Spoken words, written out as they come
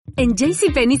En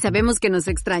JCPenney sabemos que nos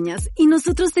extrañas y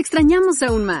nosotros te extrañamos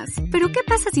aún más. Pero ¿qué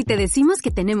pasa si te decimos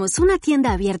que tenemos una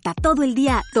tienda abierta todo el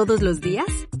día, todos los días?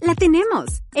 ¡La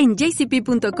tenemos! En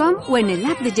jcp.com o en el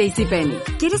app de JCPenney.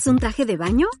 ¿Quieres un traje de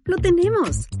baño? ¡Lo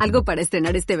tenemos! ¿Algo para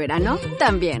estrenar este verano?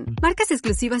 También. ¿Marcas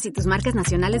exclusivas y tus marcas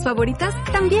nacionales favoritas?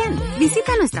 También.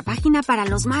 Visita nuestra página para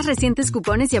los más recientes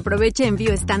cupones y aprovecha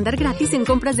envío estándar gratis en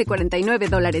compras de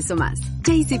 $49 o más.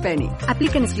 JCPenney.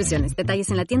 Aplican exclusiones. Detalles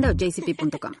en la tienda o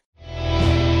jcp.com.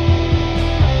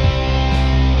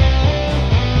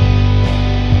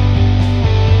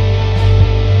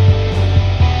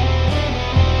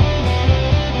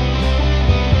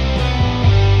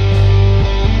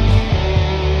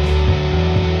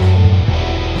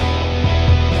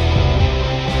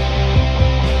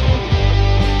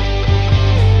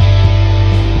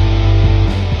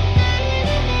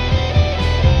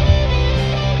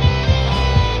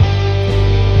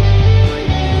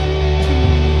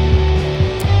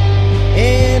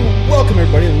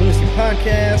 Everybody, the Lunacy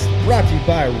Podcast, brought to you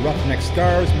by Roughneck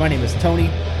Stars. My name is Tony.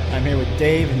 I'm here with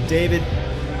Dave and David.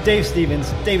 Dave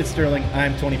Stevens, David Sterling.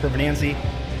 I'm Tony Pervenanzi.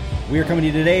 We are coming to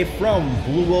you today from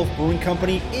Blue Wolf Brewing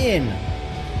Company in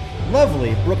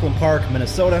lovely Brooklyn Park,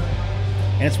 Minnesota.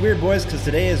 And it's weird, boys, because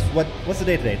today is what's the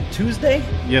day today? Tuesday?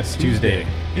 Yes, Tuesday.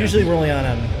 Usually we're only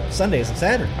on Sundays and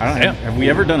Saturdays. Have we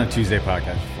ever done a Tuesday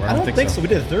podcast before? I don't think so. We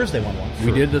did a Thursday one once.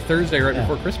 We did the Thursday right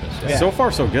before Christmas. Yeah. So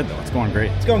far, so good, though. It's going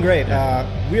great. It's going great.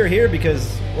 We are here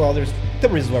because, well, there's a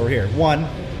couple reasons why we're here. One,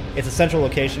 it's a central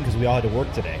location because we all had to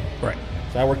work today. Right.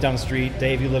 So I work down the street.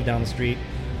 Dave, you live down the street.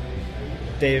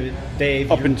 Dave,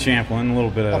 up in Champlin, a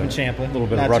little bit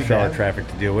of rush hour traffic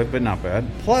to deal with, but not bad.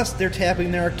 Plus, they're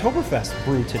tapping their Oktoberfest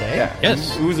brew today. Yeah,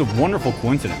 yes, it was a wonderful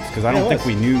coincidence because I don't think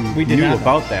we knew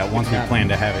about that once we planned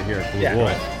to have it here at Blue Wolf.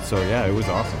 Right. So yeah, it was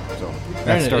awesome. So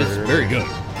that started very good.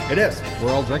 It is. We're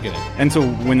all drinking it. And so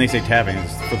when they say tapping,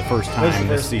 it's for the first time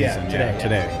this season. Today.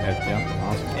 Yeah,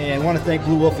 awesome. And I want to thank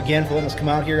Blue Wolf again for letting us come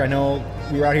out here. I know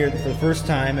we were out here for the first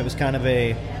time. It was kind of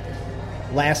a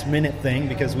last-minute thing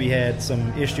because we had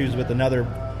some issues with another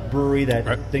brewery that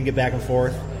didn't get back and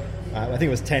forth. I think it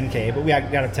was 10K, but we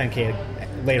got a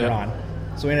 10K later on.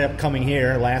 So we ended up coming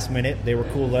here last minute. They were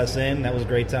cool to let us in. That was a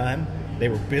great time. They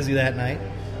were busy that night.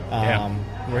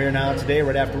 We're here now today,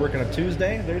 right after work on a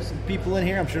Tuesday. There's some people in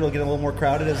here. I'm sure it'll get a little more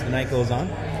crowded as the night goes on.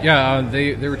 Yeah,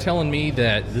 they were telling me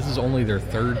that this is only their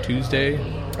third Tuesday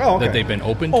that they've been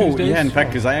open Tuesdays. Yeah, in fact,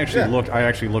 because I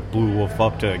actually looked Blue Wolf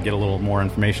up to get a little more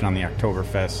information on the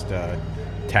Oktoberfest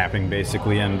tapping,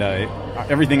 basically, and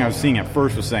everything I was seeing at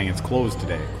first was saying it's closed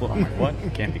today. I'm like, what?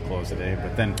 It can't be closed today.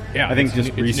 But then I think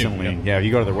just recently, if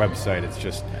you go to their website, it's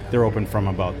just they're open from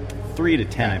about 3 to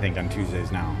 10, I think, on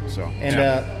Tuesdays now. So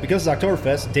because it's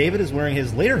Oktoberfest, David is wearing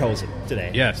his Lederhosen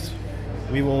today. Yes.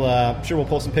 We will, I'm sure we'll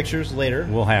post some pictures later.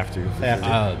 We'll have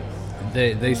to.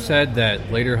 They said that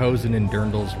Lederhosen and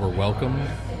dirndls were welcome.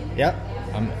 Yep.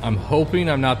 I'm hoping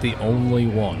I'm not the only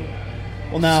one.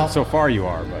 Well, now so far you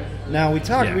are, but now we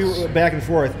talked. Yes. We were back and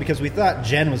forth because we thought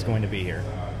Jen was going to be here.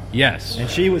 Yes. And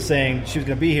she was saying she was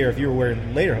going to be here if you were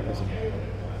wearing Lederhosen.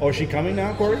 Oh, is she coming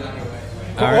now, Corey?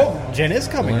 Jen is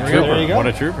coming. There you go. What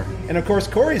a trooper. And of course,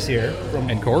 Corey's here from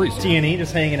T&E,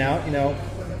 just hanging out,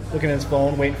 looking at his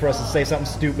phone, waiting for us to say something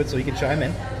stupid so he can chime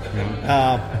in.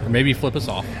 Or maybe flip us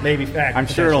off. Maybe. I'm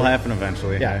sure it'll happen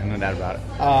eventually. Yeah, no doubt about it.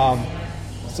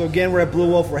 So again, we're at Blue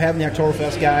Wolf. We're having the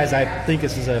Oktoberfest, guys. I think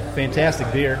this is a fantastic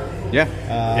beer. Yeah.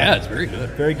 It's very good.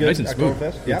 Very good. Nice and smooth.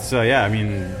 It's I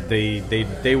mean,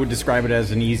 they would describe it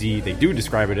as an easy. They do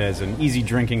describe it as an easy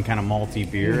drinking kind of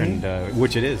malty beer, and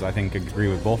which it is. I think agree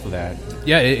with both of that.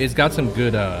 Yeah, it's got some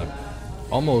good,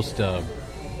 almost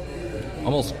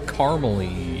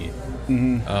caramely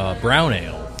brown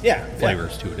ale.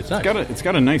 Flavors to it. It's nice. It's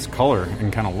got a nice color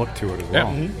and kind of look to it as well.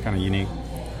 Kind of unique.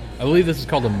 I believe this is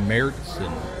called a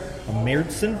Märzen. A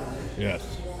Märzen? Yes.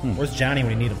 Where's Johnny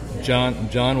when you need him?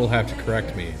 John will have to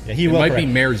correct me. Yeah, he will. It might be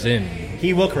Märzen.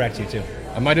 He will correct you too.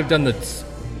 I might have done that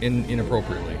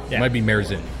inappropriately. Yeah. It might be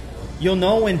Märzen. You'll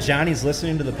know when Johnny's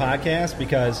listening to the podcast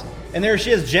because, and there she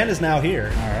is. Jen is now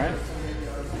here. All right.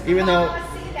 Even though,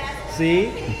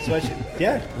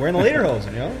 wearing the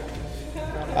Lederhosen,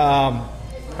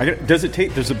 Does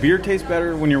the beer taste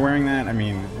better when you're wearing that? I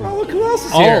mean, look who else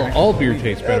is here. All beer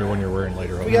tastes better when you're wearing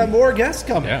Lederhosen. We got more guests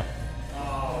coming. Yeah.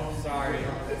 Oh, sorry.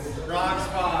 It's the wrong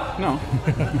spot. No.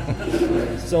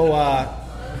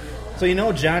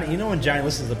 So Johnny, when Johnny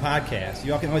listens to the podcast,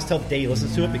 you all can always tell the day he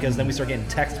listens to it because then we start getting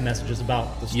text messages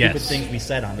about the stupid things we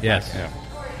said on the podcast.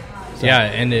 Yeah,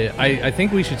 and I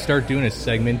think we should start doing a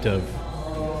segment of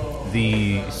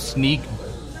the sneak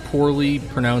poorly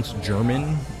pronounced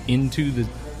German into the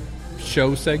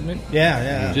show segment.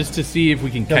 Yeah. Just to see if we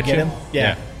can catch him.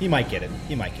 Yeah, he might get it.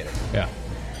 Yeah.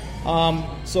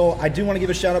 So I do want to give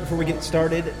a shout out before we get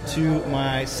started to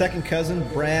my second cousin,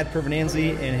 Brad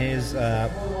Pervenanzi, and his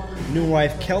new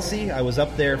wife, Kelsey. I was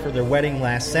up there for their wedding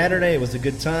last Saturday. It was a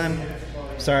good time.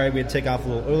 Sorry we had to take off a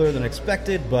little earlier than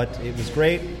expected, but it was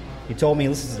great. He told me he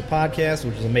listens to the podcast,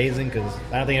 which is amazing because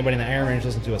I don't think anybody in the Iron Range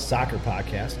listens to a soccer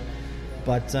podcast.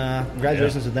 But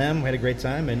congratulations to them. We had a great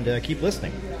time, and keep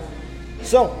listening.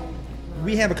 So,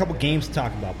 we have a couple games to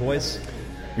talk about, boys.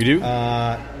 We do?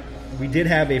 We did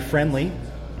have a friendly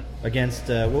against,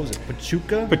 what was it,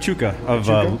 Pachuca? Pachuca of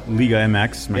Liga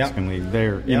MX, Mexican League.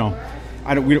 They're, you know,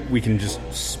 we can just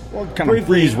kind of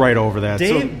breeze right over that.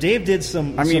 Dave did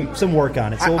some work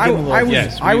on it, so we'll give him a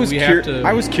little.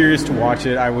 I was curious to watch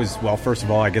it. First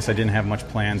of all, I guess I didn't have much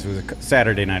plans. It was a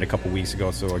Saturday night a couple weeks ago,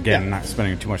 so again, not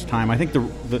spending too much time. I think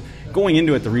the going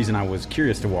into it, the reason I was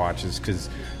curious to watch is because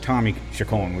Tommy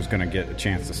Chacon was going to get a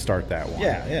chance to start that one.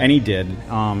 Yeah. And he did.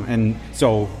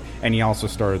 And he also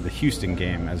started the Houston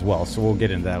game as well, so we'll get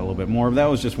into that a little bit more. That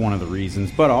was just one of the reasons.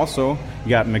 But also, you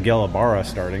got Miguel Ibarra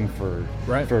starting for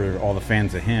all the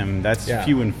fans of him. That's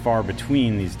few and far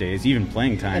between these days, even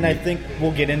playing time. And I think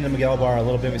we'll get into Miguel Ibarra a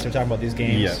little bit when we start talking about these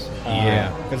games. Yes.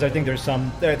 Because I think there's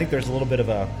a little bit of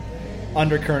a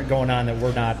undercurrent going on that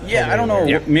we're not. Yeah, I don't know.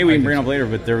 Maybe we can bring it up later,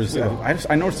 but there was.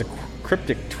 I noticed a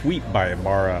cryptic tweet by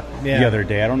Ibarra the other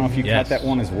day. I don't know if you caught that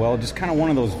one as well. Just kind of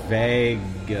one of those vague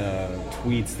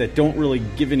tweets that don't really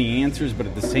give any answers, but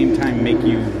at the same time make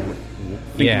you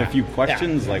think of a few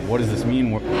questions, like what does this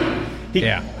mean?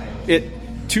 It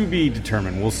to be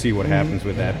determined. We'll see what happens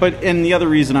with that. And the other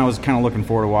reason I was kind of looking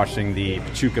forward to watching the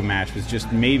Pachuca match was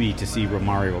just maybe to see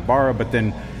Romario Ibarra, but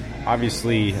then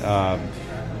obviously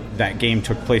that game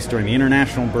took place during the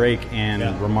international break, and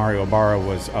Romario Ibarra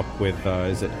was up with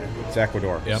it's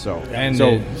Ecuador. Yep. So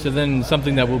then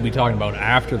something that we'll be talking about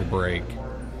after the break.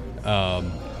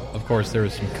 Of course, there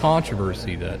was some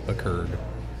controversy that occurred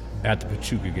at the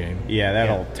Pachuca game. Yeah,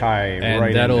 that'll tie and right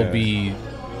into... that'll be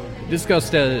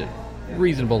discussed at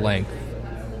reasonable length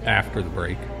after the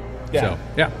break. Yeah.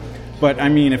 So, But, I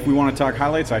mean, if we want to talk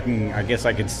highlights, I guess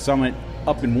I could sum it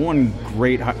up in one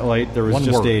great highlight. There was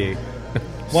a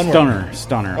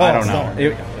stunner. Oh, I don't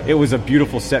know. It was a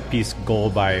beautiful set-piece goal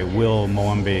by Will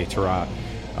Moembe Terrat.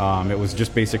 It was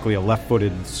just basically a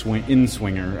left-footed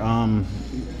in-swinger.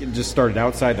 It just started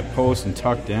outside the post and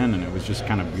tucked in, and it was just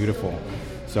kind of beautiful.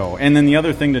 So, and then the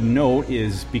other thing to note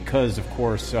is because, of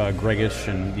course, Gregish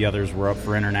and the others were up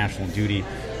for international duty,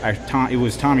 it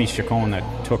was Tommy Chacon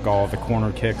that took all of the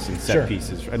corner kicks and set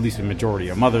pieces, at least a majority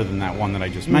of them, other than that one that I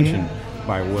just mentioned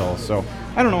by Will. So,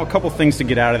 I don't know, a couple things to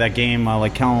get out of that game.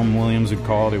 Like Callum Williams would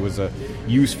call it was a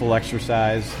useful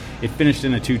exercise. It finished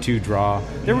in a 2-2 draw.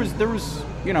 There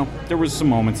was some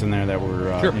moments in there that were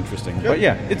interesting. But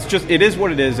it is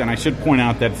what it is, and I should point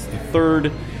out that it's the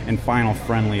third and final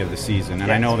friendly of the season.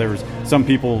 And I know some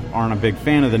people aren't a big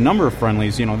fan of the number of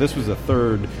friendlies. This was the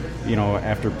third,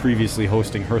 after previously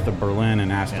hosting Hertha Berlin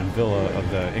and Aston Villa of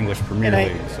the English Premier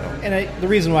League. The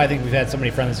reason why I think we've had so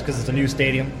many friendlies is because it's a new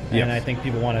stadium, and I think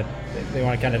people want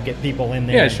to kind of get people in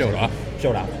there. Yeah, show it off.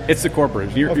 It's the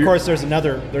corporate. Of course, there's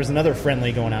another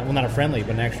friendly going on. Well, not a friendly,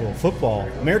 but an actual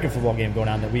American football game going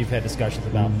on that we've had discussions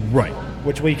about. Right.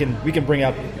 Which we can bring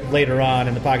up later on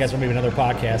in the podcast or maybe another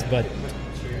podcast, but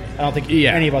I don't think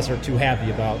any of us are too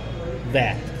happy about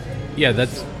that. Yeah,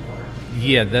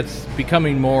 that's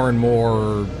becoming more and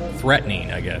more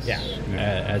threatening, I guess.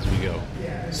 As we go.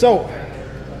 So,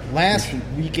 last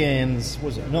weekend's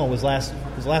was last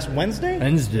Wednesday?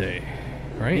 Wednesday,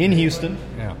 right? In Houston.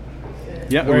 Yeah.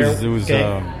 Yeah, it was.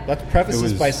 Let's preface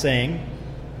this by saying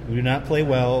we do not play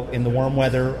well in the warm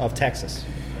weather of Texas.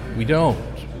 We don't.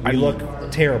 We look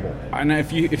terrible. And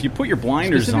if you put your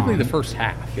blinders specifically on, the first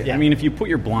half. I mean, if you put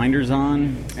your blinders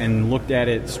on and looked at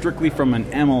it strictly from an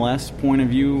MLS point of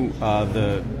view,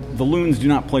 the Loons do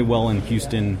not play well in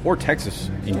Houston or Texas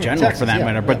in general, for that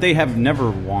matter. But they have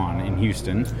never won in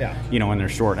Houston. Yeah. In their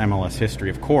short MLS history,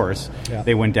 of course. Yeah.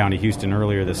 They went down to Houston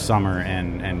earlier this summer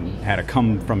and had a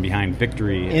come from behind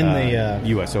victory in the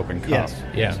U.S. Open Cup. Yes.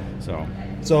 Yeah.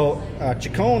 So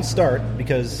Chacon start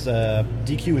because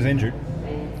DQ was injured.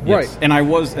 Yes. Right,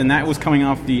 and that was coming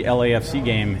off the LAFC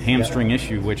game, hamstring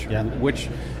issue, which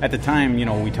at the time,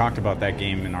 we talked about that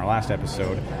game in our last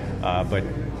episode, but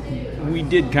we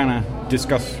did kind of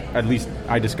discuss, at least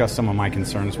I discussed some of my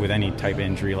concerns with any type of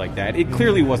injury like that. It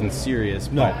clearly wasn't serious,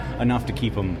 but enough to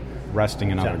keep him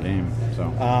resting another game. So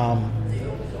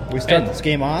we start this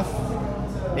game off,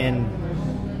 and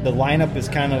the lineup is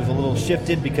kind of a little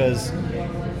shifted because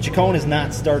Chacon is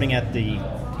not starting at the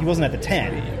he wasn't at the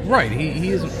 10. Right.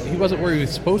 He wasn't where he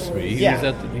was supposed to be. He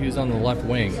was on the left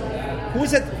wing. Who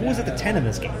was at the 10 in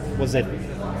this game? Was it?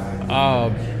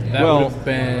 That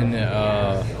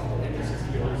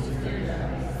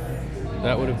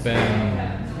would have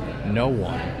been no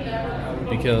one,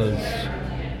 because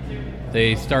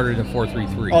they started in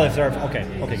 4-3-3. Oh, they started. Okay,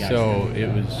 gotcha. So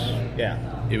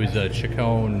it was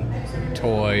Chacon,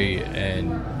 Toy,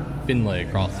 and Finlay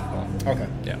across the front. Okay.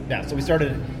 Yeah. So we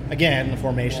started again in a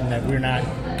formation that we're not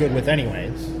good with,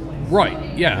 anyways.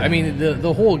 Right. Yeah. I mean,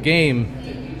 the whole game,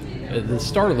 the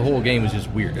start of the whole game was just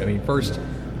weird. I mean, first,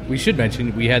 we should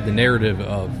mention we had the narrative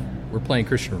of we're playing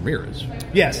Christian Ramirez.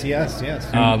 Yes. We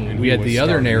had the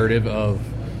other narrative of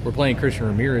we're playing Christian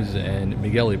Ramirez and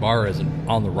Miguel Ibarra isn't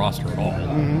on the roster at all.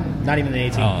 Mm-hmm. Not even the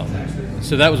 18.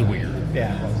 So that was weird.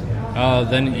 Yeah, it was.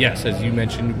 Then, yes, as you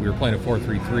mentioned, we were playing a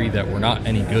 4-3-3 that we're not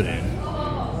any good in.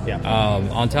 Yeah.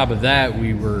 On top of that,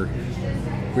 we were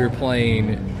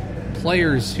playing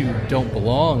players who don't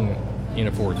belong in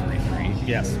a 4-3-3.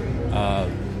 Yes.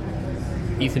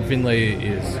 Ethan Finlay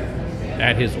is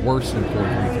at his worst in 4-3-3.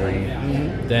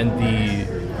 Mm-hmm. Then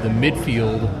the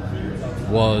midfield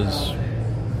was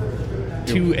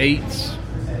 2 8s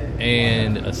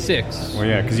and a 6. Well,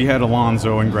 yeah, because you had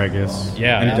Alonso and Gregus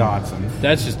and Dotson.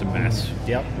 That's just a mess.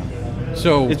 Yep.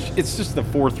 So it's just the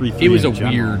 4-3-3. It was a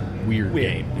weird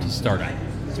game to start out.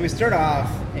 So we start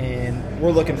off and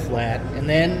we're looking flat, and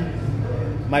then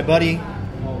my buddy,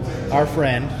 our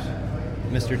friend,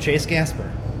 Mr. Chase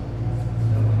Gasper.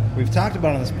 We've talked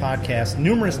about on this podcast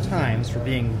numerous times for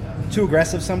being too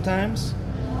aggressive sometimes.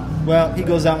 Well, he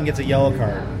goes out and gets a yellow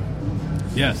card.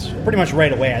 Yes. Pretty much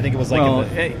right away. I think it was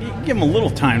like... give him a little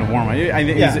time to warm up.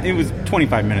 It was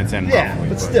 25 minutes in, yeah, roughly.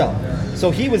 But still.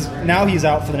 So now he's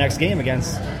out for the next game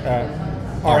against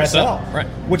RSL, right?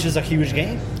 Which is a huge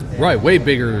game. Right, way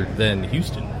bigger than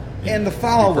Houston. And the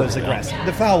foul was aggressive.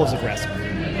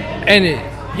 And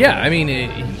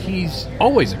he's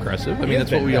always aggressive. I mean,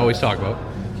 that's what we always talk about.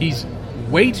 He's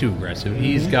way too aggressive. Mm-hmm.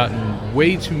 He's gotten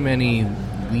way too many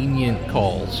lenient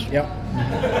calls. Yep.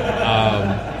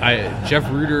 Jeff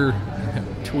Ruder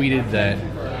tweeted that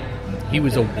he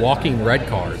was a walking red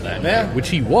card that night, which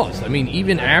he was. I mean,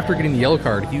 even after getting the yellow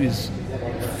card, he was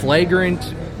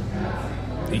flagrant.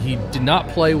 He did not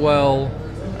play well.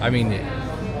 I mean,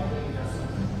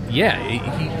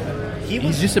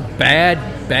 he's just a bad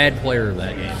player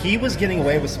that game. He was getting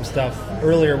away with some stuff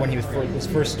earlier when he was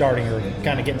first starting or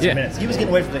kind of getting some minutes. He was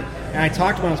getting away from it. And I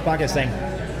talked about on this podcast saying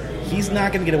he's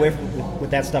not going to get away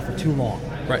with that stuff for too long.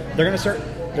 Right. They're going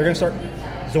to start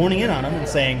zoning in on him and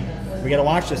saying, we got to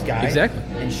watch this guy. Exactly.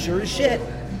 And sure as shit,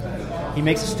 he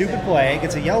makes a stupid play,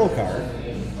 gets a yellow card,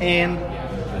 and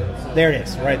there it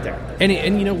is, right there. And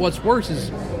you know what's worse is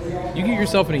you get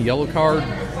yourself in a yellow card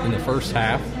in the first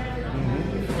half.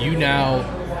 Mm-hmm. You now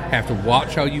have to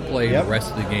watch how you play the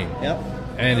rest of the game. Yep.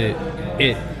 And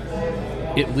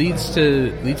it leads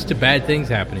to bad things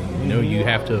happening. You know, you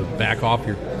have to back off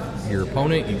your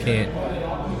opponent. You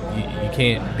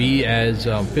can't be as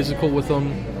physical with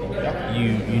them. Yep.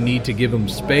 You need to give them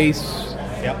space.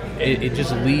 Yep. It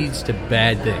just leads to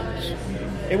bad things.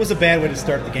 It was a bad way to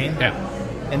start the game. Yeah.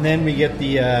 And then we get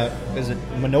the is it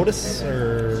Manotas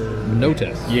or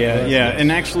Manotas? Yeah.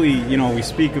 And actually, we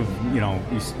speak of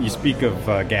you speak of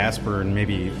Gasper and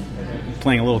maybe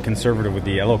playing a little conservative with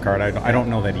the yellow card. I don't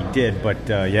know that he did, but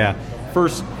the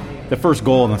first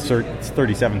goal in the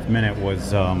 37th minute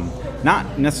was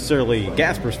not necessarily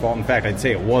Gasper's fault. In fact, I'd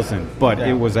say it wasn't, but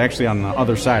it was actually on the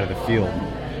other side of the field.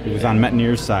 It was on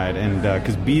Metanir's side, and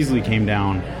because Beasley came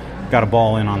down, got a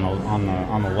ball in on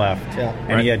the left,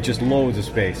 and he had just loads of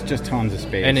space, just tons of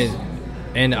space.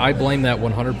 And I blame that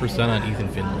 100% on Ethan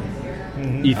Finlay.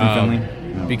 Mm-hmm. Ethan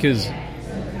Finlay, because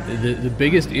the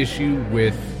biggest issue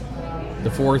with the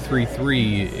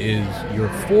 4-3-3 is your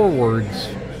forwards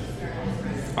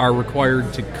are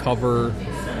required to cover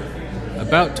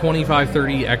about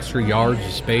 25-30 extra yards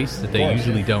of space that they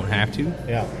usually don't have to.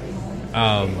 Yeah.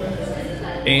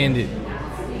 And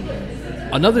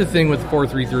another thing with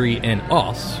 4-3-3 and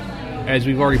us, as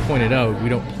we've already pointed out, we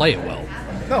don't play it well.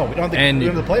 No, we don't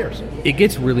have the players. It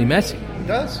gets really messy. It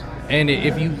does. And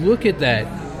if you look at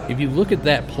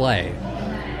that play,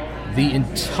 the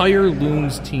entire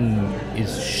Loons team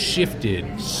is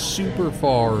shifted super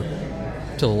far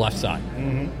to the left side.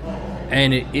 Mm-hmm.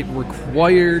 And it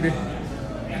required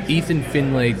Ethan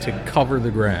Finlay to cover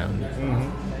the ground.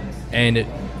 Mm-hmm. And it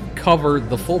covered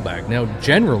the fullback. Now,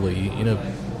 generally, in a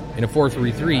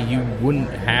 4-3-3, you wouldn't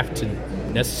have to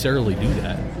necessarily do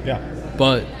that. Yeah.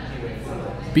 But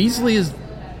Beasley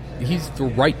he's the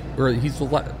right, or he's the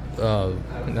left,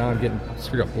 now I'm getting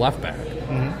screwed up, left back.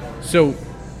 Mm-hmm. So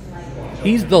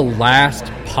He's the last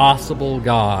possible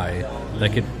guy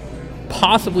that could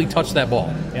possibly touch that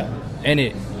ball. Yep. And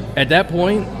at that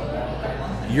point,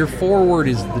 your forward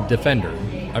is the defender.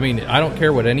 I mean, I don't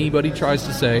care what anybody tries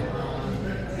to say.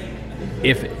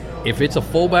 If it's a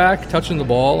fullback touching the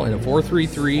ball in a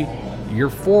 4-3-3, your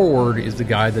forward is the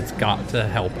guy that's got to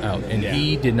help out. And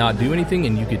he did not do anything,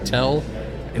 and you could tell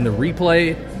in the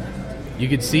replay, you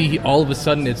could see all of a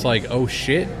sudden it's like, oh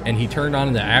shit, and he turned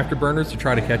on the afterburners to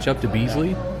try to catch up to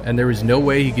Beasley, and there was no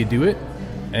way he could do it,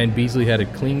 and Beasley had a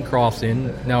clean cross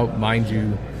in. Now, mind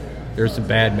you, there's some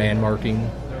bad man marking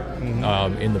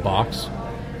in the box,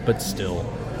 but still,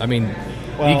 I mean,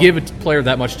 you give a player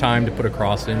that much time to put a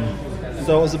cross in.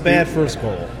 So it was a bad first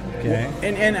goal. Okay.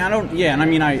 And I don't, and I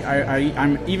mean,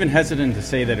 I'm even hesitant to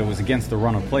say that it was against the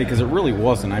run of play because it really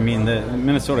wasn't. I mean, the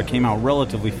Minnesota came out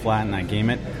relatively flat in that game.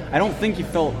 I don't think you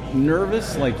felt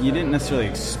nervous, like you didn't necessarily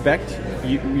expect.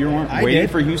 You weren't waiting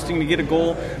for Houston to get a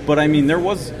goal, but I mean, there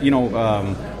was,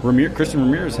 Christian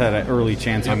Ramirez had an early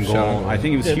chance on goal. I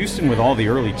think it was Houston with all the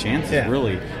early chances,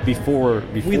 really, before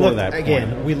that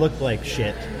point. We looked like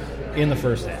shit in the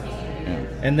first half.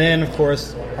 And then, of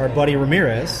course, our buddy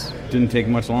Ramirez didn't take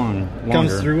much longer.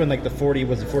 Comes through in like the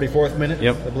 44th minute,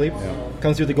 I believe. Yep.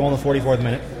 Comes through the goal in the 44th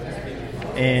minute.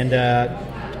 And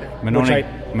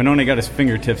Manone got his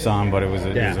fingertips on, but it was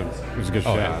a good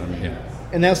shot. Yeah. I mean,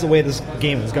 and that's the way this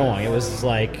game was going. It was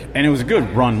like, and it was a good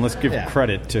run. Let's give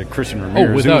credit to Christian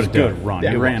Ramirez. Oh, without it was a good run.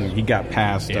 Yeah, He got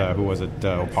past who was it,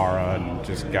 Opara, and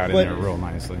just got in there real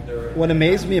nicely. What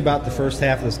amazed me about the first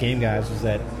half of this game, guys, was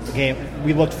that the game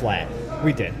we looked flat.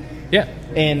 We did. Yeah.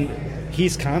 And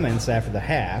his comments after the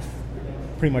half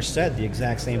pretty much said the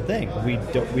exact same thing.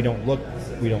 We don't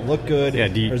look good. Yeah,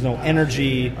 there's no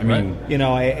energy. I mean,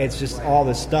 it's just all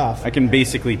this stuff. I can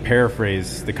basically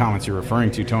paraphrase the comments you're referring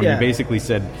to, Tony. Yeah. He basically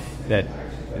said that,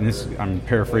 and this I'm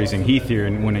paraphrasing Heath here,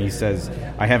 and when he says,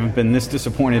 "I haven't been this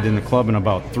disappointed in the club in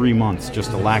about 3 months.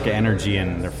 Just a lack of energy,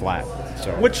 and they're flat."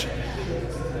 So, which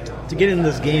to get into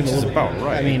this game a little bit, about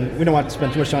right. I mean, we don't want to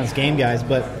spend too much time on this game, guys,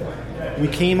 but we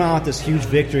came out this huge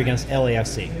victory against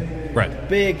LAFC. Right.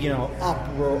 Big,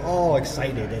 we're all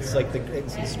excited. It's like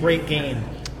it's this great game.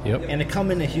 Yep. And to come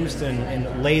into Houston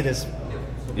and lay this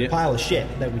pile of shit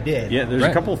that we did. Yeah, there's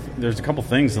a couple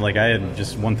things. Like I had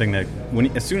just one thing that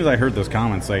as soon as I heard those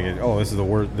comments, like, oh, this is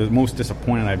the most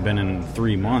disappointed I've been in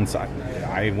 3 months.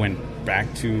 I went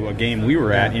back to a game we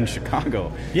were at in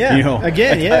Chicago. Yeah,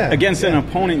 against an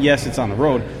opponent. Yes, it's on the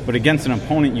road, but against an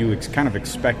opponent you kind of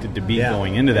expected to beat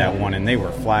going into that one, and they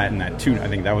were flat in that 2. I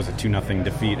think that was a 2-0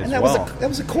 defeat as well. That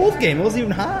was a cold game. It wasn't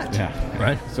even hot. Yeah,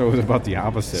 right. So it was about the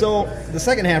opposite. So the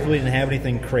second half really didn't have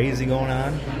anything crazy going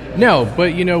on. No,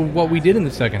 but what we did in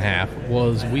the second half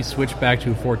was we switched back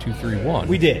to a 4-2-3-1.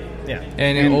 We did, yeah.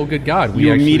 And oh good God, we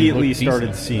you actually immediately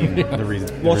started seeing the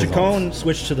reason. Well, Chacon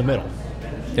switched to the middle.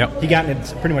 Yep. He got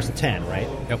into pretty much the 10, right?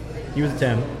 Yep. He was a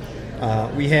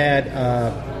 10. We had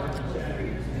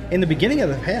in the beginning of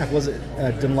the half, was it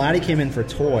Dunladi came in for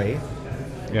Toy?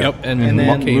 Yep. And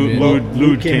then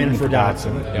Lude came in for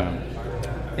Dotson. Yeah.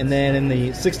 And then in the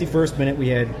 61st minute, we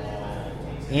had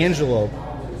Angelo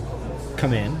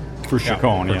come in for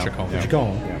Chacon.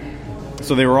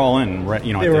 So they were all in, right? At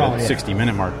the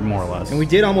 60-minute mark, more or less. And we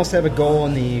did almost have a goal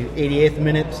in the 88th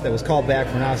minute that was called back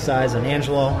from offsides on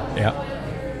Angelo. Yeah.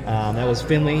 That was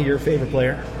Finley, your favorite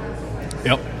player.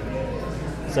 Yep.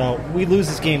 So we lose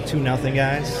this game 2-0,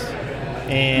 guys.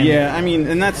 And I mean,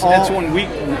 and that's one we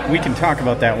can talk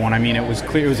about that one. I mean, it was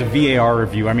clear. It was a VAR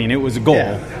review. I mean, it was a goal.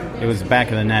 Yeah. It was the back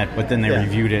of the net, but then they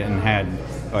reviewed it and had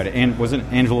was it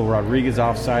Angelo Rodriguez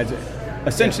offsides?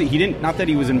 Essentially, he didn't. Not that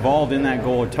he was involved in that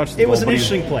goal or touched the goal. It was an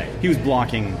interesting play. He was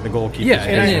blocking the goalkeeper. Yeah,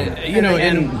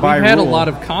 and we've had a lot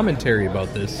of commentary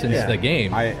about this since the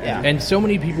game, and so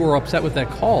many people were upset with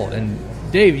that call. And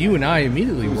Dave, you and I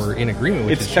immediately were in agreement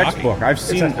with it. It's textbook.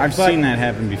 Shocking. I've seen that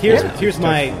happen before. Here's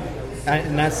my.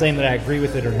 I'm not saying that I agree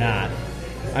with it or not.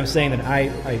 I'm saying that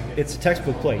it's a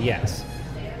textbook play, yes,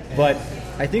 but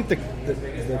I think the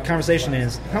conversation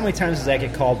is how many times does that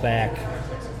get called back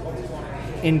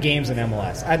in games in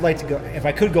MLS? I'd like to go, if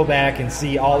I could go back and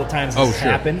see all the times this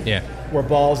happened, where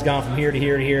ball's gone from here to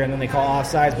here to here, and then they call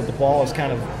offsides, but the ball is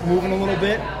kind of moving a little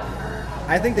bit.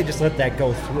 I think they just let that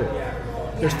go through.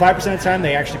 There's 5% of the time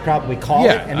they actually probably call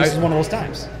it, and this is one of those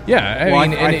times. Yeah, I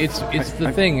mean, it's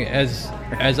the thing, as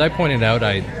I pointed out,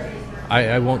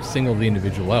 I won't single the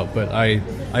individual out, but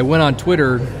I went on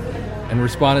Twitter and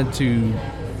responded to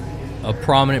a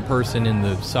prominent person in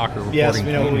the soccer reporting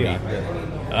community.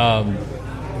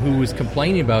 Who was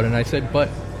complaining about it, and I said, but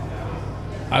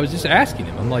I was just asking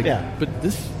him. I'm like, but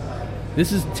this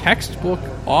is textbook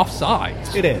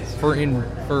offsides. It is. For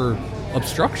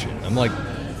obstruction. I'm like,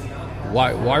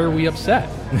 why are we upset?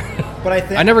 But I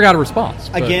think I never got a response.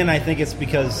 But again, I think it's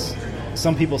because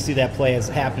some people see that play as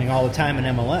happening all the time in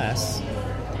MLS,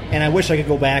 and I wish I could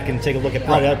go back and take a look at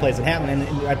all the other plays that happen,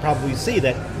 and I'd probably see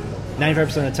that 95%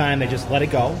 of the time they just let it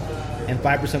go, and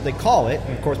 5% they call it,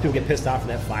 and of course people get pissed off for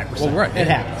that 5%. Well, right. It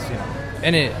happens, you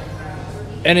know.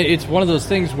 And it's one of those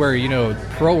things where, you know,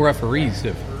 pro referees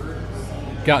have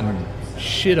gotten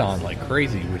shit on like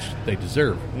crazy, which they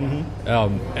deserve.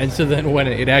 Mm-hmm. And so then when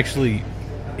it actually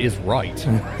is right,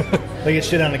 They get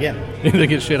shit on again. they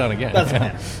get shit on again. That's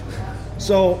fine.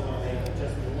 So,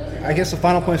 I guess the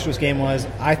final points for this game was,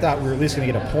 I thought we were at least going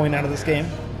to get a point out of this game.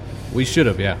 We should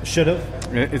have, yeah. Should have.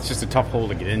 It's just a tough hole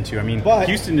to get into. I mean, But-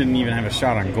 Houston didn't even have a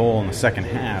shot on goal in the second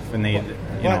half, and they,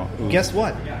 But guess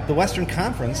what? The Western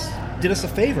Conference did us a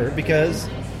favor because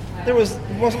there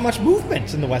wasn't much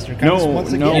movement in the Western Conference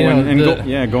once again. No,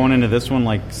 You know, going into this one,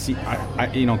 like,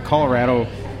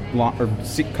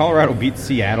 Colorado beat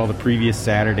Seattle the previous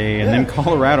Saturday, and then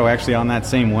Colorado actually on that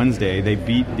same Wednesday they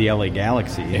beat the LA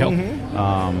Galaxy. Yep.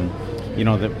 Maybe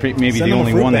Send the them a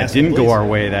only fruit one that basket, didn't please. go our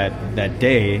way that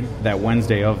day, that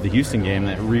Wednesday of the Houston game,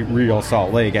 that Real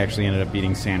Salt Lake actually ended up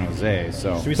beating San Jose.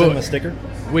 So Should we send them a sticker?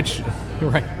 Which,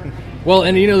 right. Well,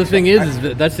 and you know, the thing is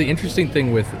that's the interesting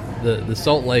thing with the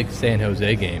Salt Lake San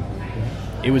Jose game.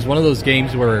 It was one of those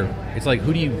games where it's like,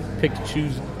 who do you pick to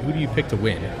choose? Who do you pick to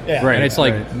win? Yeah. Right. And it's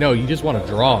like, right. no, you just want to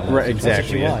draw. right,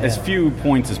 exactly, you want, as yeah. few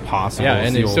points as possible. Yeah,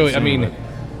 is and the so old I mean, saying,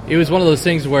 it was one of those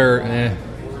things where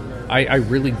I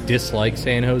really dislike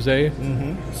San Jose.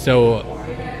 Mm-hmm. So,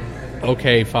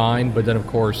 okay, fine, but then of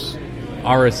course,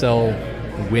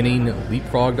 RSL winning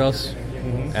leapfrogged us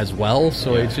as well.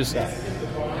 So it's just,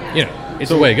 you know, it's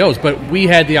the way it goes. But we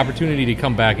had the opportunity to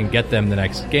come back and get them the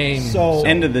next game. So-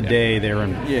 end of the day they're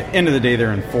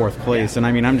in fourth place, and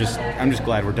I mean I'm just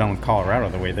glad we're done with Colorado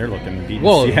the way they're looking to beat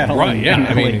Seattle. right, and- yeah. and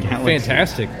I mean, LA Galaxy.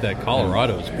 fantastic that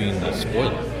Colorado's being the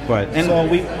spoiler. But So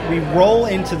we roll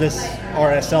into this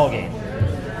RSL game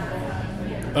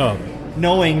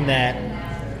knowing that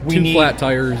we Two need flat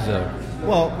tires.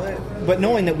 but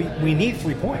knowing that we need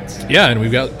 3 points. Yeah, and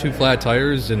we've got two flat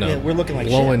tires and Yeah, a we're looking like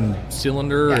blowing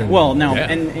cylinder. Yeah. And, well, now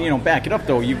yeah. and back it up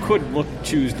though. You could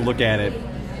choose to look at it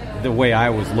the way I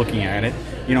was looking at it.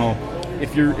 You know,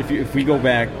 if we go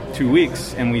back 2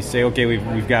 weeks and we say, okay, we're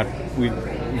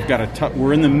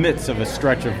in the midst of a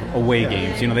stretch of away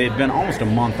games. You know, they had been almost a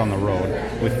month on the road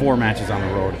with 4 matches on the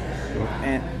road,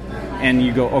 and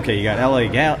you go, okay, you got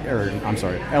LAFC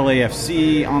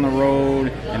on the road,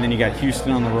 and then you got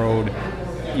Houston on the road.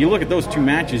 You look at those 2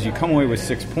 matches, you come away with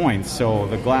 6 points, so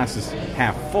the glass is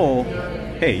half full.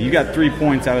 Hey, you got 3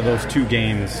 points out of those 2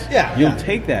 games. Yeah, You'll yeah.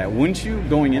 take that, wouldn't you,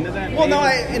 going into that? Well, maybe? no,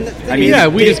 and the thing I mean, is, yeah,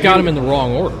 we Dave, just got them in the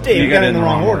wrong order. Dave, You you got it in the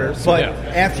wrong order. So, But yeah.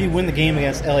 after you win the game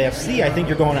against LAFC, I think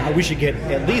you're going, we should get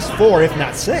at least 4, if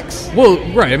not 6. Well,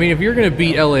 right. I mean, if you're going to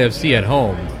beat LAFC at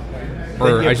home,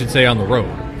 or Then you- I should say on the road,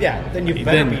 Yeah, then you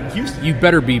better then beat Houston. you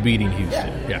better be beating Houston.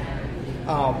 Yeah.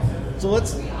 Yeah. So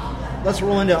let's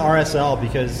roll into RSL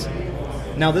because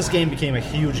now this game became a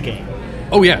huge game.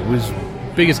 Oh yeah, it was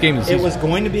biggest game of the It season. was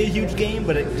going to be a huge game,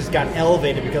 but it just got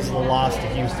elevated because of the loss to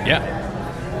Houston. Yeah.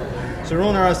 So we're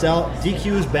rolling RSL. DQ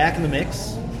is back in the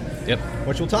mix, Yep.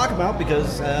 which we'll talk about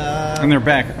because And they're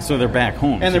back, so they're back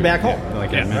home. And they're too. back home. Yeah,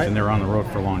 like I Yeah. mentioned, Right. they were on the road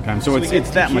for a long time. So we get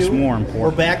it's that DQ. much more We're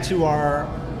important. back to our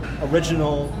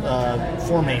original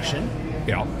formation,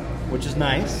 Yeah. which is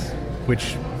nice.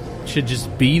 Which should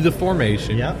just be the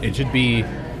formation. Yeah. It should be,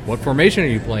 what formation are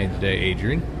you playing today,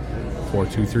 Adrian?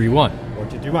 4-2-3-1.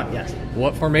 4-2-3-1, yes.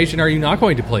 What formation are you not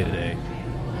going to play today?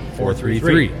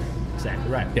 4-3-3.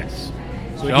 Exactly right. Yes.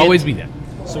 So we Should get- always be that.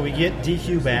 So we get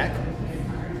DQ back.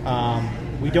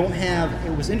 We don't have.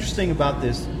 It was interesting about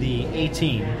this. The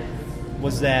 18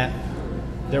 was that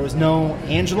there was no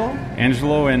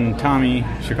Angelo and Tommy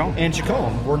Chacon. and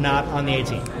Chacon were not on the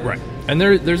 18. Right. And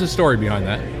there's a story behind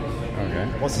that. Okay.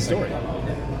 What's the story?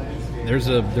 There's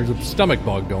a stomach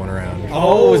bug going around.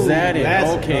 Oh, is that it?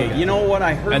 that's- Okay. okay. You know what?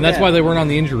 I heard And that's that. why they weren't on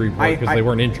the injury report, because they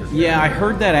weren't injured. Yeah, I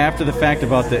heard that after the fact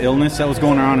about the illness that was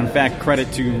going on. In fact, credit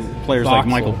to players like Boxall.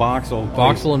 Michael Boxall.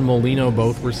 Boxall and Molino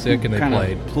both were sick, and they Kinda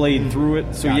played. played through it.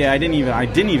 So Gotcha. yeah, I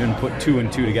didn't even put 2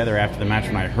 and 2 together after the match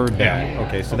when I heard that. Yeah.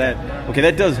 Okay, so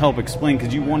that does help explain,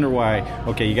 because you wonder why.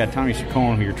 Okay, you got Tommy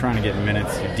Chacon, who you're trying to get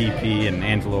minutes, DP, and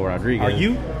Angelo Rodriguez.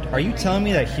 Are you telling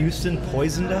me that Houston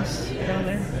poisoned us down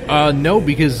there? No,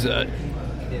 because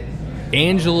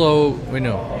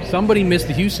somebody missed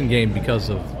the Houston game because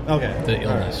of Okay. the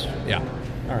illness. Yeah.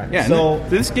 All right. Yeah. So So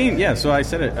this game, yeah. So I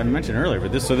said it. I mentioned earlier,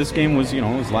 but this game was, it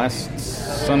was last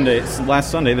Sunday,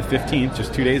 the 15th,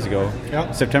 just 2 days ago,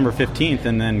 Yep. September 15th,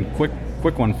 and then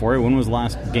quick one for you. When was the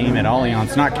last game at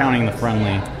Allianz, not counting the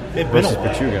friendly versus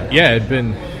Pachuca? Yeah, it'd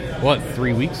been,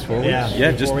 3 weeks, 4 weeks?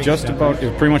 Yeah, just about, it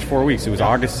was pretty much 4 weeks. It was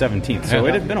August 17th, so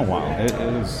it had been a while. It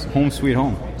was home sweet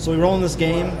home. So we roll in this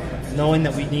game knowing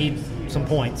that we need some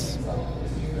points.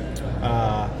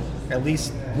 At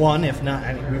least one, if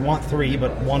not, we want 3,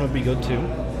 but 1 would be good too.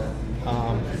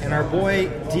 And our boy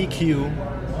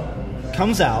DQ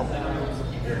comes out,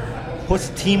 puts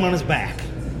the team on his back.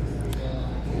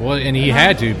 Well, and he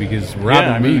had to because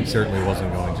Robin Lod certainly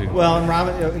wasn't going to. Well, and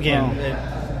Robin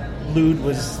Lod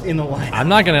was in the lineup. I'm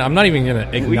not even gonna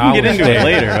acknowledge. We can get into it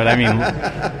later, but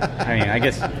I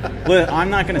guess I'm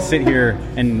not gonna sit here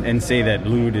and say that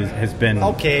Lod has been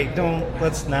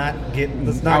let's not go back and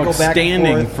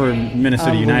outstanding forth for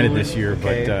Minnesota United Lod. this year,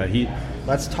 Okay. but he.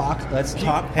 Let's talk. Hey,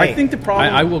 I think the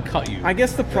problem. I will cut you. I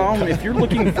guess the problem, if you're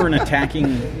looking for an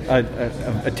attacking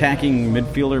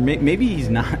midfielder, maybe he's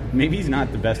not. Maybe he's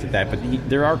not the best at that. But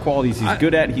there are qualities he's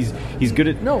good at. He's good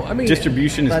at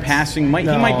distribution. His passing. He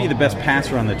might be the best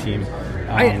passer on the team.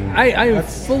 I am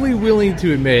fully willing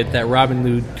to admit that Robin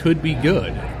Lod could be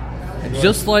good.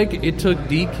 Just like it took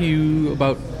DQ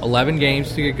about 11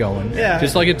 games to get going. Yeah.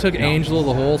 Just like it took Angelo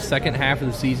the whole second half of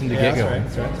the season to get going.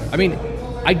 That's right. I mean,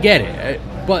 I get it,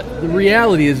 but the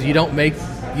reality is you don't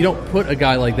put a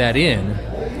guy like that in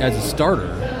as a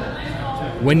starter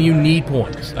when you need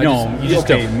points. You just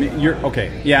don't. You're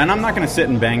okay. Yeah, and I'm not going to sit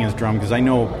and bang his drum because I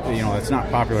know it's not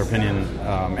popular opinion,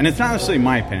 and it's not necessarily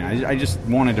my opinion. I just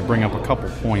wanted to bring up a couple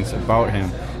points about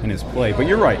him and his play. But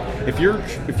you're right. If you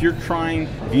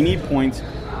need points,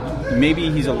 maybe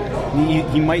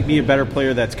he might be a better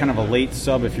player. That's kind of a late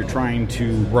sub if you're trying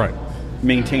to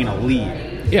maintain a lead.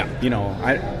 Yeah,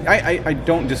 I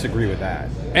don't disagree with that.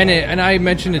 And I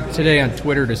mentioned it today on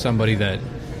Twitter to somebody that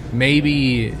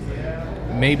maybe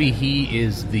he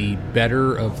is the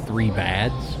better of 3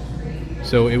 bads.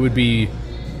 So it would be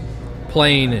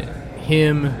playing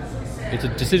him. It's a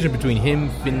decision between him,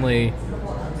 Finlay,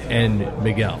 and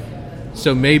Miguel.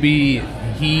 So maybe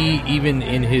he, even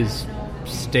in his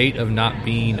state of not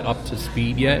being up to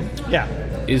speed yet,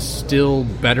 is still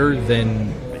better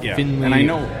than Finlay. And I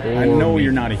know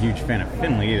you're not a huge fan of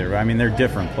Finlay either. I mean, they're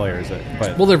different players.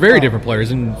 They're very different players,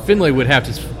 and Finlay would have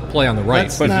to play on the right.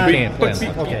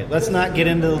 Let's not get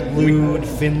into Lod,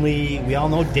 Finlay. We all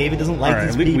know David doesn't like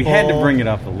these people. We had to bring it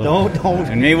up a little. Don't.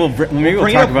 And maybe we'll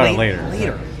talk about it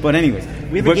later. But anyways,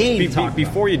 we have a game to talk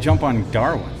before you jump on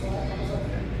Darwin.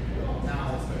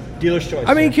 Dealer's choice.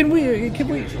 I mean, can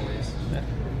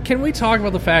we talk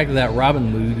about the fact that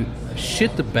Robin Lod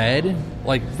shit the bed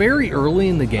very early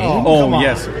in the game?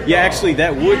 Yes. Yeah, actually,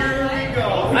 that would.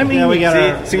 I mean, we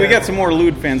got some more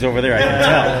Lod fans over there. I can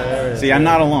tell. See, I'm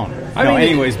not alone.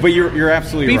 Anyways, but you're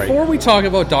absolutely right. Before we talk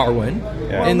about Darwin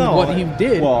what he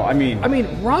did,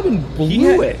 Robin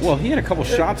blew it. Well, he had a couple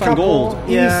shots on goal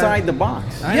inside the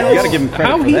box. Yes. You got to give him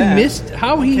credit for that.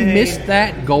 How he missed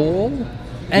that goal.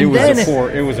 And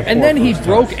then he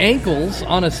broke ankles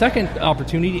on a second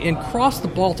opportunity and crossed the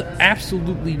ball to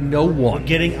absolutely no one. We're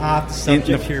getting off the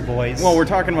subject here, boys. Well, we're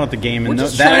talking about the game. We're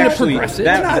just trying to progress it.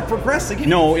 We're not progressing.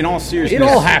 No, in all seriousness. It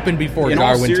all happened before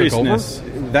Darwin took over.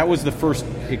 That was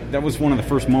one of the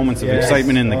first moments of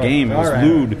excitement in the game. It was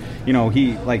Lod.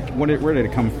 Where did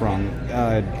it come from?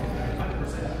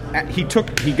 He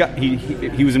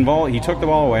was involved. He took the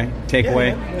ball away,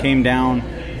 takeaway, came down,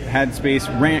 had space,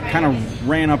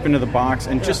 ran up into the box,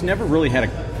 and just never really had a.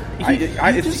 He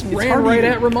just ran right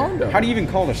at Raimondo. How do you even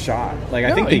call it a shot?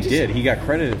 I think they did. He got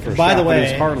credited for a shot. By the way, but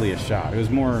it was hardly a shot. It was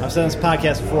more. I've said this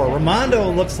podcast before.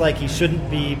 Raimondo looks like he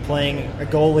shouldn't be playing a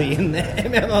goalie in the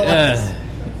MLS.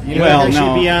 He should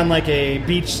be on a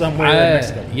beach somewhere in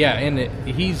Mexico. Yeah, and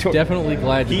he's definitely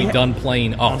glad to be done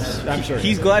playing us. I'm sure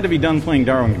he's glad to be done playing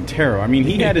Darwin Quintero. I mean,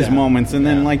 he had his moments, and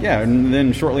then and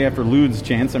then shortly after Lod's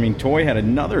chance, Toye had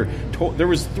another. There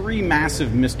was 3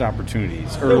 massive missed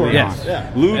opportunities early on.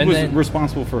 Yeah. Lod was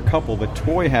responsible for a couple, but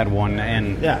Toye had one,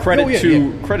 and credit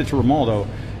to Romaldo.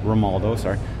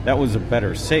 That was a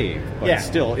better save, but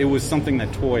still, it was something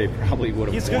that Toye probably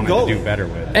would have wanted to do better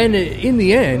with. And in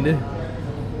the end,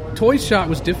 Toye's shot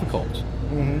was difficult.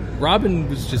 Mm-hmm. Robin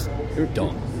was just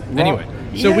dumb. Anyway,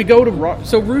 so we go to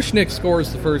Rushnick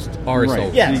scores the first RSO.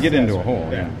 Right. Yes, you get into a hole.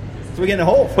 Yeah. So we get in a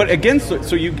hole. But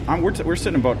we're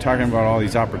sitting talking about all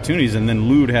these opportunities, and then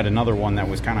Lod had another one that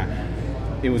was kind of.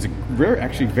 It was a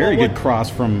very good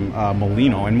cross from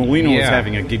Molino, and Molino was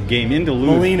having a good game into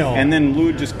Lod. And then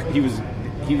Lod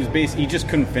he just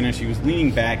couldn't finish. He was leaning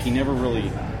back. He never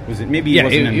really was.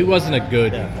 It wasn't a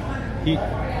good.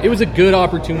 It was a good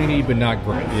opportunity, but not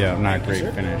great. Yeah, not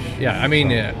great finish. Yeah, I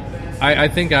mean, I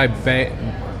think I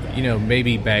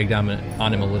maybe bagged on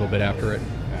him a little bit after it.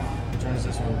 Which one is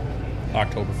this one?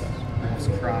 Oktoberfest. I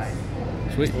almost cried.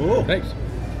 Sweet. Ooh. Thanks.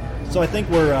 So I think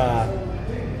we're.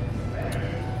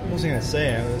 What was I going to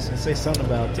say? I was going to say something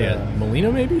about Molino,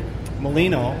 maybe?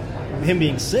 Molino, him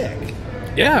being sick.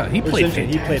 Yeah, he Which played is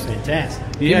interesting. fantastic. He played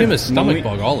fantastic. Give him a stomach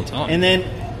bug all the time. And then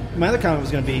my other comment was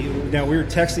going to be, we were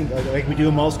texting, like we do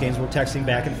in most games, we're texting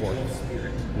back and forth.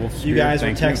 You guys were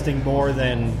texting more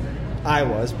than I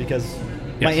was because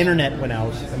my internet went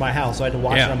out at my house, so I had to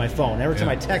watch it on my phone. Every time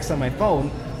I text on my phone,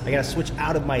 I got to switch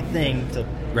out of my thing to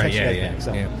text you guys back.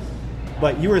 So.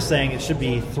 But you were saying it should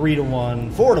be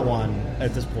 3-1, 4-1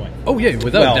 at this point. Oh yeah,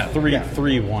 without doubt.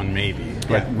 3-1 maybe.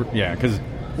 But because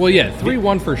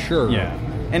 3-1 for sure. Yeah,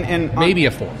 and maybe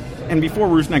a 4. And before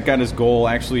Rusnak got his goal,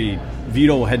 actually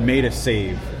Vito had made a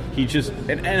save. He just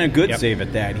and a good save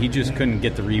at that. He just couldn't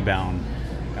get the rebound.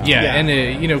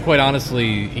 And quite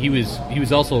honestly, he was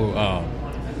also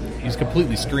he was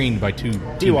completely screened by two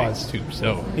teammates too.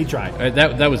 So he tried.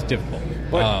 That was difficult.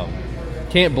 But,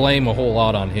 can't blame a whole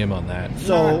lot on him on that.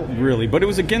 So not really, but it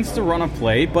was against the run of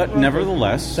play. But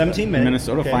nevertheless, 17 minutes.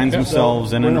 Minnesota finds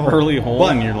themselves in an early hole,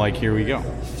 and you're like, here we go.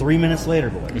 3 minutes later,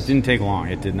 boys. It didn't take long.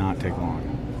 It did not take long.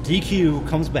 DQ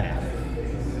comes back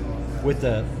with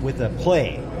a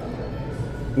play.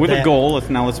 With a goal.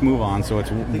 Let's move on. So it's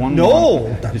 1-1.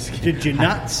 No! Did you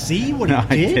not see what he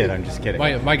did? I did. I'm just kidding.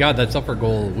 My God, that's up for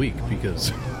goal of the week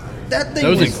because that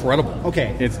was incredible.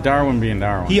 Okay. It's Darwin being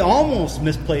Darwin. He almost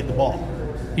misplayed the ball.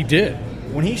 He did.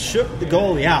 When he shook the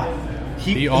goalie out,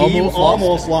 he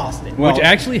almost lost it. Which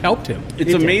actually helped him.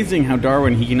 It's amazing how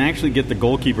Darwin, he can actually get the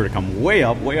goalkeeper to come way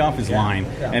off his line.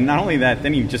 Yeah. And not only that,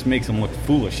 then he just makes him look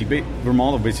foolish.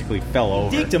 Grimaldo basically fell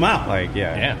over. Deked him out.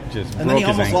 Just and then he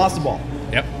almost lost the ball.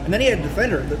 Yep. And then he had a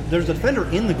defender. There's a defender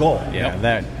in the goal. Yeah,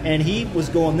 that. And he was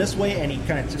going this way, and he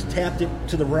kind of just tapped it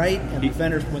to the right, and the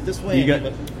defenders went this way.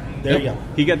 There you go.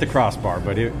 He got the crossbar,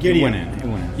 but it went in. It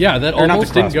went in. Yeah, that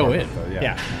almost didn't go in.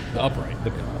 Yeah. The upright.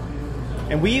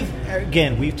 And we've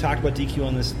talked about DQ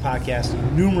on this podcast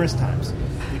numerous times.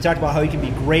 We talked about how he can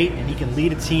be great and he can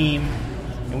lead a team.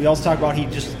 And we also talk about he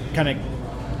just kind of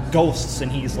ghosts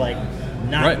and he's like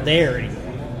not there anymore.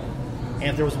 And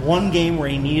if there was one game where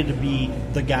he needed to be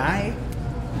the guy,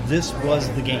 this was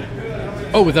the game.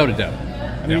 Oh, without a doubt.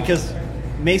 I mean, because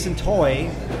Mason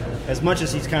Toye, as much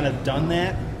as he's kind of done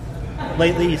that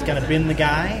lately, he's kind of been the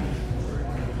guy.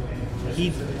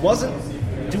 He wasn't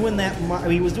doing that much. I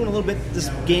mean, he was doing a little bit this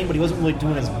game, but he wasn't really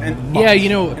doing as much. Yeah,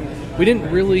 we didn't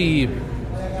really.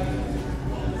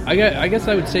 I guess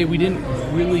I would say we didn't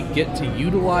really get to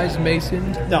utilize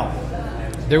Mason. No.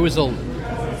 There was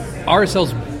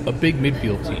RSL's a big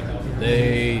midfield team.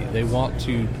 They want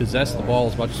to possess the ball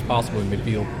as much as possible in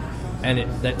midfield, and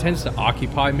that tends to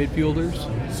occupy midfielders.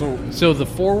 So the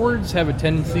forwards have a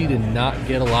tendency to not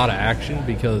get a lot of action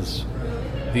because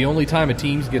the only time a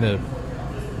team's gonna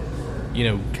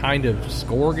kind of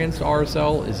score against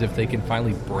RSL is if they can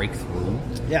finally break through.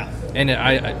 Yeah. And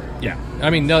I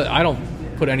mean, no, I don't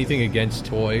put anything against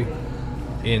Toye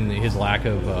in his lack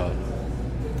of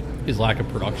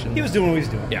production. He was doing what he was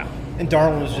doing. Yeah. And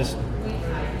Darwin was just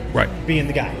being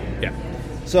the guy. Yeah.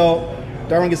 So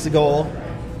Darwin gets the goal.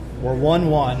 We're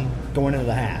 1-1 going into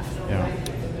the half. Yeah.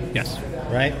 Yes.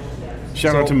 Right?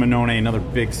 Shout out to Manone, another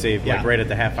big save, right at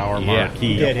the half-hour mark.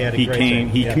 He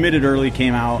committed early,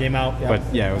 came out. But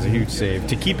it was a huge save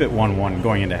to keep it 1-1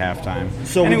 going into halftime.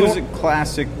 So and it was a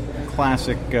classic.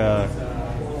 I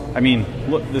mean,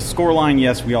 look, the scoreline.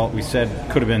 Yes, we said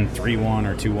could have been 3-1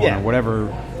 or 2-1 or whatever.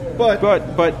 But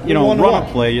run up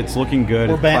play. It's looking good.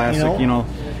 We're back. Classic.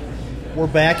 We're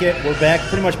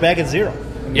pretty much back at zero.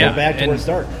 We're back to where it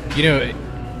started.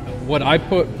 What I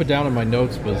put down in my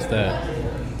notes was that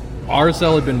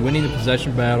RSL had been winning the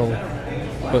possession battle,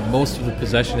 but most of the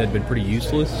possession had been pretty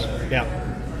useless. Yeah.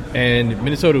 And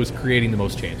Minnesota was creating the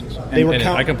most chances. They were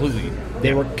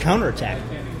counterattacking.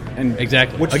 And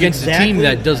exactly. Against a team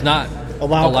that does not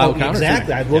allow counterattacking.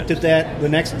 Exactly. I looked at that the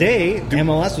next day.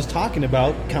 MLS was talking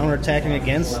about counterattacking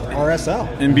against RSL.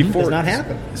 And it does not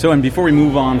happen. So, and before we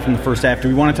move on from the first half, do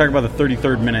we want to talk about the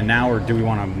 33rd minute now, or do we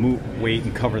want to wait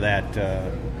and cover that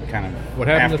kind of what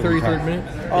happened in the 33rd minute?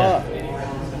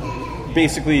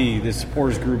 Basically, the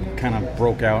supporters group kind of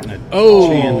broke out and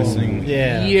this thing.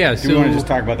 Yeah. Do we want to just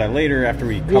talk about that later after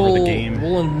we cover the game?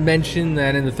 We'll mention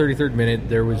that in the 33rd minute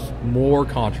there was more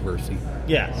controversy.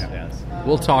 Yes.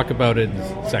 We'll talk about it in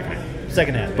the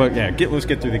second half. But let's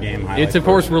get through the game. It's of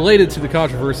course related to the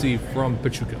controversy from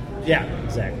Pachuca. Yeah,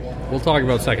 exactly. We'll talk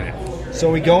about second half.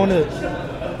 So we come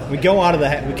out of the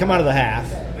half,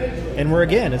 and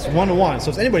it's 1-1.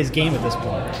 So it's anybody's game at this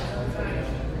point.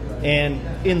 And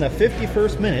in the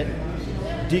 51st minute,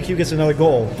 DQ gets another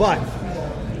goal. But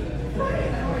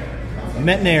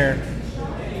Metnair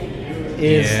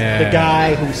is the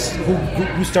guy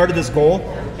who started this goal.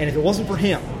 And if it wasn't for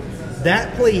him,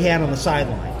 that play he had on the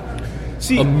sideline.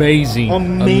 See, amazing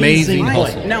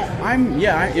hustle. Now,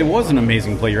 it was an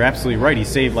amazing play. You're absolutely right. He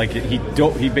saved,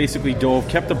 he basically dove,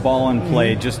 kept the ball in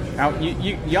play, just out.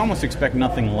 You almost expect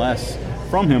nothing less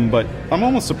from him, but I'm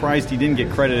almost surprised he didn't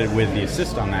get credited with the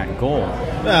assist on that goal.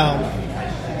 Well,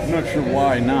 I'm not sure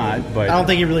why not, but I don't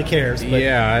think he really cares. But,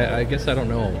 yeah, I guess I don't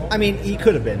know. I mean, he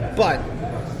could have been, but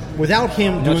without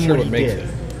him doing what he did,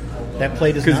 that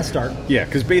play does not start. Yeah,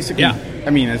 because basically, I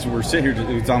mean, as we're sitting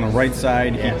here, it's on the right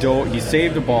side. He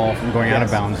saved the ball from going out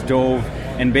of bounds, dove,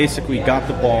 and basically got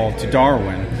the ball to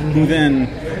Darwin, who then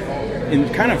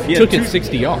took it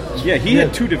 60 yards. Yeah, he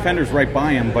had two defenders right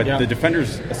by him, but the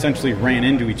defenders essentially ran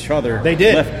into each other. They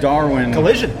did. Left Darwin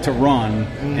collision to run,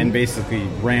 and basically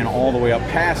ran all the way up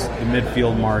past the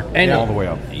midfield mark and all the way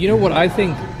up. You know what I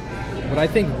think? What I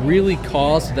think really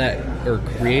caused that or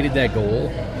created that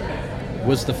goal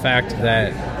was the fact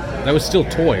that was still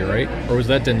Toy, right? Or was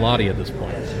that Dinladi at this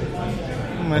point?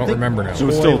 I don't remember now. So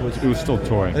it was still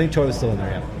Toy. I think Toy was still in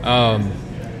there. Yeah.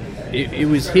 It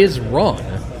was his run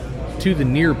to the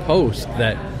near post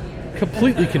that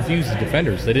completely confused the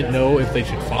defenders. They didn't know if they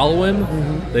should follow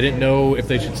him. They didn't know if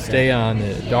they should stay on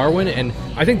Darwin, and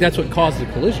I think that's what caused the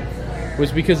collision.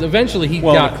 Was because eventually he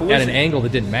got at an angle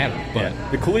that didn't matter. But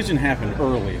the collision happened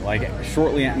early,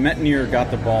 shortly. Metnier got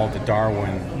the ball to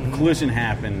Darwin. The collision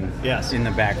happened in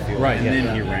the backfield, and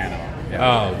then he ran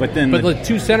up. But the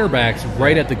two center backs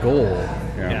right at the goal.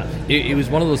 It was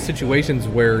one of those situations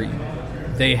where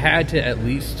they had to at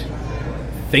least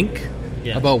think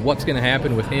about what's going to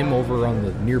happen with him over on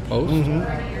the near post,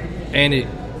 and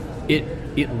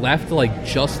it left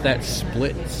just that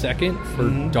split second for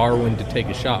Darwin to take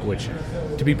a shot, which,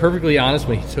 to be perfectly honest,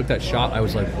 when he took that shot, I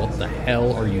was like, what the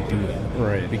hell are you doing?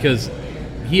 Right. Because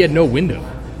he had no window.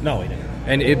 No, he didn't.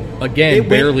 And it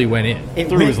barely went in. It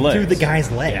through went his legs. through the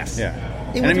guy's legs. Yeah.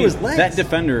 It went through his legs. That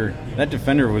defender had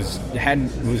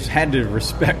to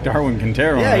respect Darwin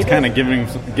Quintero. And was kind of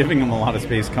giving him a lot of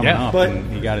space coming up,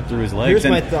 and he got it through his legs. Here's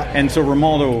my thought. And so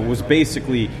Romaldo was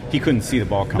basically he couldn't see the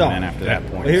ball coming in after that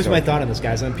point. But here's my thought on this,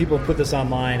 guys. And people put this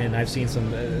online, and I've seen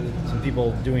some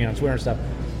people doing it on Twitter and stuff.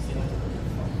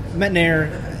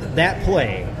 Metnair, that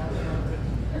play,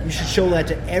 you should show that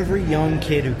to every young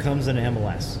kid who comes into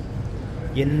MLS.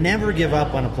 You never give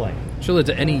up on a play. Show that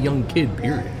to any young kid,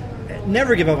 period.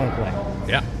 Never give up on a play.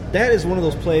 Yeah. That is one of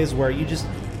those plays where you just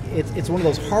it's one of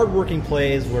those hard-working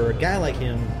plays where a guy like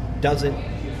him does it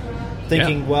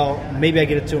thinking, well, maybe I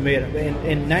get it to him.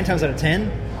 And 9 times out of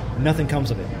 10, nothing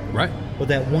comes of it. Right. But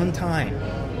that one time,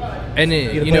 and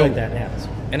you know, like that happens.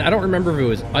 And I don't remember if it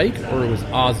was Ike or it was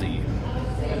Ozzy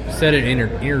said it in an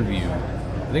interview.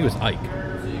 I think it was Ike.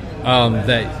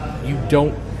 That you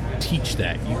don't teach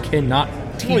that. You cannot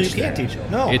teach that. Well, you can't teach it.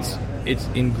 No. It's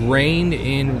ingrained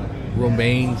in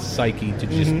Romaine's psyche to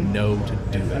just know to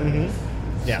do that.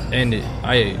 Yeah. And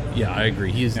I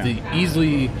agree. He is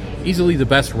easily the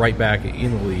best right back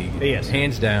in the league. He is.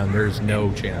 Hands down, there's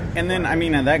no chance. And then, I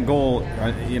mean, at that goal,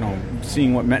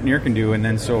 seeing what Metnier can do, and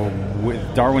then so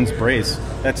with Darwin's brace,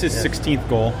 that's his 16th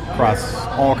goal across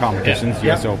all competitions,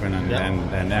 U.S. Open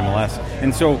and MLS.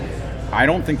 And so I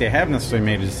don't think they have necessarily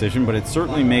made a decision, but it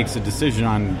certainly makes a decision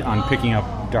on picking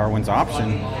up Darwin's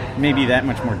option maybe that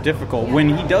much more difficult when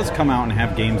he does come out and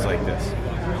have games like this.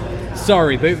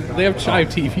 Sorry, they have Chive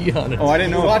TV on it. Oh, I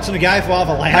didn't know. You're watching a guy fall off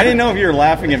a ladder. I didn't know if you were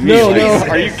laughing at me. No.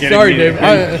 Are you kidding Sorry, me? Dave.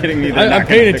 Are you kidding me? I'm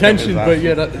paying attention, but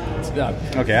stop.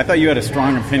 Okay, I thought you had a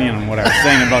strong opinion on what I was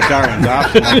saying about Darwin's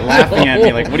option, laughing at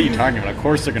me like, what are you talking about? Of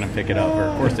course they're going to pick it up, or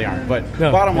of course they aren't. But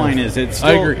bottom line is, it's still,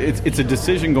 I agree. It's a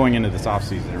decision going into this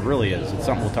offseason. It really is. It's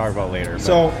something we'll talk about later.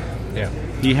 So,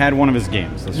 he had one of his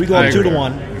games. We go up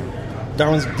 2-1.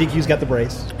 Darwin's DQ's got the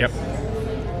brace. Yep.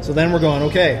 So then we're going,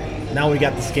 okay, now we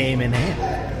got this game in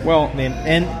hand. Well, I mean,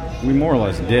 and we more or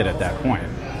less did at that point.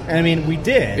 I mean, we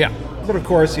did. Yeah. But of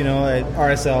course,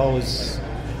 RSL was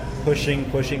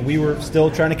pushing. We were still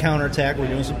trying to counterattack. We're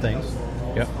doing some things.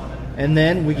 Yep. And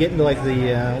then we get into like the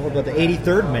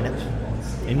 83rd minute,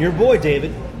 and your boy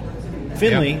David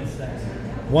Finley,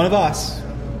 one of us,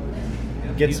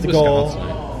 gets the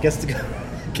goal.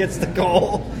 Gets the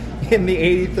goal in the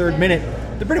 83rd minute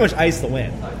to pretty much ice the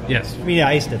win. Yes. I mean, he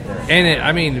iced it there.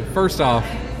 And first off,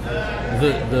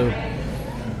 the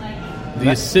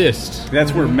assist.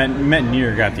 That's where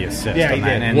Metnier got the assist. Yeah, on he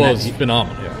that. did. And was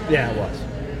phenomenal. Yeah, it was.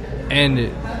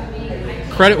 And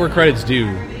credit where credit's due.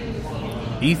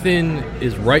 Ethan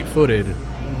is right-footed,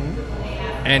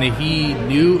 And he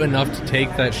knew enough to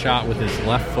take that shot with his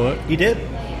left foot, He did.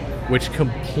 which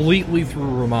completely threw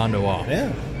Raimondo off.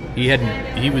 Yeah.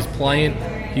 He was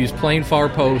playing far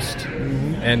post,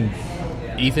 and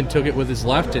Ethan took it with his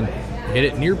left and hit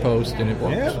it near post, and it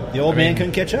worked. Yeah. The old man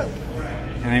couldn't catch up.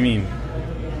 And I mean,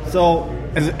 So,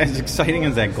 as exciting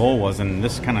as that goal was, and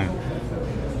this kind of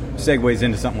segues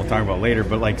into something we'll talk about later,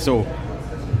 but like, so,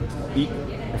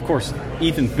 of course,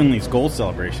 Ethan Finley's goal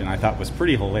celebration I thought was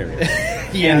pretty hilarious.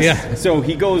 yes. Yeah. So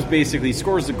he goes, basically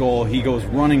scores the goal, he goes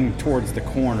running towards the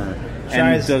corner, Tries-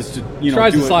 and does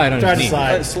tries do to slide on tries his to knee.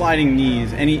 slide. sliding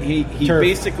knees, and he Turf.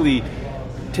 basically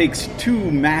takes two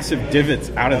massive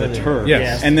divots out of the turf,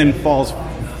 Yes. and then falls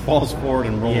forward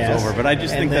and rolls Yes. over. But I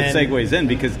just And think that then- segues in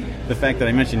because the fact that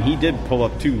I mentioned he did pull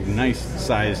up two nice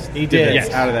sized He did. divots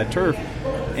Yes. out of that turf,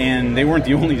 and they weren't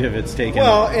the only divots taken.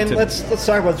 well, and to- let's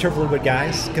talk about the turf a little bit,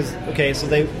 guys. Because so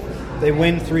they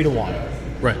win 3-1.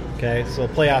 Right. Okay, so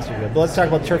playoffs are good. But let's talk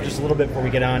about the turf just a little bit before we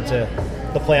get on to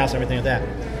the playoffs and everything like that.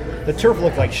 The turf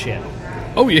looked like shit,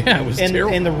 Oh, yeah, it was and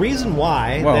terrible. the reason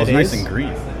why well, it was that nice is- and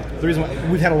green. The reason why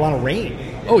we've had a lot of rain.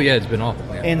 Oh, yeah, it's been awful.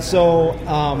 Yeah. And so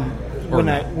Or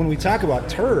not. when we talk about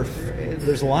turf,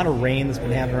 there's a lot of rain that's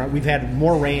been happening around. We've had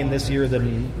more rain this year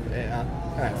than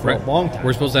for Right. a long time.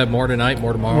 We're supposed to have more tonight,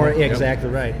 more tomorrow. More, Yep. exactly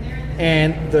right.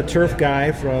 And the turf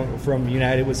guy from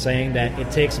United was saying that it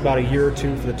takes about a year or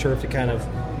two for the turf to kind of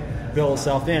build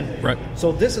itself in. Right.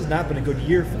 So this has not been a good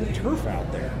year for the turf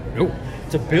out there Oh.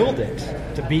 to build it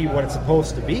to be what it's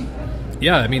supposed to be.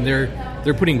 Yeah, I mean, they're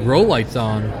putting grow lights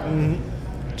on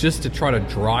just to try to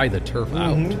dry the turf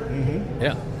out.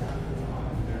 Yeah.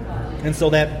 And so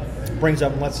that brings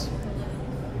up, let's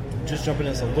just jump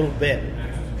into this a little bit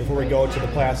before we go to the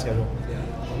playoff schedule.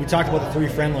 We talked about the three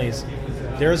friendlies.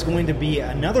 There's going to be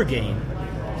another game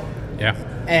Yeah.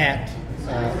 at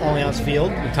Allianz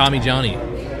Field. Tommy Johnny,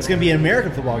 It's going to be an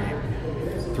American football game.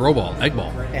 throw ball, egg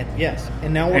ball. And yes,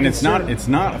 and now we're And it's concerned-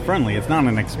 not a friendly. It's not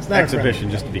an not a exhibition.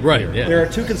 friendly. Just to be Right, clear. yeah. There are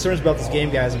two concerns about this game,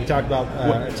 guys. And we talked about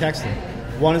texting.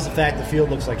 One is the fact the field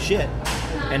looks like shit,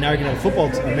 and now you're going to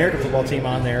have American football team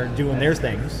on there doing their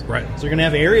things. Right. So you're going to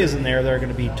have areas in there that are going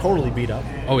to be totally beat up.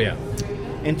 Oh, yeah.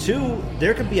 And two,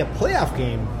 there could be a playoff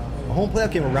game, a home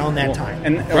playoff game around that time.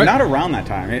 And Right. not around that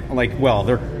time. There.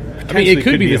 I mean, it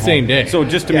could be the a home. same day. So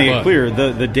just to Yeah. make But- it clear,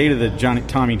 the date of the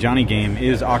Tommy Johnny game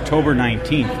is October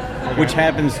 19th, which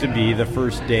happens to be the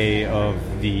first day of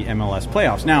the MLS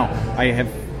playoffs. Now, I have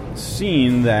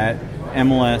seen that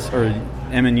MLS or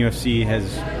MNUFC has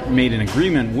made an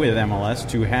agreement with MLS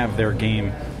to have their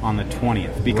game on the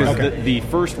 20th because Okay. the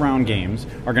first round games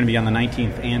are going to be on the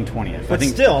 19th and 20th. But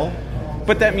still,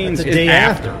 But that means That's the day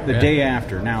after. The Yeah. day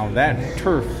after. Now that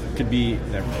turf could be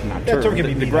not That turf. turf could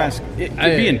the be beat grass. up. It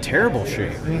could be I- in terrible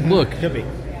shape. Look, could be.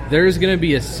 there's going to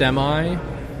be a semi.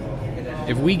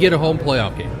 If we get a home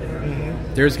playoff game,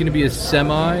 there's going to be a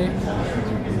semi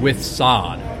with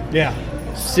sod Yeah.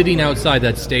 sitting outside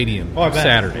that stadium Oh, I bet.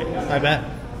 Saturday. I bet.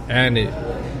 And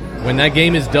when that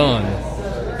game is done,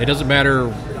 it doesn't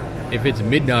matter if it's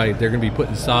midnight, they're going to be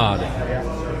putting sod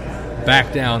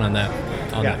back down on that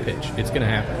Yeah. pitch. It's going to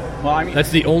happen. Well, I mean,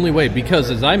 That's the only way, because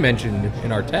as I mentioned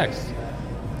in our text,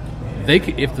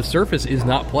 if the surface is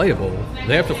not playable,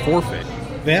 they have to forfeit.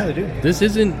 Yeah, they do. This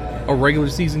isn't a regular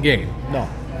season game. No.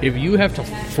 If you have to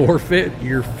forfeit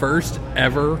your first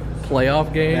ever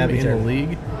playoff game That'd be in the terrible.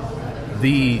 league,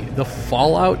 the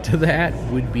fallout to that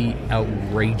would be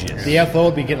outrageous. The FO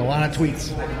would be getting a lot of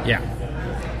tweets. Yeah.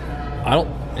 I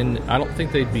don't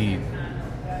think they'd be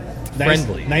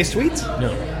friendly. Nice tweets.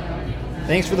 No.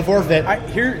 Thanks for the forfeit.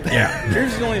 Here's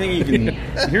the only thing you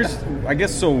can. I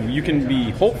guess so you can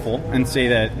be hopeful and say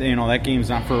that that game's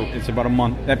not for. It's about a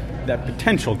month. That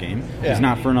potential game Yeah. is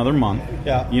not for another month.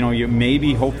 Yeah. You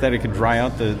maybe hope that it could dry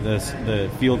out. The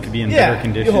field could be in Yeah, better you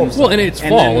conditions. hope so. Well, and it's And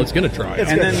fall. then- It's going to try.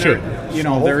 It's And good. then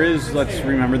Sure. there is. Let's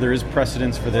remember there is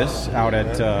precedence for this out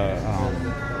at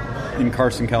in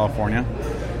Carson, California,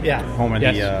 Yeah. home of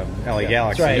Yes. the LA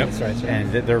Galaxy. That's right, that's right, that's right.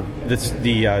 And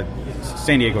the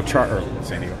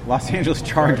Los Angeles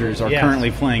Chargers are Yes.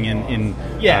 currently playing in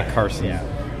Yeah. Carson Yeah.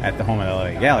 at the home of the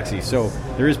LA Galaxy. So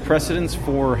there is precedence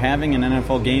for having an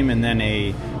NFL game and then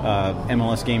a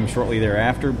MLS game shortly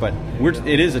thereafter. But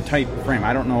it is a tight frame.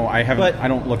 I don't know. I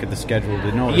don't look at the schedule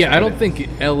to know. Yeah, I don't think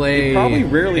LA They probably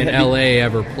rarely and have- LA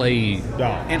ever play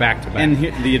No. back to back. And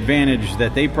the advantage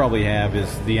that they probably have is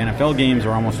the NFL games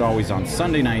are almost always on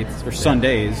Sunday nights or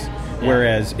Sundays,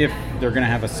 whereas if they're going to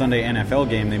have a Sunday NFL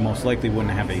game, they most likely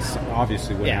wouldn't have a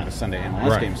Sunday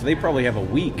MLS Right. game. So they probably have a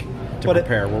week to But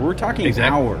prepare. Where we're talking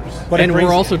Exactly. hours. But it and brings-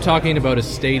 we're also talking about a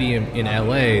stadium in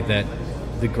LA that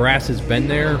the grass has been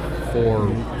there for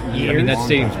years. I mean, that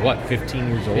stadium's what, 15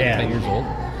 years old, 10 years old.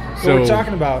 So we're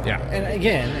talking about, yeah. And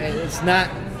again, it's not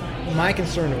my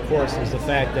concern. Of course, is the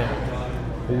fact that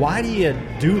why do you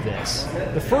do this?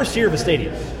 The first year of a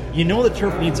stadium, you know, the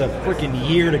turf needs a freaking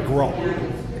year to grow.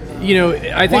 You know,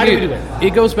 I Why do we think do it?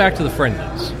 it goes back to the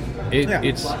friendlies.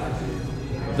 It's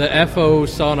the FO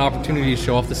saw an opportunity to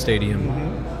show off the stadium,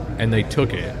 and they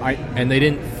took it, and they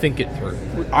didn't think it through.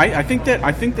 I think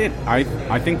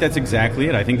that's exactly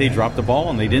it. I think they dropped the ball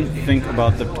and they didn't think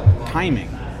about the timing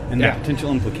and the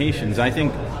potential implications. I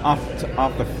think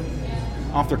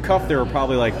off their cuff, they were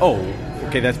probably like, "Oh,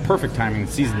 okay, that's perfect timing.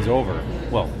 The season's over."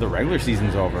 Well, the regular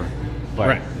season's over,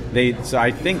 but So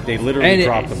I think they literally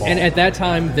dropped the ball. And at that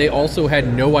time, they also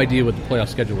had no idea what the playoff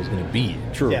schedule was going to be.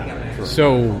 True. Yeah. True.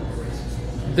 So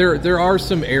there are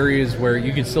some areas where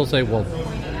you can still say, well,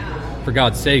 for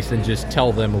God's sakes, then just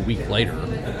tell them a week later.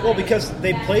 Well, because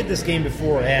they played this game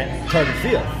before at Target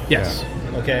Field. Yes.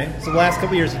 Okay? So the last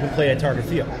couple of years it's been played at Target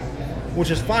Field,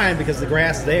 which is fine because the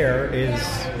grass there is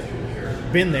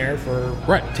been there for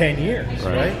 10 years,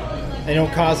 right? They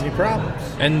don't cause any problems.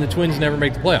 And the Twins never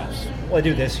make the playoffs. Well, I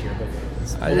do this year, but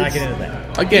we'll not get into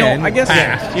that. Again, I guess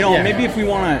past. maybe if we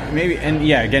want to,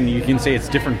 again, you can say it's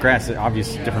different grass,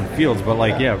 obviously different fields, but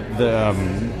the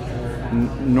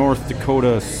North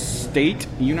Dakota State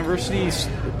University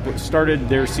started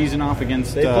their season off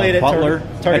against Butler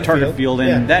at Target Field,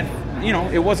 and that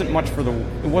it wasn't much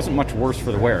worse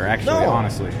for the wear, actually,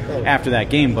 honestly, after that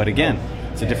game. But again,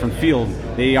 it's a different field.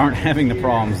 They aren't having the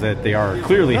problems that they are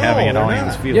clearly having at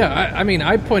Allianz Field. Yeah, I mean,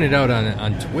 I pointed out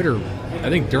on Twitter, I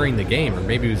think during the game, or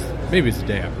maybe it was the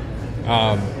day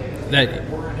after,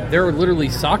 that there are literally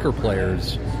soccer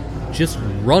players just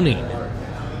running,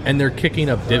 and they're kicking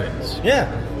up divots. Yeah.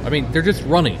 I mean, they're just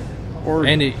running.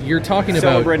 You're talking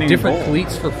about different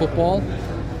cleats for football.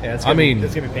 Yeah, it's going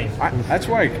to be painful. That's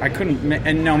why I couldn't.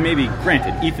 And now, maybe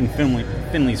granted, Ethan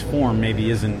Finley's form maybe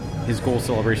isn't, his goal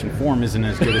celebration form isn't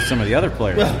as good as some of the other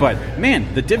players. But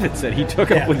man, the divots that he took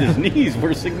up with his knees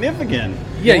were significant.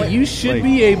 Yeah, you should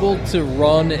be able to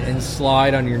run and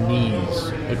slide on your knees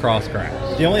across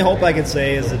grass. The only hope I can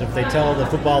say is that if they tell the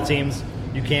football teams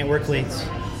you can't wear cleats,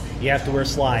 you have to wear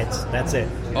slides. That's it.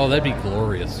 Oh, that'd be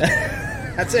glorious.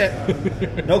 That's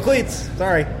it. No cleats.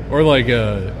 Sorry. Or like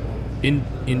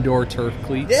indoor turf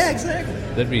cleats. Yeah, exactly.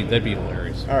 That'd be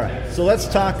hilarious. All right. So let's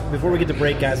talk, before we get to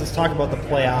break, guys, let's talk about the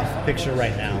playoff picture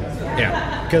right now.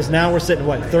 Yeah. Because now we're sitting,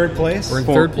 third place? We're in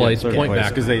third place, point back.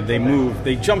 Because they moved.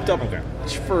 They jumped up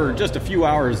for just a few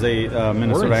hours.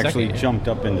 Minnesota actually jumped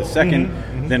up into second.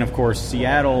 Mm-hmm. Then, of course,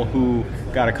 Seattle, who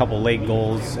got a couple late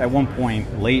goals. At one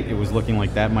point, late, it was looking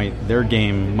like their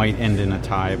game might end in a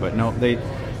tie. But no,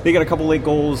 they got a couple late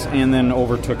goals and then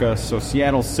overtook us. So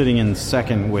Seattle's sitting in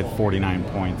second with 49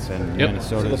 points, and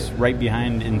Minnesota's right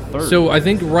behind in third. So I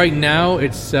think right now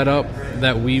it's set up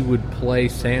that we would play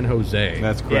San Jose.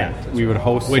 That's correct. Yeah. We would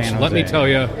host Which, San Jose. let me tell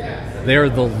you, they're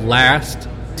the last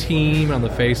team on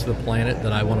the face of the planet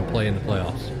that I want to play in the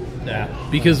playoffs. Yeah.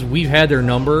 Because we've had their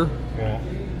number,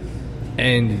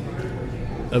 and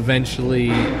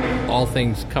eventually all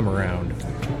things come around.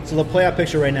 So the playoff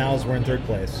picture right now is we're in third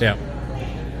place. Yeah.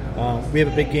 We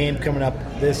have a big game coming up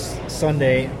this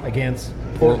Sunday against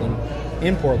Portland.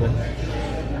 In Portland.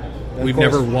 We've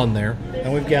never won there.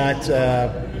 And we've got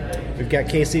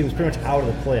KC, who's pretty much out of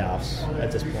the playoffs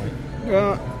at this point.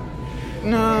 No.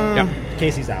 Yeah.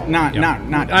 KC's out. Not.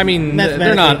 I mean,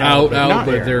 they're not out,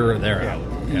 but they're out.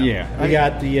 Yeah. We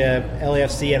got the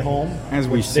LAFC at home,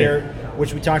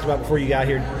 which we talked about before you got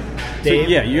here, Dave.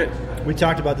 So, we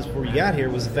talked about this before you got here,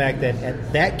 was the fact that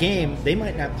at that game they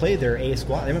might not play their A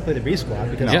squad, they might play their B squad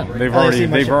because they've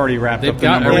already wrapped up the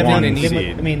number one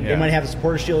seed. They might have the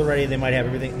supporter shield already. They might have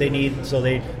everything they need. So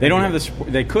they don't have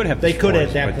the. They could have. They could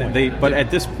at that point. But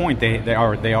at this point, they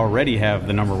already have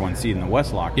the number one seed in the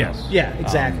West locked up. Yes. Yeah.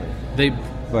 Exactly. They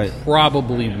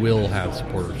probably will have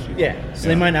supporter shield. Yeah. So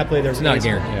they might not play their. It's not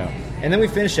guaranteed. Yeah. And then we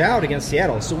finish out against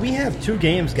Seattle. So we have two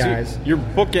games, guys. So you're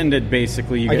bookended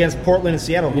basically against Portland and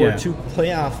Seattle, who are two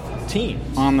playoff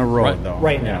teams on the road, though.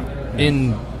 Right now,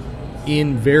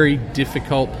 in very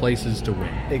difficult places to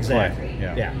win. Exactly.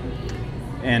 Right. Yeah.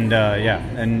 And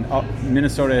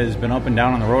Minnesota has been up and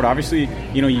down on the road. Obviously,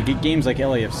 you get games like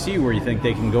LAFC where you think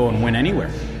they can go and win anywhere,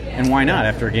 and why not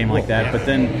after a game like that? But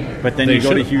then you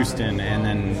go to Houston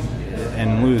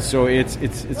and lose. So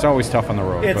it's always tough on the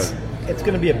road. It's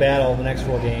going to be a battle the next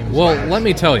 4 games. Well, let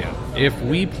me tell you, if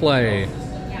we play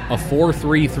a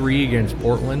 4-3-3 against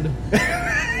Portland,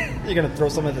 you're going to throw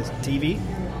some of this TV?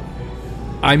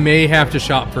 I may have to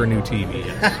shop for a new TV,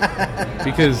 yes.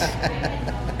 Because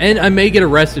And I may get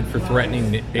arrested for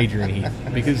threatening Adrian Heath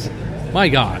because, my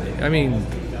God, I mean,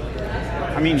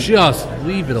 just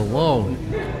leave it alone.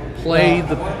 Play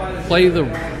the.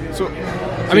 So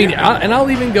I mean,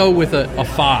 I'll even go with a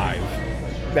 5.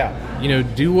 Yeah. You know,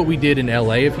 do what we did in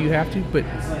LA if you have to, but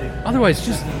otherwise,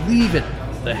 just leave it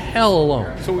the hell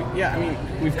alone. So yeah, I mean,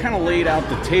 we've kind of laid out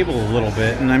the table a little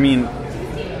bit, and I mean,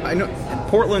 I know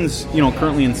Portland's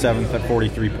currently in 7th at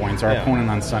 43 points. Our opponent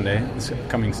on Sunday, this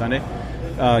coming Sunday.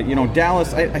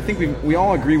 Dallas. I think we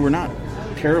all agree we're not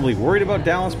terribly worried about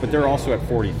Dallas, but they're also at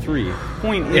 43.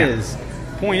 Point is,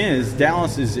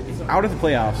 Dallas is out of the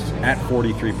playoffs at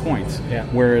 43 points,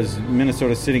 whereas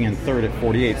Minnesota's sitting in 3rd at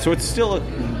 48. So it's still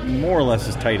more or less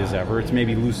as tight as ever. It's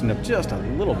maybe loosened up just a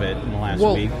little bit in the last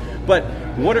week. But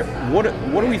what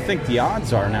do we think the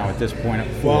odds are now at this point?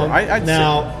 Well, I'd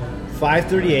now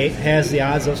 538 has the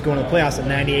odds of us going to the playoffs at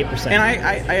 98%. And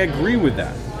I agree with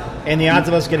that. And the odds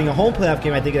of us getting a home playoff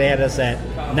game, I think they had us at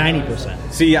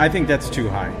 90%. See, I think that's too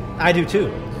high. I do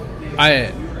too.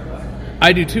 I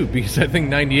do too, because I think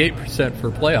 98%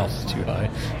 for playoffs is too high.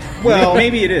 Well,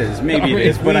 maybe it is. Maybe it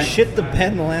is. But we shit the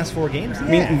bed in the last 4 games. Yeah. I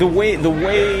mean, the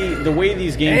way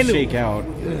these games shake out.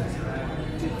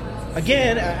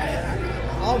 Again,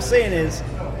 all I'm saying is,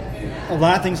 a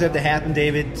lot of things have to happen,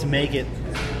 David, to make it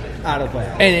out of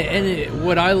playoffs. And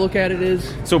what I look at it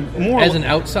is, as an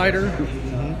outsider,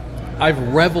 I've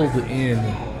reveled in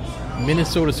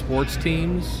Minnesota sports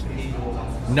teams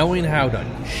knowing how to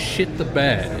shit the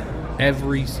bed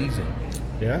every season.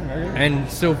 Yeah. And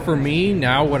so for me,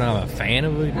 now when I'm a fan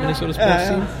of a Minnesota sports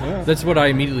team, that's what I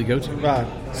immediately go to.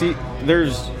 See,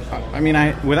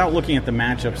 without looking at the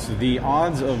matchups, the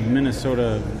odds of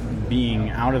Minnesota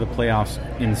being out of the playoffs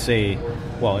in,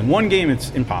 in one game it's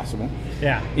impossible.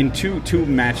 Yeah. In two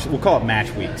match, we'll call it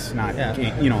match weeks, not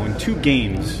in 2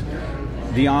 games,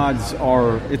 the odds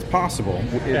are it's possible.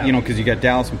 Because you got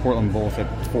Dallas and Portland both at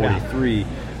 43,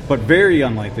 but very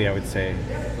unlikely, I would say.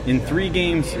 In 3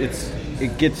 games,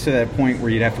 it gets to that point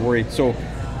where you'd have to worry. So,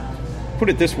 put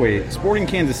it this way: Sporting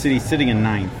Kansas City sitting in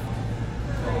 9th.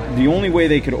 The only way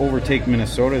they could overtake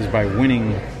Minnesota is by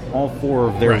winning all 4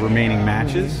 of their remaining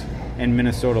matches, and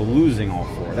Minnesota losing all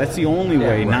 4. That's the only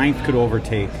way 9th could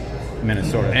overtake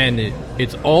Minnesota. And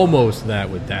it's almost that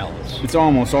with Dallas. It's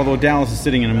almost, although Dallas is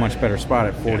sitting in a much better spot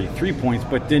at 43 points,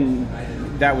 but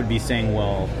that would be saying,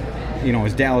 well,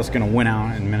 is Dallas going to win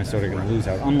out and Minnesota going to lose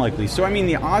out? Unlikely. So,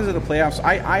 the odds of the playoffs,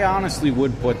 I honestly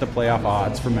would put the playoff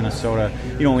odds for Minnesota,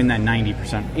 in that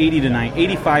 90%,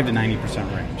 85 to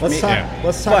 90% range.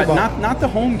 Let's talk about not the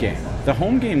home game. The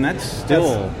home game, that's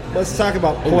still... Let's talk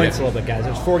about points a little bit, guys.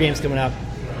 There's 4 games coming up.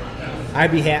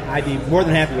 I'd be more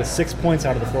than happy with 6 points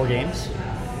out of the 4 games.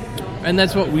 And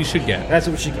that's what we should get. That's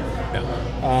what we should get.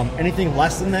 Yeah. Anything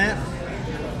less than that,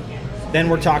 then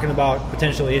we're talking about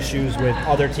potential issues with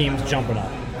other teams jumping up.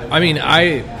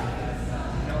 I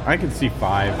could see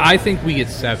 5. I think we get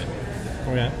 7.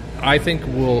 Okay. I think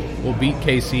we'll beat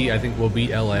KC. I think we'll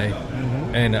beat LA.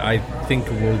 And I think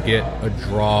we'll get a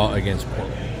draw against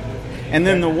Portland. And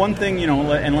then the one thing,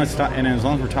 and let's talk, and as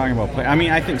long as we're talking about play,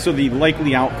 I think so. The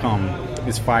likely outcome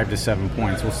is 5 to 7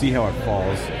 points. We'll see how it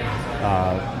falls.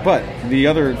 But the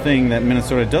other thing that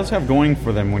Minnesota does have going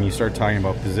for them when you start talking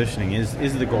about positioning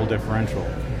is the goal differential,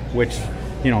 which,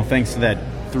 thanks to that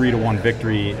 3-1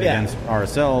 victory against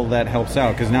RSL, that helps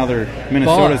out because now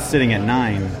Minnesota's sitting at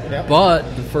 9. Yep. But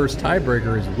the first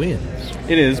tiebreaker is wins.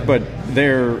 It is, but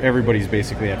everybody's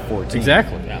basically at 14.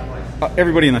 Exactly.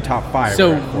 Everybody in the top 5.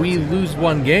 So we lose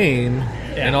 1 game,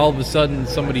 and all of a sudden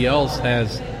somebody else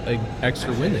has an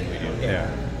extra win than we do. Yeah.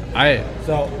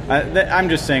 I'm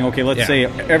just saying, okay, let's say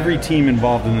every team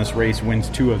involved in this race wins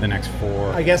 2 of the next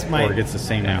 4. I guess or gets the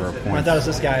same number of points. My thought is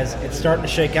this, guys, it's starting to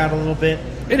shake out a little bit.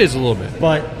 It is a little bit.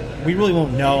 But we really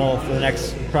won't know for the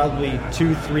next probably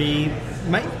 2-3,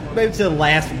 maybe to the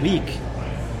last week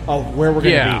of where we're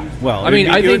going to be. Well, I think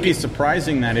it would be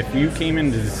surprising that if you came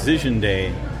into decision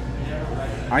day,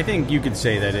 I think you could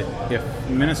say that if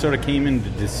Minnesota came into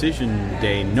decision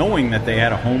day knowing that they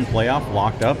had a home playoff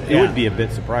locked up, it would be a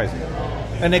bit surprising.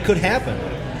 And it could happen.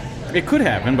 It could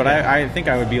happen, but I think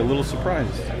I would be a little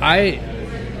surprised.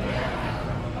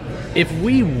 If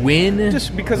we win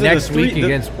just because next of week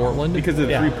against Portland, because of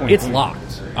the 3-point it's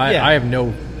locked. I have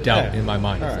no doubt in my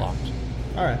mind it's locked.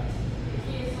 All right.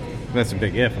 That's a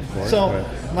big if, of course. So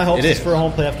my hopes is for a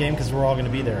home playoff game because we're all going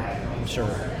to be there, I'm sure.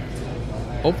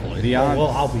 Hopefully. The odds,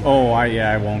 I'll be there. Oh,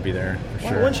 I won't be there for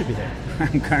sure. When should be there?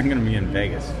 I'm kind of going to be in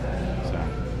Vegas. So.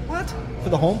 What? For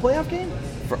the home playoff game?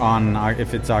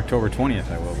 If it's October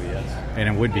 20th, I will be, yes. And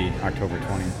it would be October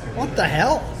 20th. What the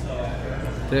hell?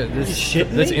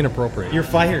 That's inappropriate. You're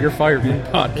fired. You're fired from the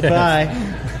podcast. Goodbye.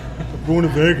 going to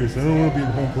Vegas. I don't want to be in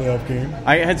a home playoff game.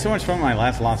 I had so much fun with my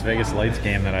last Las Vegas Lights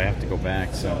game that I have to go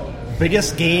back. So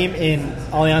biggest game in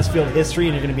Allianz Field history,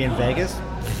 and you're going to be in Vegas?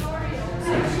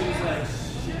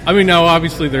 I mean, now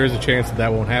obviously there is a chance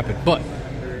that won't happen, but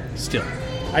still.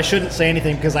 I shouldn't say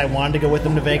anything because I wanted to go with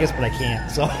them to Vegas, but I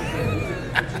can't. So,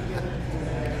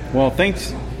 well,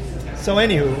 thanks. So,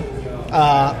 anywho,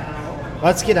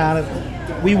 let's get on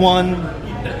it. We won.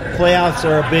 Playoffs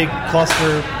are a big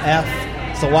cluster F.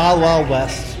 It's the Wild Wild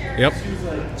West. Yep.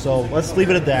 So let's leave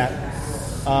it at that.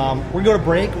 We're going to go to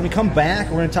break. When we come back,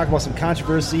 we're going to talk about some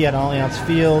controversy at Allianz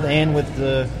Field and with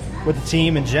the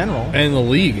team in general. And the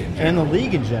league in general. And the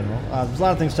league in general. There's a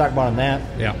lot of things to talk about on that.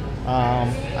 Yeah.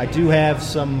 I do have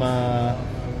some. I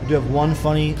do have one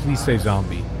funny. Please say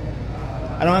zombie.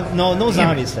 I don't have no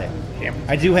zombies today.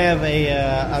 I do have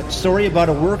a story about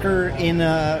a worker in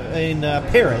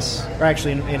Paris, or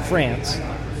actually in France,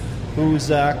 whose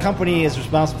company is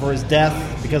responsible for his death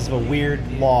because of a weird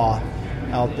law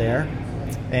out there,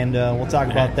 and we'll talk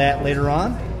about that later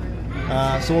on.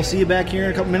 So we'll see you back here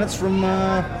in a couple minutes from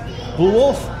Blue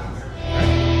Wolf.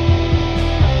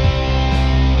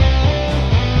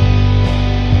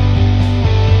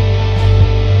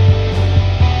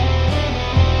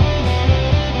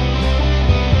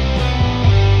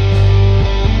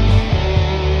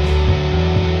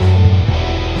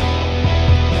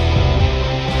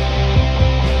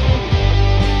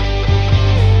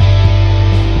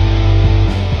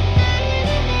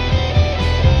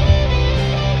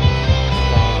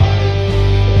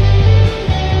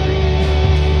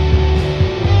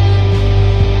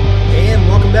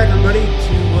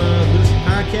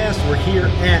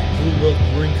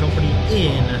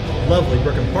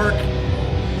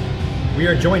 We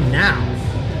are joined now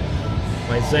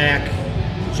by Zach,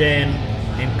 Jen,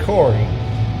 and Corey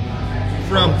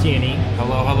from TNE.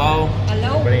 Hello, hello.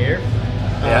 Hello. Everybody here?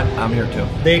 Yeah, I'm here too.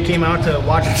 They came out to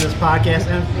watch this podcast,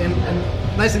 and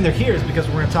the nice thing they're here is because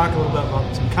we're going to talk a little bit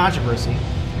about some controversy.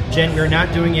 Jen, we're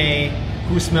not doing a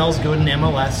who smells good in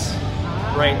MLS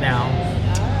right now.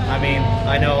 I mean,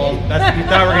 I know you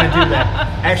thought we were going to do that.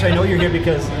 Actually, I know you're here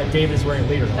because David is wearing a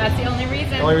leader. That's the only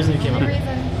reason. The only reason you came up.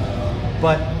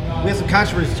 But we have some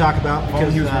controversy to talk about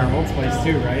because he was wearing Old Spice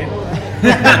too, right?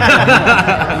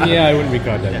 Yeah, I wouldn't be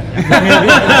caught dead.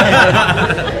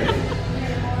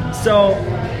 So,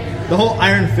 the whole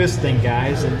Iron Fist thing,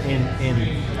 guys, and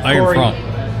Iron Corey, Front.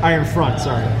 Iron Front,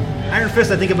 sorry. Iron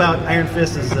Fist, I think about Iron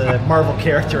Fist as a Marvel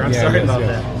character. I'm sorry about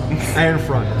that. Iron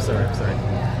Front, I'm sorry.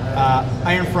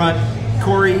 Iron Front,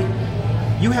 Corey,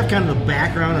 you have kind of the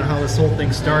background on how this whole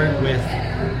thing started with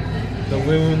the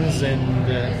Loons and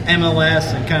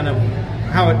MLS and kind of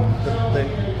how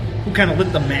who kind of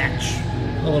lit the match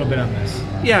a little bit on this.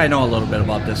 Yeah, I know a little bit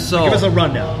about this. So give us a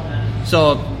rundown.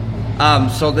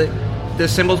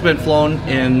 This symbol's been flown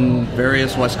in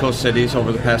various West Coast cities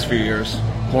over the past few years.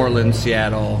 Portland,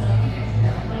 Seattle.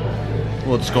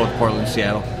 We'll just go with Portland,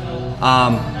 Seattle.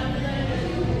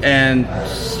 And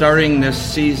starting this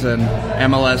season,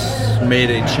 MLS made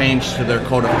a change to their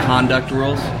code of conduct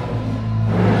rules,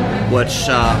 which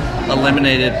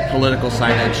eliminated political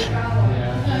signage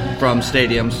from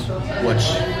stadiums, which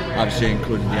obviously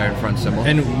included the Iron Front symbol.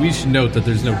 And we should note that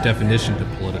there's no definition to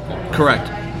political. Correct.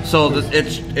 So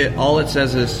all it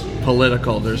says is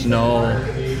political. There's no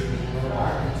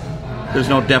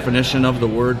definition of the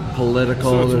word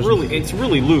political. So it's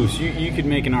really loose. You could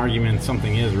make an argument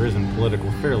something is or isn't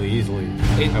political fairly easily,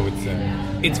 I would say.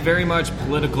 It's very much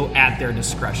political at their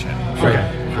discretion.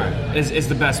 Okay. Is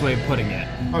the best way of putting it.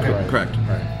 Okay. Correct.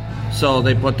 Right. So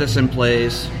they put this in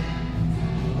place.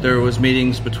 There was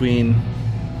meetings between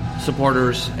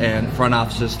supporters and front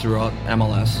offices throughout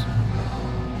MLS.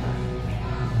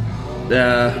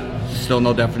 Still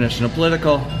no definition of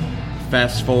political.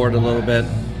 Fast forward a little bit.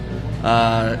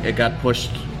 It got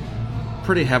pushed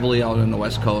pretty heavily out in the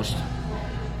West Coast.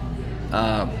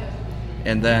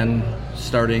 And then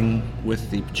starting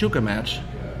with the Pachuca match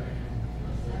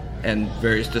and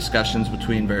various discussions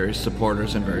between various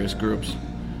supporters and various groups,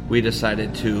 we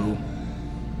decided to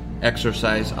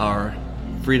exercise our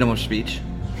freedom of speech.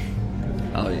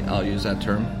 I'll use that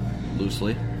term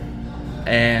loosely.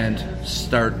 And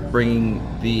start bringing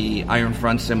the Iron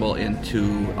Front symbol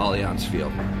into Allianz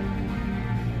Field.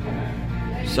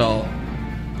 So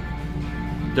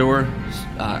there were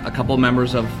a couple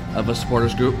members of a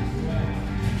supporters group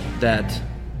that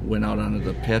went out onto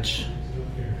the pitch.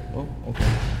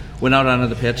 Went out onto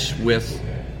the pitch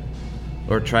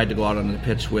tried to go out onto the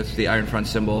pitch with the Iron Front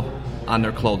symbol on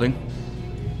their clothing.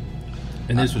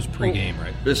 And this was pregame,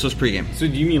 right? This was pregame. So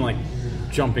do you mean like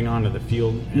jumping onto the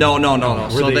field? No.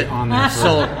 Were they on there?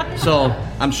 So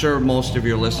I'm sure most of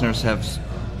your listeners have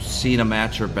seen a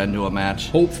match or been to a match.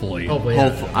 Hopefully.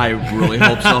 I really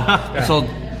hope so. So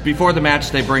before the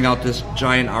match, they bring out this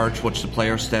giant arch, which the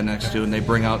players stand next to, and they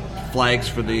bring out flags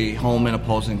for the home and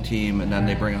opposing team, and then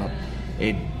they bring out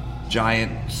a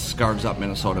giant Scarves Up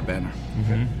Minnesota banner.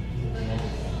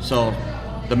 Mm-hmm. So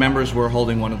the members were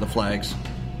holding one of the flags.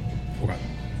 Okay.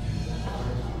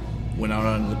 Went out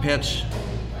onto the pitch.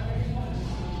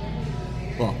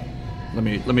 Well, let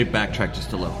me backtrack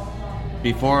just a little.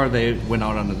 Before they went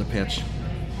out onto the pitch,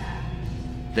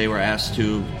 they were asked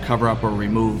to cover up or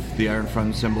remove the Iron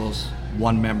Front symbols.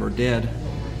 One member did,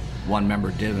 one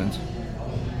member didn't.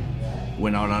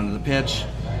 Went out onto the pitch,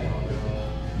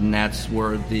 and that's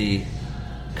where the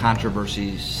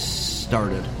controversy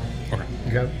started.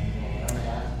 Okay.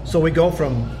 So we go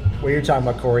from what you're talking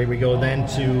about, Corey. We go then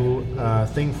to a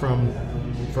thing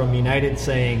from United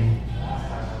saying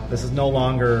this is no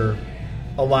longer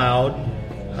allowed.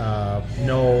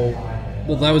 No.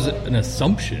 Well, that was an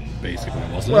assumption, basically,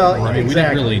 wasn't Well, it? Right. exactly. We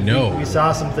didn't really know. We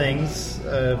saw some things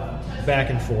back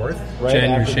and forth. Right. Jen,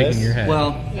 you're after shaking this. your head.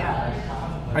 Well,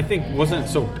 I think wasn't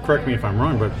so. Correct me if I'm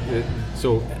wrong, but the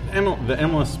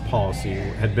MLS policy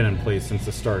had been in place since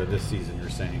the start of this season. You're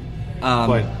saying,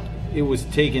 but it was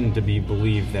taken to be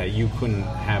believed that you couldn't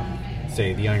have,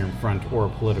 say, the Iron Front or a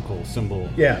political symbol.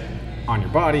 Yeah. On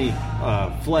your body,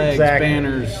 flags, Exactly.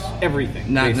 banners,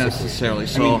 everything. not basically. necessarily.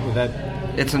 So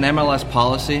it's an MLS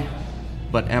policy,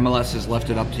 but MLS has left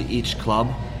it up to each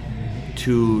club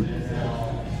to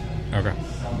Okay.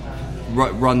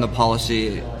 run the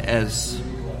policy as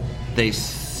they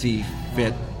see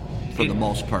fit for the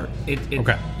most part.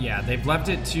 Okay. Yeah, they've left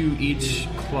it to each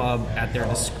club at their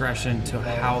discretion to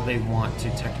how they want to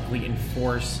technically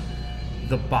enforce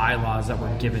the bylaws that were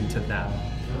given to them.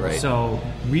 Right. So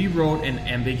we wrote an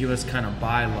ambiguous kind of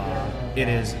bylaw. It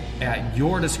is at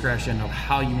your discretion of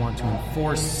how you want to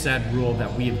enforce said rule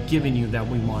that we have given you that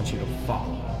we want you to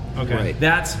follow. Okay. Right.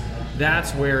 That's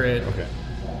where it. Okay.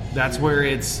 That's where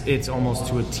it's almost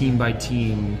to a team by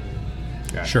team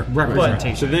Sure.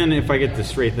 representation. So then, if I get this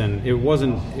straight, then it was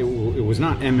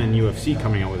not MNUFC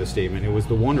coming out with a statement. It was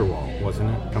the Wonderwall,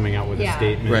 wasn't it, coming out with a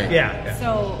statement? Right. Yeah.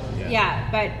 So,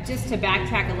 but just to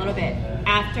backtrack a little bit,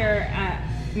 after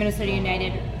Minnesota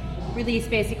United released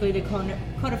basically the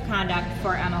code of conduct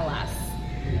for MLS,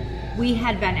 we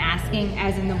had been asking,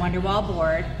 as in the Wonderwall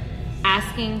board,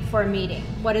 asking for a meeting.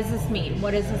 What does this mean?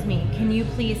 What does this mean? Can you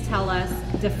please tell us,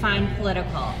 define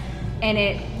political? And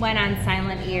it went on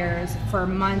silent ears for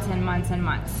months and months and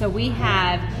months. So we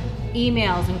have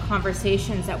emails and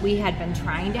conversations that we had been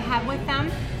trying to have with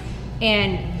them.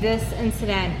 And this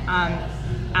incident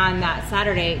on that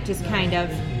Saturday just kind of,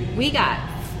 we got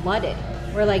flooded.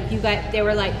 We're like,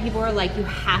 people were like, you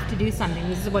have to do something.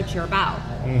 This is what you're about.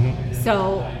 Mm-hmm.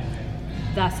 So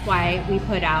that's why we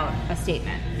put out a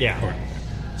statement. Yeah.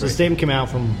 So the statement came out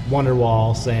from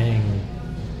Wonderwall saying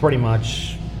pretty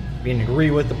much we didn't agree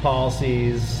with the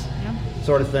policies,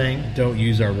 sort of thing. Don't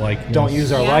use our likeness. Don't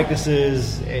use our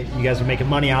likenesses. You guys are making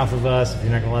money off of us. If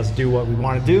you're not going to let us do what we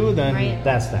want to do, then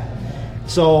that's that.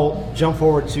 So jump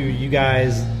forward to you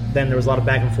guys. Then there was a lot of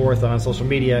back and forth on social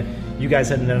media. You guys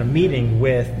had done a meeting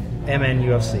with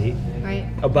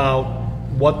MNUFC about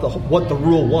what the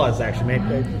rule was actually,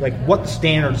 like what the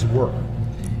standards were,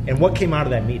 and what came out of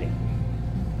that meeting.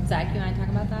 Zach, you want to talk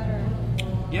about that? Or?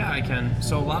 Yeah, I can.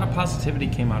 So a lot of positivity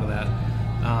came out of that.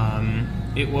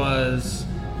 It was,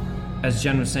 as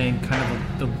Jen was saying, kind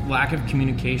of the lack of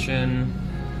communication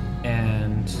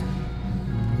and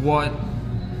what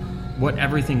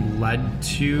everything led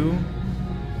to.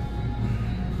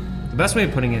 The best way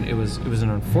of putting it, it was an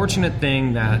unfortunate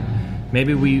thing that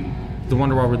maybe the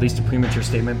Wonderwall released a premature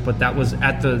statement, but that was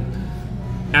at the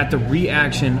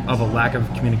reaction of a lack of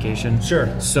communication.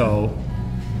 Sure. So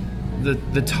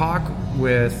the talk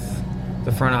with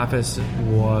the front office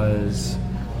was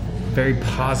very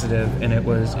positive, and it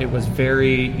was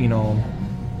very,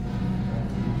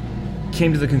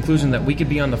 came to the conclusion that we could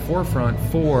be on the forefront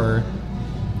for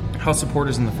how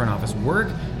supporters in the front office work,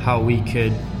 how we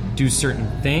could do certain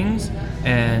things,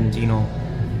 and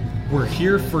we're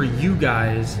here for you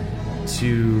guys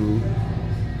to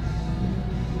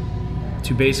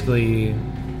basically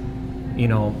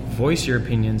voice your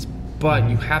opinions, but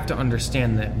you have to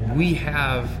understand that we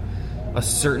have a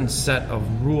certain set of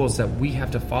rules that we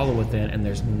have to follow within, and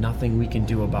there's nothing we can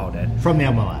do about it. From the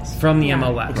MLS.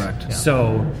 Correct. Yeah.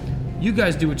 So you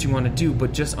guys do what you want to do,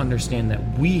 but just understand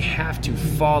that we have to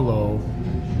follow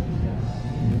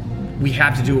we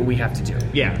have to do what we have to do.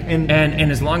 Yeah, and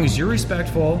as long as you're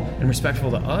respectful and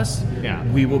respectful to us,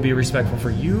 we will be respectful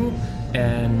for you,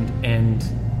 and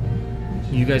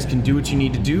you guys can do what you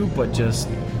need to do, but just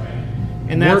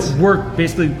work.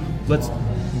 Basically, let's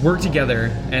work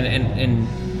together. And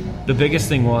the biggest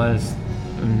thing was,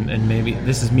 and maybe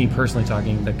this is me personally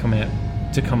talking, that come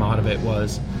out of it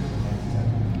was,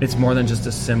 it's more than just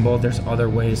a symbol. There's other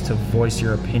ways to voice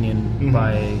your opinion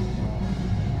by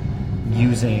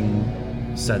using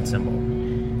said symbol.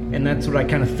 And that's what I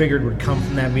kind of figured would come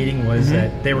from that meeting, was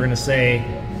that they were going to say,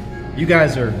 you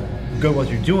guys are good at what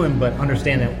you're doing, but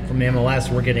understand that from the MLS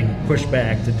we're getting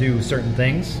pushback to do certain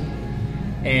things.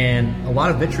 And a lot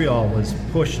of vitriol was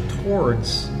pushed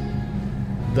towards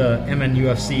the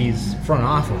MNUFC's front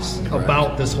office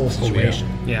about this whole situation.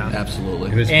 Yeah,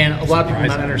 absolutely. And a lot of people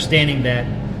not understanding that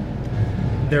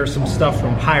there's some stuff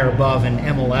from higher above in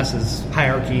MLS's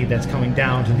hierarchy that's coming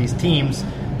down to these teams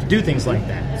to do things like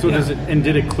that. So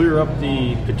did it clear up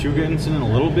the Pachuca incident a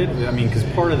little bit? I mean, because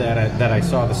part of that I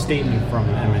saw the statement from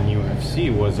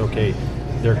MNUFC was, okay,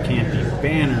 there can't be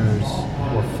banners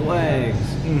or flags,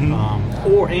 and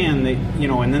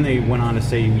then they went on to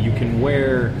say you can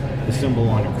wear the symbol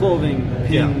on your clothing,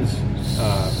 pins,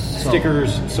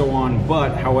 stickers, so on.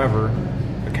 But however,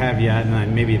 a caveat, and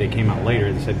then maybe they came out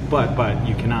later. They said, but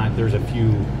you cannot. There's a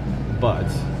few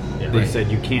buts. They said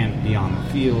you can't be on the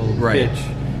field, pitch.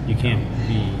 You can't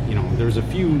be. There's a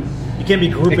few. You can't be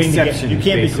grouping. Exceptions, You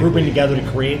can't be grouping together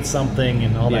to create something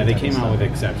and all that. Yeah, they came out with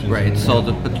exceptions. Right. So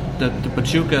the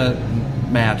Pachuca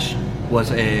match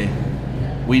was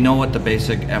we know what the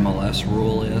basic MLS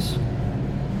rule is,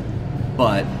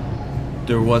 but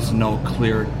there was no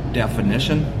clear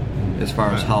definition as far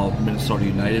as how Minnesota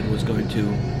United was going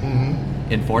to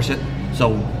enforce it.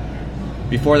 So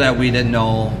before that, we didn't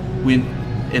know.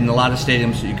 In a lot of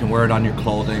stadiums, you can wear it on your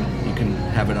clothing, you can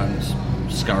have it on a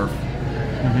scarf,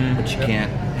 but you can't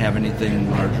have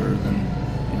anything larger than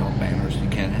banners. You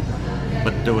can't.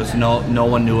 But there was no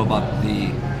one knew about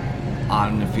the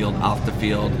on the field, off the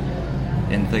field,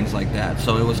 and things like that.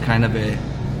 So it was kind of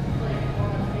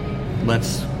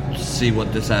let's see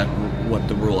what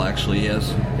the rule actually is.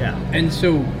 Yeah. And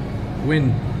so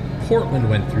when Portland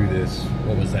went through this,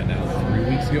 what was that now? 4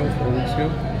 weeks ago?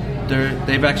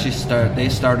 They've actually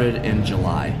started in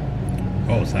July.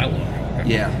 Oh, is that long? Okay.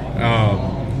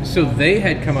 Yeah. So they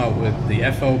had come out with the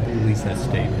FO released that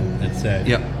statement that said,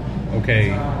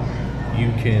 okay,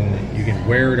 you can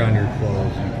wear it on your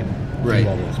clothes, you can do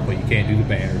all this, but you can't do the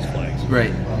banners, flags.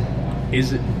 Right.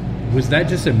 Was that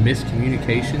just a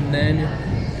miscommunication then,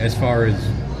 as far as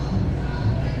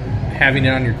having it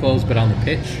on your clothes but on the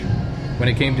pitch when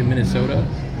it came to Minnesota?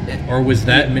 Or was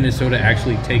that Minnesota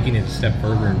actually taking it a step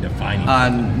further and defining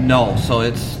it? No. So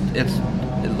it's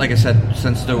like I said,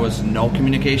 since there was no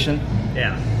communication.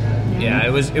 Yeah,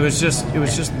 it was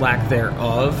just lack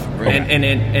thereof,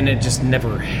 and it just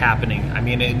never happening. I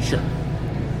mean,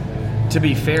 to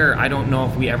be fair, I don't know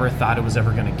if we ever thought it was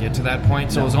ever going to get to that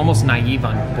point. So it was almost naive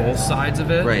on both sides of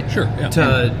it. Right. Sure. Yeah.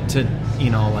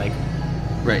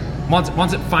 Right.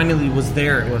 Once it finally was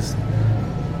there, it was.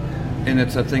 And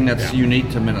it's a thing that's unique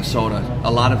to Minnesota.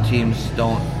 A lot of teams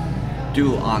don't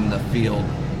do on the field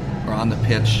or on the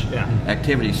pitch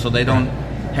activities, so they don't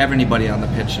have anybody on the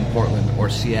pitch in Portland or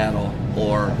Seattle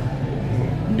or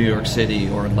New York City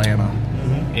or Atlanta.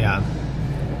 Yeah.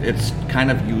 It's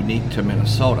kind of unique to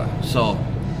Minnesota. So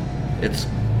it's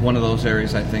one of those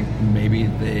areas I think maybe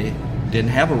they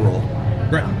didn't have a rule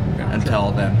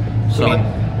until then. So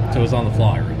it was on the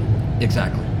fly, really.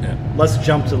 Exactly. Yeah. Let's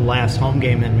jump to the last home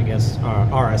game then, I guess,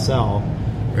 RSL.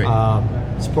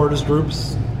 Right. Supporters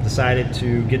groups decided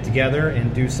to get together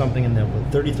and do something in the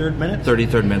 33rd minute?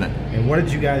 33rd minute. And what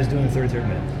did you guys do in the 33rd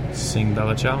minute? Sing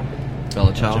Bella Ciao.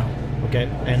 Bella Ciao. Okay.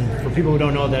 And for people who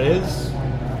don't know what that is?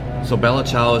 So Bella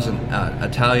Ciao is an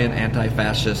Italian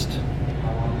anti-fascist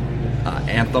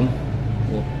anthem.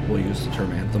 We'll use the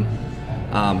term anthem.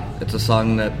 It's a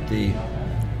song that the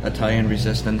Italian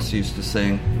resistance used to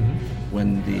sing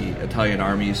when the Italian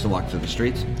army used to walk through the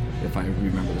streets, if I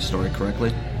remember the story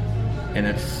correctly. And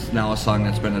it's now a song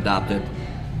that's been adopted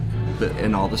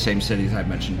in all the same cities I've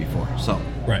mentioned before. So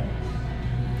right.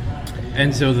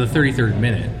 And so the 33rd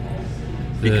minute.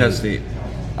 Because the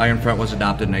Iron Front was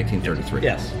adopted in 1933.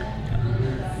 Yes.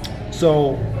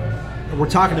 So we're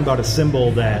talking about a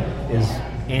symbol that is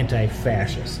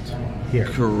anti-fascist here.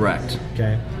 Correct.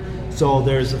 Okay. So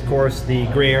there's, of course, the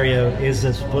gray area. Is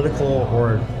this political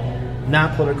or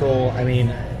not political? I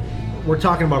mean, we're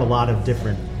talking about a lot of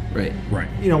different. Right.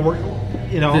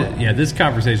 This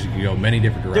conversation can go many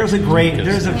different directions.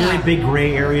 There's a very big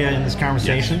gray area in this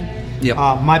conversation. Yes. Yep.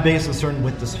 My biggest concern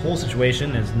with this whole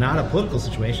situation is not a political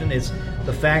situation. It's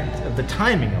the fact of the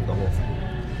timing of the whole thing.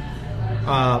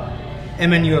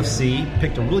 MNUFC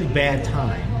picked a really bad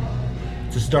time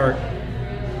to start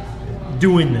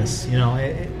doing this. You know,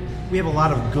 we have a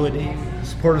lot of good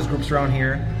supporters groups around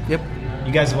here. Yep.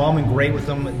 You guys have all been great with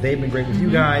them. They've been great with you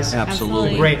guys.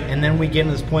 Absolutely. Great. And then we get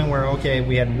to this point where, okay,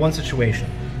 we had one situation,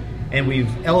 and we've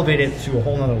elevated it to a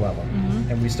whole nother level.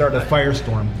 And we started a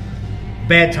firestorm.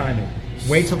 Bad timing.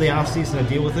 Wait till the off season to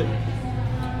deal with it.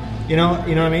 You know what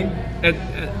I mean?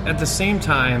 At the same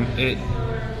time,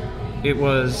 it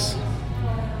was.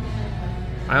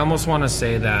 I almost want to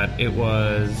say that it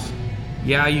was.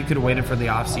 Yeah, you could have waited for the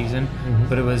off season,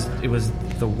 but it was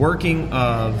the working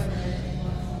of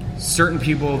certain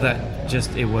people that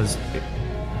just it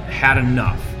had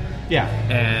enough. Yeah.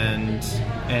 And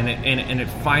it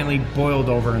finally boiled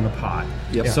over in the pot.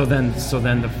 Yep. So then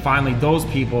finally those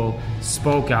people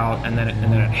spoke out, and then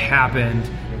it happened.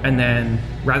 And then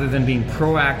rather than being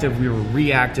proactive, we were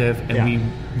reactive, and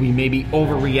we maybe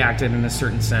overreacted in a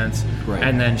certain sense, right.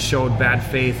 And then showed bad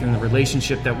faith in the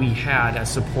relationship that we had as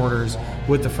supporters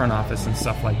with the front office and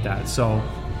stuff like that. So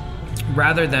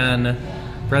rather than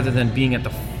being at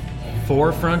the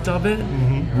forefront of it,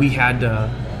 we had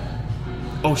to.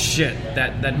 Oh shit!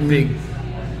 That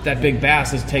big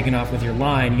bass is taking off with your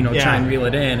line. You know, try and reel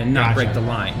it in and not break the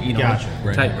line. You know,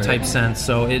 type sense.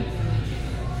 So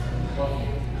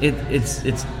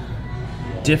it's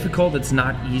difficult. It's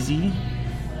not easy,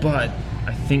 but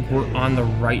I think we're on the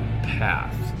right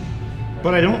path.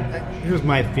 But here's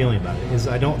my feeling about it, is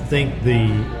I don't think the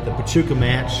Pachuca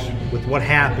match, with what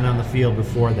happened on the field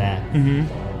before that,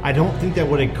 I don't think that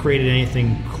would have created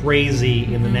anything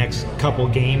crazy in the next couple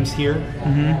games here.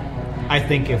 I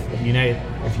think if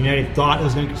United thought it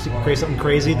was going to create something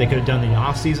crazy, they could have done the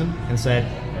off season and said,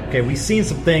 okay, we've seen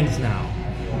some things now.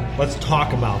 Let's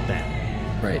talk about that.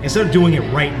 Right. Instead of doing it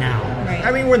right now. Right.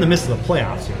 I mean, we're in the midst of the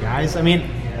playoffs here, guys. I mean,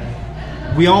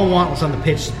 we all want what's on the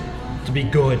pitch to be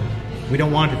good. We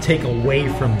don't want to take away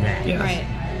from that. Yes. Right.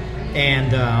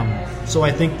 And so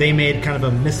I think they made kind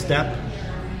of a misstep.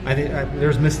 I think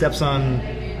there's missteps on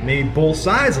maybe both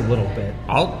sides a little bit.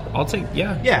 I'll take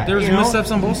Yeah, There's you know,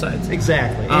 missteps on both sides.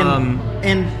 Exactly.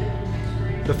 And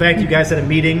the fact you guys had a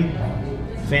meeting,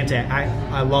 fantastic.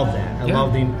 I love that. I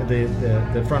love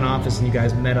the front office and you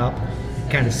guys met up,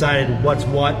 kind of decided what's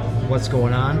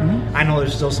going on. I know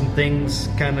there's still some things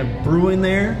kind of brewing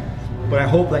there, but I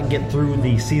hope I can get through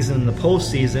the season and the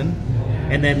postseason,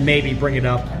 and then maybe bring it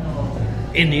up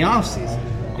in the off season.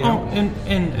 You know?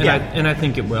 And I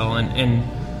think it will. And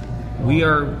we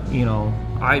are, you know,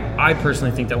 I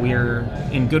personally think that we are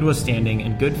in good withstanding,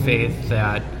 in good faith,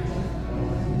 that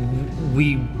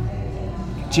we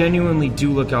genuinely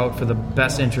do look out for the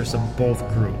best interests of both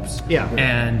groups. Yeah.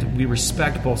 And we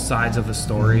respect both sides of the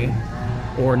story,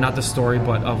 or not the story,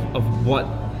 but of what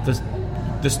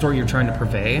the story you're trying to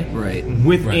purvey. Right.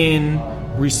 Within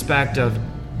respect of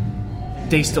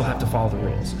they still have to follow the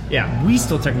rules. Yeah. We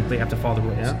still technically have to follow the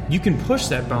rules. Yeah. You can push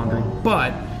that boundary,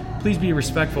 but please be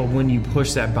respectful when you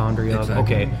push that boundary of,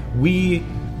 okay, we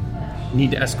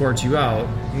need to escort you out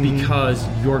because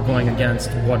you're going against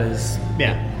what is...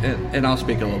 Yeah. And I'll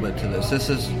speak a little bit to this.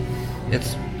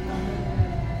 It's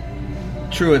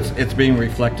true, it's being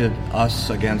reflected us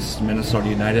against Minnesota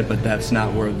United, but that's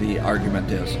not where the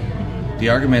argument is. The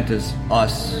argument is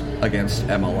us against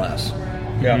MLS.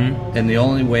 Yeah. And the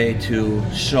only way to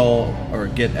show or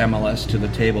get MLS to the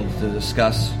table to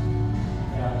discuss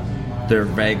their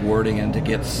vague wording and to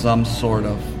get some sort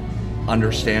of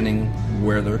understanding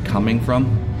where they're coming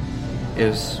from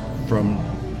is from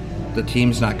the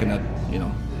team's not going to,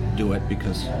 do it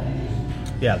because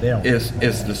Yeah, they don't. is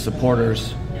the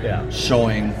supporters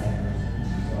showing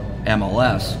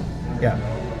MLS Yeah.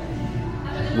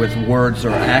 with words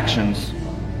or actions.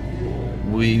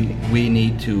 We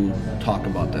need to talk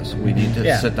about this. We need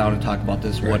to sit down and talk about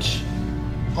this, which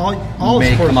All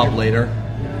may supporters come up group- later,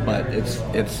 but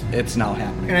it's now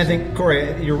happening. And I think,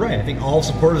 Corey, you're right. I think all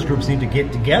supporters groups need to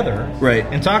get together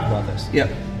and talk about this.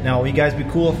 Yep. Now, will you guys be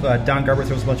cool if Don Garber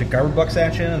throws a bunch of Garber bucks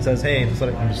at you and says, hey, I'm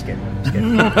just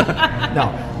kidding.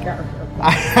 No.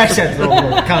 I actually had to throw a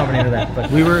little comment into that.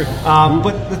 But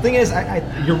but the thing is,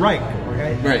 you're right,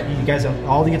 Corey. Right. You guys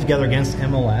all to get together against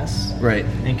MLS. Right.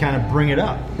 And kind of bring it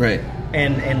up. Right.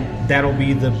 And that'll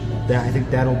be the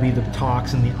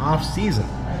talks in the off season.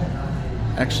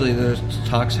 Actually, there's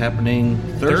talks happening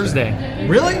Thursday.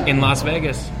 Really? In Las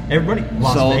Vegas. Everybody?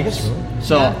 Las Vegas? Really?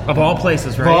 So Of all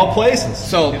places, right? Of all places.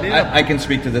 So I can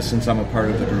speak to this since I'm a part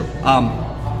of the group.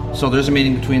 So there's a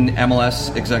meeting between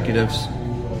MLS executives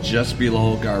just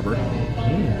below Garber.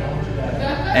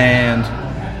 and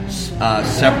Is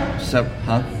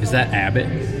that Abbott?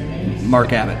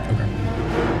 Mark Abbott. Okay.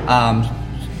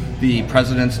 The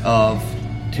presidents of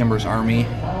Timbers Army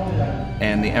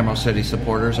and the Emerald City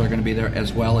supporters are going to be there,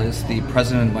 as well as the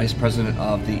president and vice president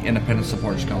of the Independent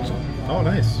Supporters Council. Oh,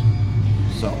 nice.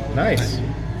 So Nice.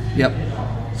 Yep.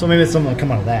 So maybe it's something will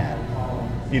come out of that.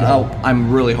 You know?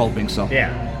 I'm really hoping so.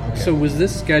 Yeah. Okay. So was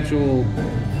this scheduled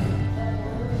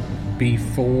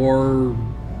before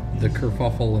the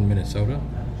kerfuffle in Minnesota?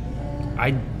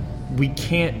 We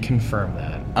can't confirm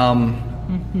that.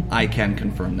 I can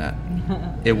confirm that.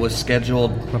 It was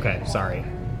scheduled. Okay, sorry.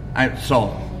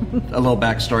 So, a little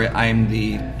backstory. I'm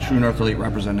the True North Elite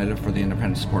representative for the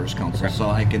Independent Supporters Council, so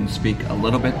I can speak a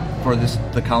little bit for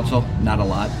the council, not a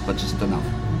lot, but just enough.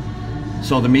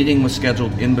 So the meeting was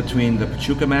scheduled in between the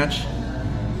Pachuca match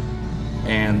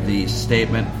and the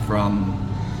statement from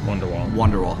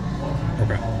Wonderwall.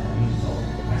 Okay.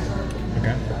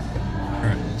 Okay. All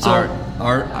right. So-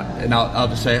 And I'll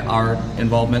just say our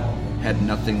involvement had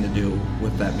nothing to do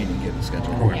with that meeting getting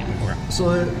scheduled. Okay.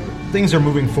 So things are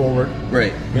moving forward.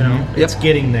 Right. You know, it's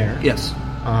getting there. Yes.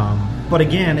 But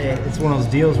again, it's one of those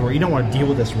deals where you don't want to deal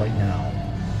with this right now.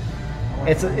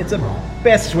 It's a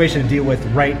bad situation to deal with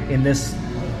right in this.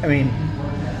 I mean,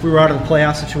 if we were out of the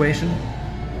playoff situation,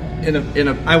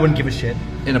 I wouldn't give a shit.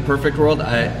 In a perfect world,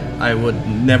 I would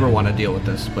never want to deal with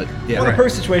this, but yeah. Well, in a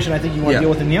perfect situation, I think you want to deal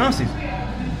with in the offseason.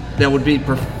 That would be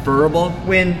preferable.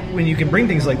 When you can bring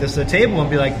things like this to the table and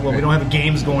be like, well, we don't have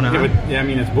games going on. I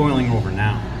mean, it's boiling over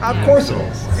now. Of course it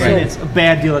is. And it's a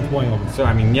bad deal that's boiling over. So,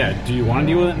 I mean, yeah, do you want to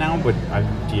deal with it now? But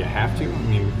do you have to? I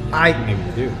mean, maybe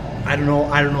you do. I don't know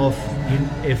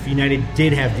if United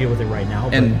did have to deal with it right now.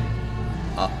 But And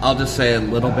I'll just say a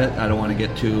little bit. I don't want to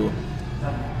get too...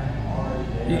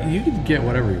 You can get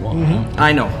whatever you want. Mm-hmm.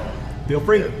 I know. Feel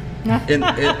free.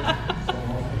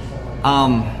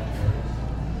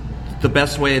 The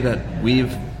best way that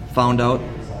we've found out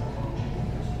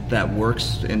that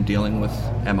works in dealing with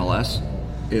MLS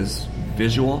is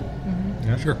visual. Mm-hmm.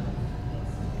 Yeah, sure.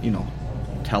 You know,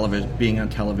 television, being on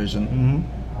television,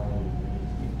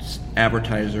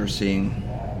 advertisers seeing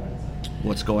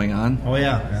what's going on. Oh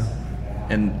yeah.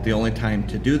 And the only time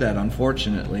to do that,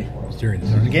 unfortunately, It's during the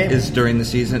season. is during the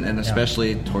season, and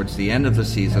especially towards the end of the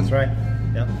season. That's right.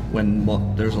 Yep. When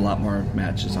there's a lot more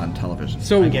matches on television.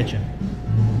 So I get you.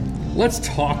 let's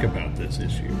talk about this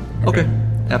issue. Okay,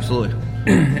 absolutely.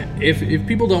 If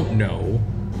people don't know,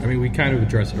 I mean, we kind of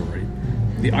addressed it already.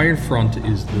 The Iron Front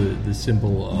is the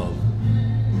symbol of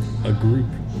a group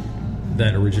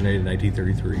that originated in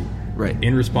 1933. Right.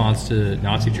 In response to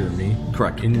Nazi Germany.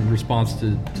 Correct. In response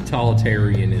to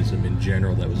totalitarianism in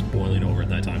general that was boiling over at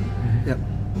that time. Yep.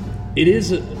 It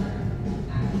is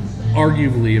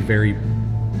arguably a very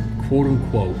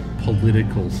quote-unquote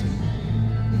political symbol.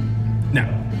 Now,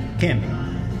 Can be.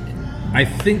 I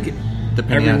think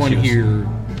Depending on everyone shoes. here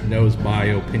knows my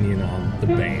opinion on the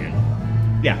ban.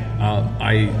 Yeah.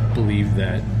 I believe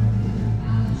that,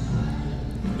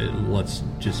 let's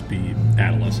just be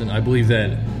adolescent, I believe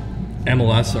that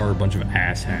MLS are a bunch of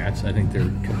asshats. I think they're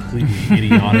completely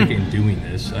idiotic in doing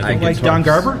this. I think Like it's Don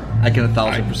Garber? I can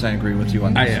 1,000% agree with you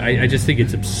on this. I just think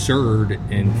it's absurd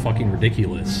and fucking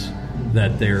ridiculous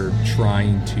that they're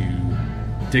trying to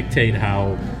dictate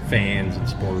how fans and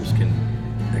supporters can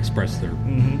express their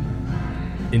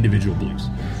individual beliefs.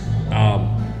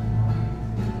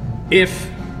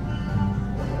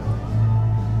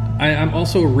 I'm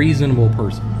also a reasonable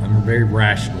person. I'm a very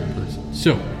rational person.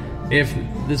 So, if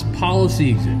this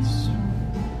policy exists,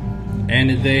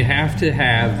 and they have to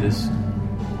have this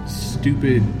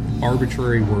stupid,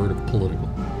 arbitrary word of political,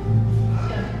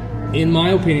 in my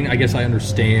opinion, I guess I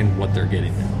understand what they're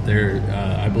getting at.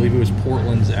 I believe it was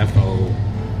Portland's FO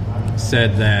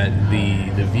said that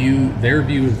their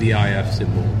view of the IF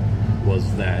symbol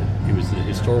was that it was the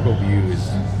historical view is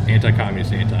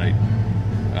anti-communist,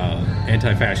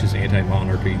 anti-fascist,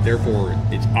 anti-monarchy. Therefore,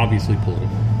 it's obviously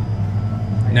political.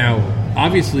 Now,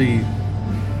 obviously,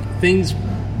 things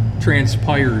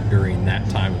transpired during that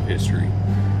time of history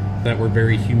that were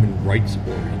very human rights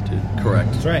oriented.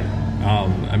 Correct. That's right.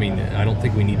 I mean, I don't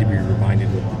think we need to be reminded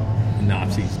what the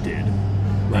Nazis did.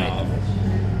 Right.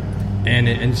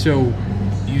 And so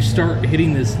you start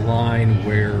hitting this line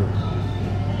where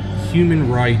human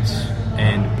rights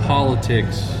and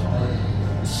politics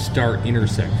start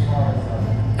intersecting.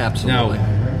 Absolutely.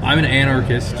 Now, I'm an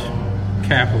anarchist,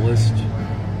 capitalist,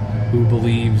 who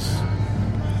believes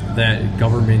that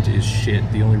government is shit.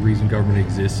 The only reason government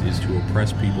exists is to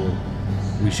oppress people.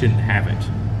 We shouldn't have it.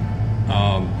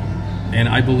 And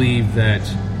I believe that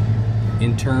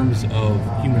in terms of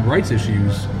human rights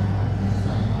issues,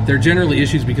 they're generally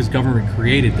issues because government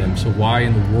created them. So why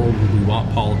in the world would we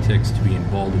want politics to be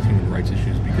involved with human rights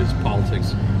issues? Because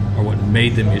politics are what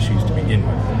made them issues to begin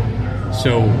with.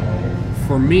 So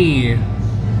for me,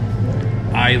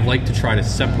 I like to try to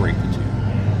separate the two.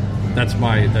 That's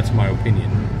my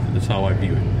opinion. That's how I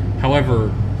view it.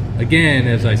 However, again,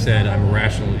 as I said, I'm a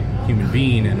rational human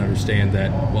being and understand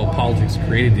that, well, politics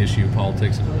created the issue.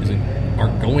 Politics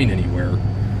aren't going anywhere.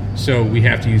 So we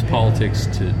have to use politics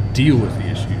to deal with the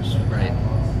issues. Right.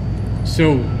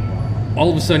 So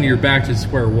all of a sudden you're back to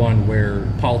square one where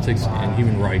politics and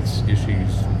human rights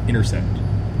issues intersect.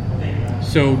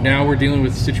 So now we're dealing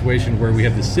with a situation where we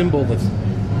have the symbol that's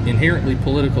inherently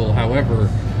political. However,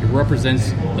 it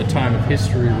represents a time of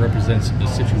history, represents a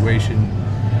situation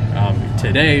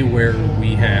today where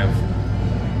we have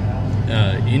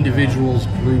individuals,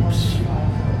 groups.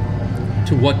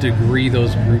 To what degree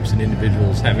those groups and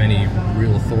individuals have any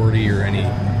real authority or any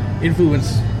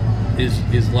influence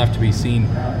is left to be seen.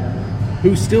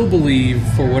 Who still believe,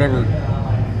 for whatever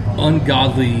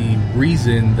ungodly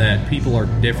reason, that people are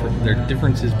different. There are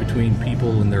differences between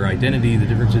people and their identity, the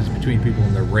differences between people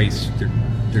and their race,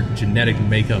 their genetic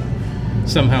makeup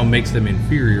somehow makes them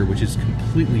inferior, which is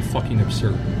completely fucking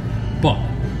absurd. But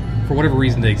for whatever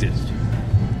reason, they exist.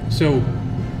 So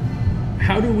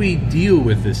how do we deal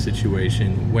with this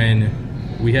situation when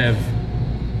we have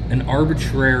an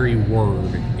arbitrary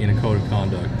word in a code of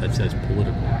conduct that says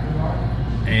political?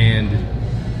 And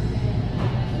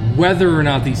whether or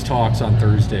not these talks on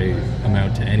Thursday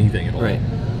amount to anything at all. Right.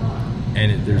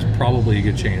 And there's probably a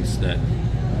good chance that,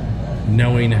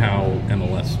 knowing how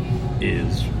MLS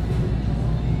is,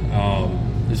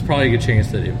 there's probably a good chance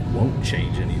that it won't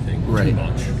change anything too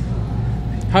much.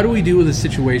 How do we deal with a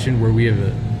situation where we have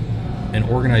an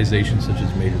organization such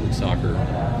as Major League Soccer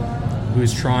who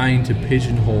is trying to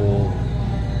pigeonhole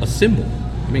a symbol?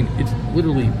 I mean, it's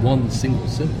literally one single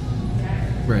symbol.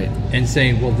 Right. And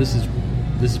saying, well, this is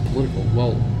political.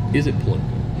 Well, is it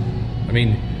political? I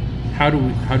mean, how do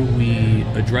we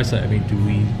address that? I mean, do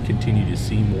we continue to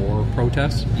see more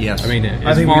protests? Yes. I mean,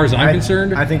 as far as I'm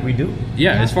concerned, I think we do.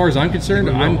 Yeah, as far as I'm concerned,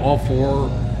 I'm all for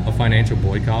a financial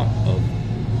boycott of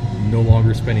no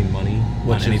longer spending money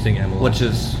on anything MLS. Which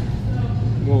is,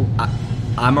 well,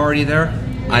 I'm already there.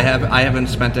 I haven't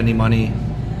spent any money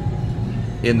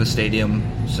in the stadium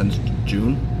since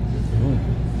June.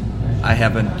 I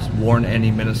haven't worn any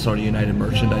Minnesota United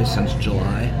merchandise since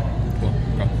July.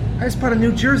 I just bought a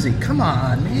New Jersey. Come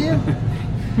on, man.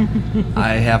 I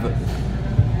have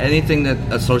anything that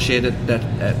associated that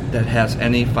has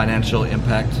any financial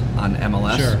impact on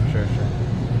MLS. Sure.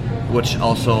 Which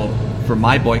also, for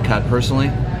my boycott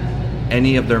personally,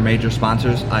 any of their major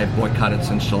sponsors I've boycotted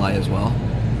since July as well.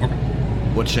 Okay.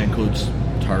 Which includes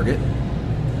Target,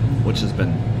 which has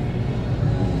been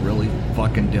really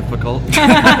fucking difficult.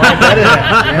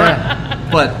 Yeah.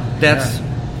 But that's,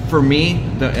 for me,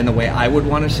 and the way I would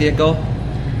want to see it go,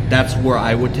 that's where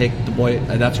I would take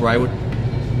that's where I would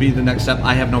be the next step.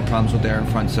 I have no problems with their in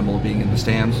front symbol being in the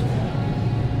stands.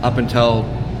 Up until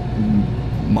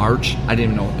March, I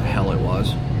didn't even know what the hell it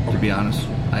was, to be honest.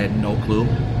 I had no clue.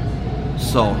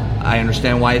 So I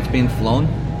understand why it's being flown.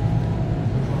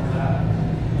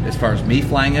 As far as me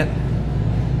flying it,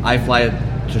 I fly it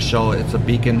to show it's a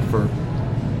beacon for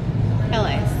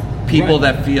people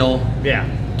that feel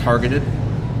targeted.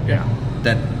 Yeah.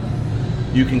 That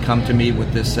you can come to me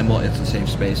with this symbol. It's a safe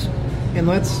space. And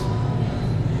let's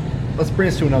bring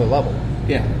this to another level.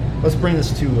 Yeah. Let's bring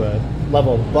this to a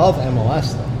level above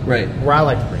MLS, though. Right. Where I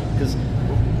like to bring it. Because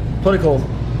political,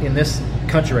 in this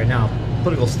country right now,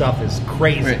 political stuff is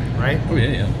crazy, right? Oh,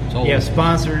 yeah. It's all you have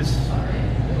sponsors,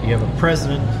 you have a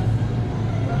president,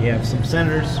 you have some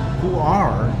senators who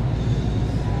are,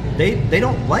 they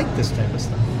don't like this type of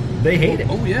stuff. They hate it.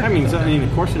 Oh, yeah. I mean, the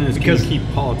question is, can you keep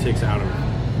politics out of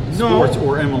sports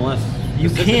or MLS?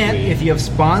 You can't if you have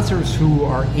sponsors who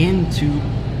are into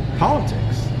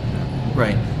politics.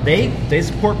 Right. They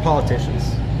support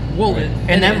politicians. Well,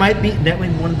 and that might be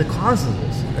one of the causes of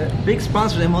this. Big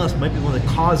sponsors of MLS might be one of the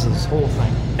causes of this whole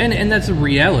thing. And that's a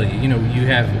reality. You know, you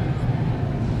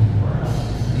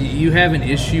have an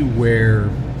issue where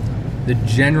the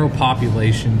general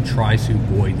population tries to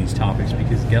avoid these topics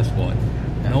because guess what?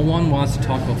 No one wants to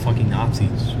talk about fucking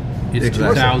Nazis. It's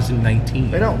Exactly.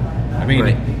 2019. They don't. I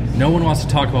mean, no one wants to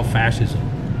talk about fascism.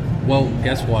 Well,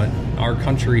 guess what? Our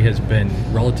country has been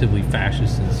relatively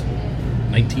fascist since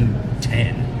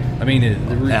 1910. I mean,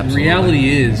 the reality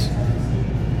is,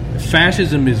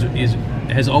 fascism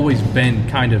has always been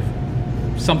kind of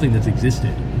something that's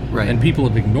existed, right? And people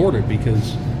have ignored it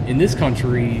because in this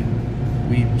country,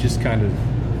 we just kind of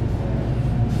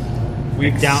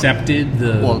We've accepted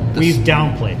we've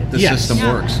downplayed it. The system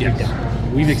works.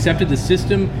 Yes. We've accepted the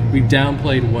system. We've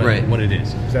downplayed what it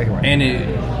is. Exactly right.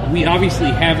 And we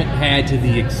obviously haven't had to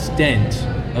the extent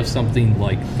of something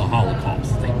like the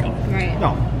Holocaust, thank God. Right.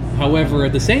 No. However,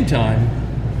 at the same time,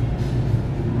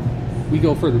 we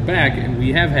go further back and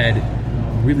we have had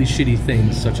really shitty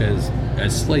things such as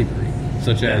slavery,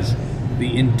 such as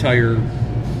the entire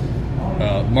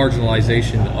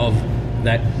marginalization of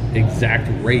that exact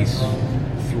race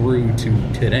through to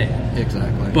today.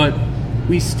 Exactly. But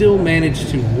we still manage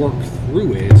to work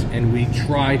through it, and we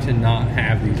try to not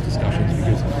have these discussions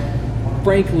because,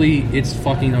 frankly, it's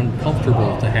fucking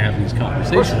uncomfortable to have these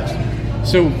conversations.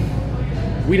 So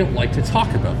we don't like to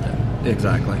talk about them.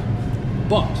 Exactly.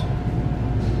 But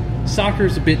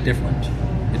soccer's a bit different.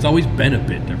 It's always been a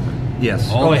bit different. Yes.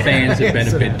 All the fans have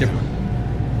been a bit different.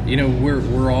 You know,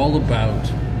 we're all about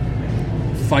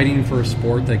fighting for a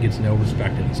sport that gets no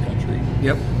respect in this country.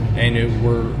 Yep. And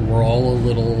we're all a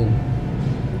little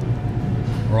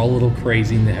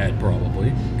crazy in the head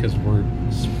probably because we're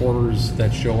supporters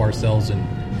that show ourselves in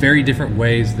very different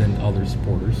ways than other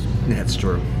supporters. That's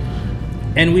true.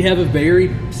 And we have a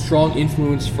very strong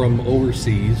influence from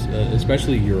overseas,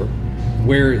 especially Europe,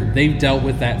 where they've dealt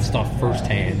with that stuff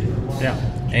firsthand. Yeah.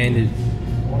 And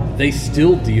they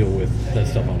still deal with that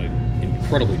stuff on an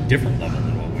incredibly different level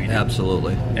than what we do.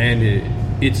 Absolutely. And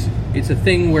it's a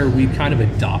thing where we kind of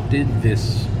adopted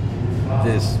this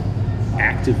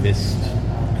activist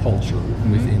culture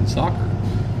within soccer.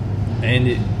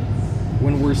 And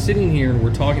when we're sitting here and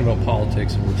we're talking about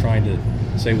politics and we're trying to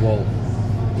say, well,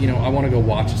 you know, I want to go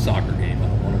watch a soccer game. I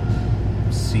don't want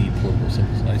to see political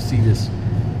symbols. I see this.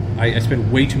 I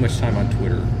spend way too much time on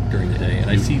Twitter during the day, and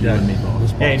I see that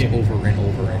response over and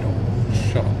over and over.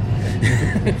 Shut up.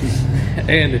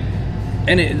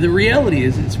 And the reality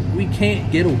is, we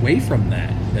can't get away from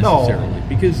that necessarily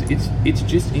because it's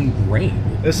just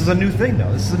ingrained. This is a new thing,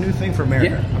 though. This is a new thing for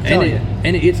America. Yeah. I'm telling you.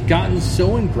 And it's gotten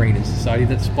so ingrained in society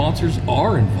that sponsors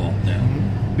are involved now.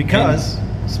 Mm-hmm. Because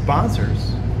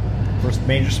sponsors for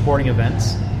major sporting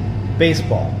events,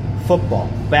 baseball,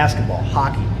 football, basketball,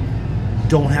 hockey,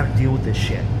 don't have to deal with this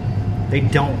shit. They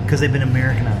don't because they've been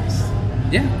Americanized.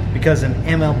 Yeah. Because in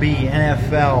MLB,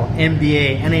 NFL,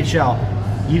 NBA, NHL,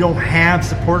 you don't have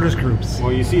supporters groups.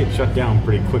 Well, you see it shut down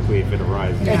pretty quickly if it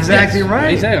arises. Exactly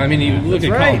right. Exactly. I mean, you look at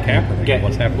Colin Kaepernick. Get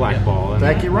what's happening? blackball.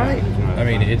 Exactly right. I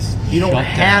mean, it's You don't shut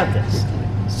have down. this.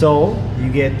 So you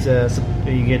get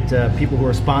people who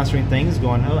are sponsoring things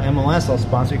going, oh, MLS, I'll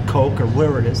sponsor Coke or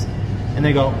whatever it is. And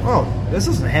they go, oh, this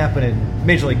doesn't happen in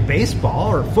Major League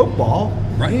Baseball or football.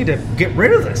 Right. We need to get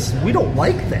rid of this. We don't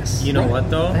like this. You know what,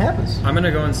 though? It happens. I'm going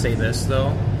to go and say this, though,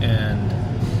 and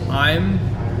I'm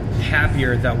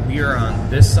happier that we are on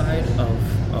this side of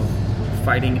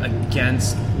fighting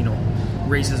against, you know,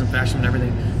 racism, fascism, and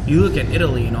everything. You look at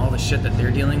Italy and all the shit that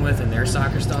they're dealing with in their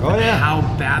soccer stuff, and how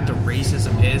bad the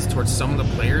racism is towards some of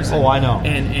the players. Oh, I know.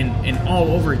 And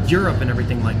all over Europe and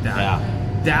everything like that. Yeah.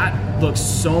 That looks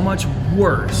so much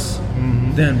worse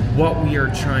than what we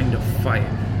are trying to fight.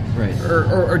 Right.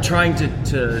 Or trying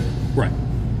to Right.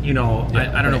 you know,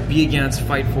 I don't know, be against,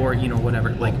 fight for, you know,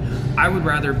 whatever. Like, I would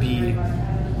rather be,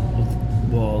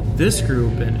 well, this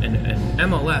group and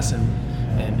MLS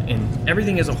and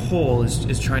everything as a whole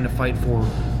is trying to fight for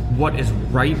what is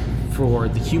right for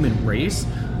the human race,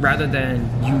 rather than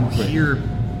you hear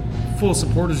full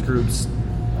supporters groups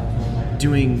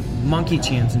doing monkey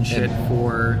chants and shit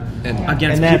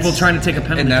against people trying to take a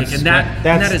penalty kick, and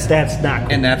that's not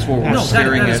cool. And that's what we're no,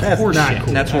 steering that is at. horseshit. Not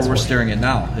cool. That's what we're steering at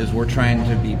now. Is we're trying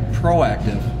to be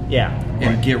proactive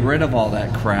and get rid of all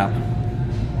that crap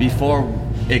before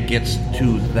it gets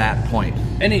to that point.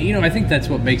 And you know, I think that's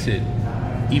what makes it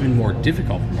even more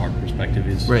difficult from our perspective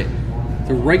is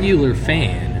the regular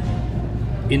fan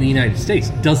in the United States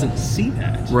doesn't see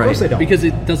that. Of course they don't. Because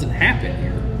it doesn't happen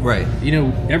here. Right. You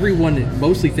know, everyone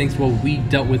mostly thinks, well, we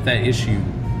dealt with that issue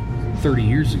 30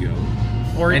 years ago.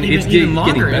 Or and even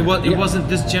longer. Getting It wasn't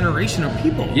this generation of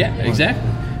people. Yeah, exactly.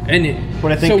 And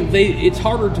But I think- it's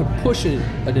harder to push an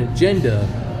agenda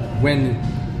when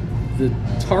the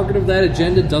target of that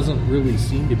agenda doesn't really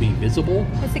seem to be visible.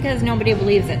 That's because nobody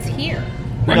believes it's here.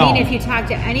 Right. I mean, No. if you talk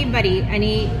to anybody,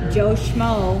 any Joe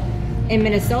Schmo in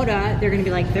Minnesota, they're going to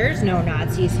be like, there's no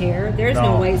Nazis here. There's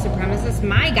no white supremacists.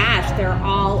 My gosh, they're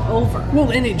all over.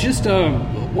 Well, and it just,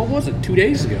 what was it, 2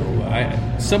 days ago?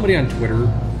 Somebody on Twitter,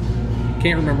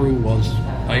 can't remember who it was,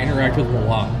 I interact with him a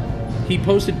lot. He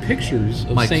posted pictures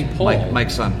of St. Paul.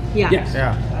 Mike's son. Yeah. Yes.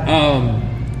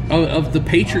 Of the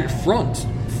Patriot Front.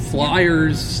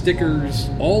 Flyers, stickers,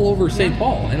 all over St.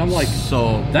 Paul. And I'm like,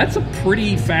 So that's a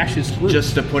pretty fascist group.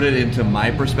 just to put it into my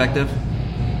perspective,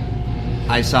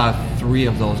 I saw 3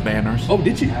 of those banners. Oh,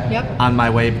 did you? Yep. On my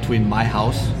way between my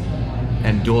house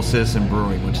and Dual Citizen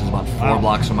Brewing, which is about 4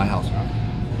 blocks from my house.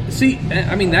 See,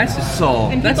 I mean, that's just So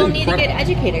And that's people need to incredible. get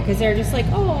educated because they're just like,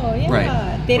 oh, yeah.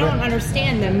 Right. They don't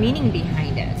understand the meaning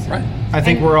behind it. right. I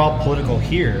think And- we're all political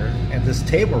here at this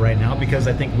table right now because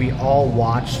I think we all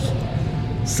watched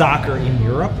soccer in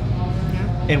Europe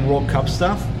Yeah. and World Cup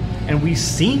stuff, and we've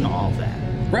seen all that.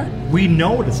 Right. We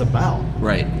know what it's about.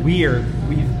 Right. We've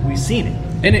seen it.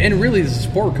 And really, the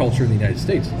sport culture in the United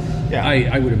States. Yeah.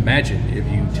 I would imagine if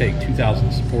you take 2,000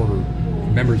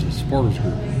 members of supporters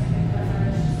group,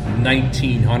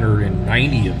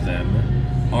 1,990 of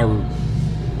them are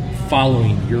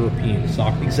following European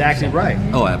soccer. Exactly right.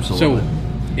 Oh, absolutely.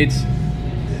 So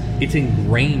it's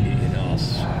ingrained in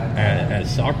us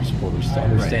as soccer supporters to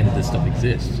understand that this stuff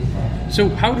exists. So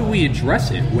how do we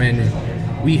address it when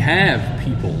we have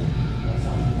people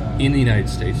in the United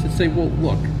States that say, well,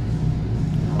 look,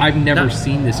 I've never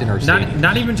seen this in our stadium.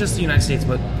 Not even just the United States,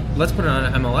 but let's put it on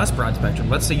an MLS broad spectrum.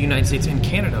 Let's say United States and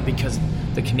Canada, because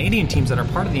the Canadian teams that are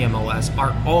part of the MLS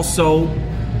are also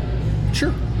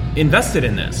Sure. invested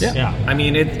in this. Yeah. I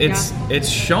mean, it's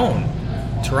shown.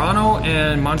 Toronto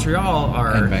and Montreal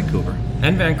are And Vancouver.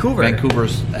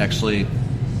 Vancouver's actually,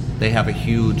 they have a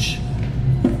huge.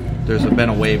 There's been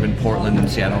a wave in Portland and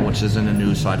Seattle, which is in the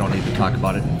news, so I don't need to talk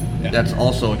about it. Yeah. That's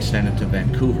also extended to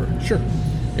Vancouver. Sure.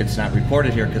 It's not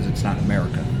reported here because it's not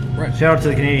America. Right. Shout out to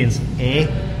the Canadians.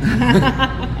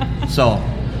 So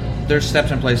there's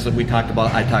steps in place that we talked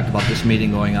about. I talked about this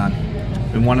meeting going on.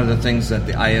 And one of the things that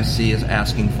the ISC is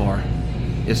asking for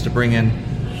is to bring in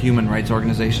human rights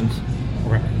organizations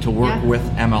to work Yeah. with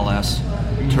MLS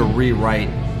to rewrite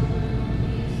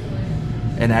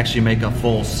and actually make a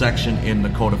full section in the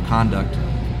Code of Conduct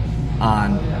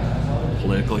on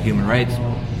political human rights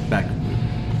back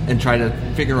and try to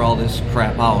figure all this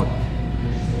crap out.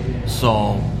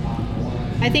 So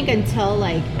I think until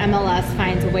like MLS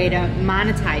finds a way to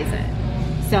monetize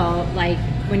it. So like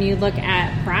when you look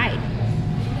at Pride,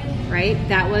 right?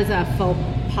 That was a faux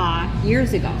pas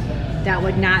years ago. That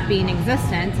would not be in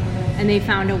existence, and they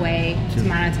found a way to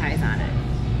monetize on it.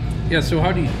 Yeah, so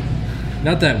how do you...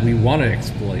 Not that we want to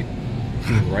exploit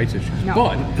human rights issues, No.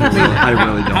 but I mean, I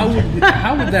really don't.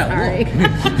 How would that Sorry.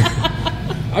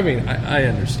 look? I mean, I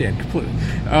understand completely,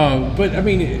 but I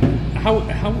mean, how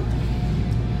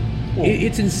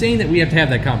it's insane that we have to have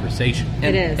that conversation.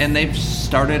 And, It is. And they've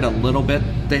started a little bit.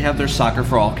 They have their Soccer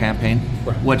for All campaign,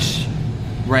 Right. which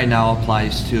right now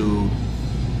applies to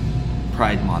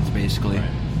Pride Month, basically. Right.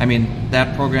 I mean,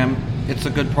 that program, it's a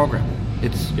good program.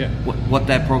 It's Yeah. what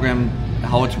that program,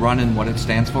 how it's run and what it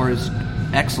stands for is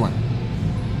excellent.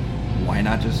 Why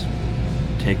not just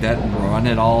take that and run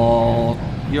it all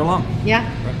year long? Yeah.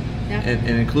 Yeah.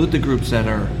 And include the groups that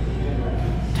are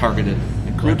targeted.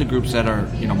 Include the groups that are,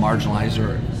 marginalized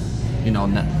or,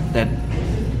 that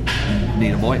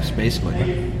need a voice, basically.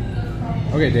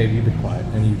 Okay, Dave, you've been quiet,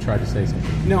 and you tried to say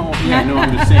something. No,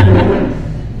 I'm just saying.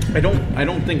 I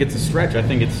don't think it's a stretch. I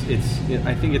think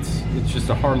it's just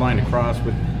a hard line to cross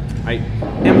with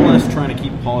MLS trying to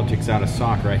keep politics out of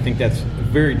soccer. I think that's a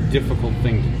very difficult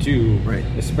thing to do, Right.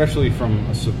 especially from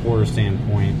a supporter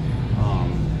standpoint.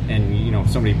 And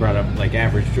somebody brought up like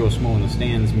average Joe Smo in the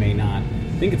stands may not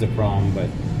think it's a problem, but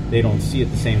they don't see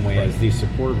it the same way as these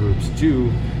support groups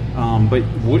do. But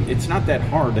it's not that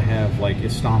hard to have like a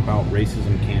stomp out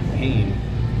racism campaign,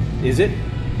 is it?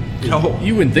 No.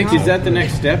 You wouldn't think Is so. that the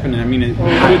next step? And I mean,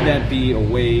 could that be a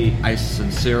way? I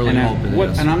sincerely And, hope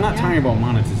it is. and I'm not talking about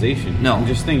monetization. No. I'm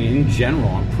just thinking in general.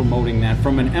 I'm promoting that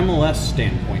from an MLS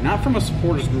standpoint, not from a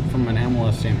supporters group, from an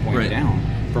MLS standpoint Right. down.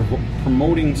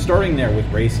 Promoting, starting there with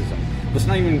racism. Let's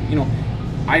not even,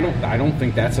 I don't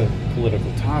think that's a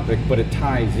political topic, but it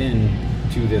ties in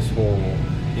to this whole,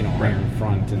 Iron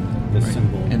Front and the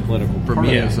symbol And political. for part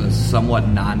me, of as it. a somewhat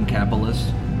non-capitalist,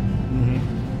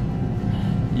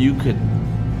 you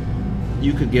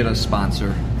could get a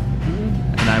sponsor,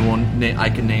 and I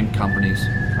can name companies.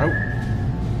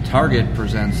 Target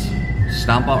presents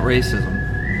Stomp Out Racism.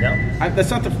 That's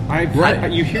not the.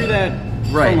 Right. You hear that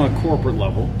Right. from a corporate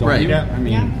level, don't Right. you? Yeah. I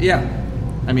mean, Yeah,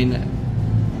 I mean,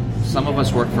 some of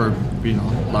us work for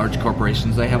large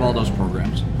corporations. They have all those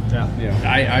programs. yeah.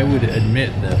 I would admit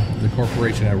that the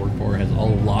corporation I work for has a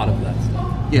lot of that stuff.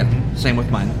 Yeah, same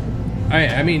with mine.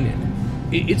 I mean,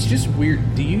 it's just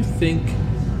weird. Do you think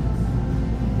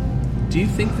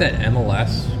that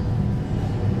MLS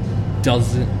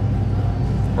doesn't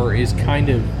or is kind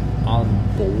of on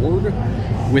board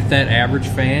with that average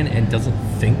fan and doesn't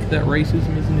think that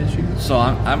racism is an issue? So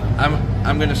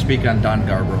I'm going to speak on Don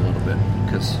Garber a little bit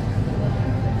because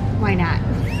Why not?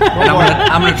 And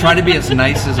I'm going to try to be as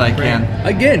nice as I can.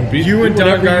 Again, You and do Don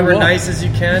whatever you Garber, want. nice as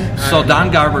you can. So Don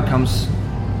Garber comes,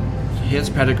 his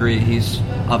pedigree, he's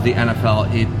of the NFL.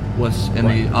 He was in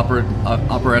the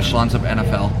upper echelons of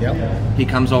NFL. Yep. He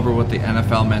comes over with the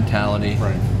NFL mentality.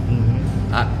 Right.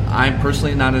 I'm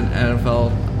personally not an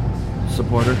NFL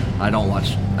supporter. I haven't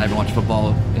watched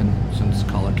football since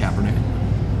Colin Kaepernick.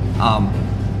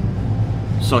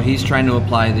 So he's trying to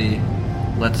apply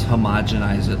let's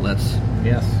homogenize it. Let's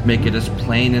make it as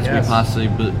plain as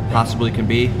we possibly can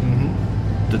be.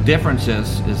 The difference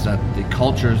is that the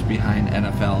cultures behind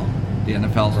NFL, the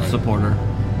NFL supporter,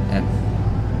 and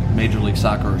Major League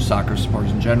Soccer or soccer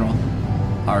supporters in general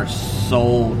are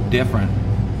so different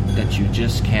that you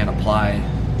just can't apply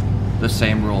the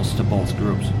same rules to both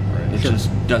groups. It just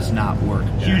does not work.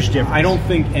 Huge difference. I don't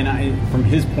think, from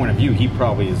his point of view, he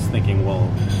probably is thinking, well,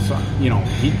 so,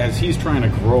 as he's trying to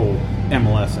grow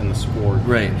MLS and the sport,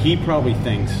 right? He probably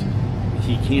thinks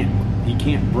he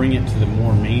can't bring it to the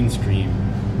more mainstream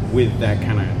with that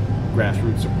kind of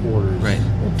grassroots supporters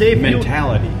Well, Dave,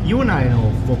 mentality. You and I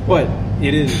know football. But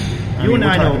it is. You and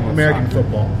I know we're talking about American soccer.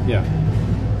 football. Yeah.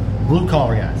 Blue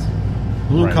collar guys.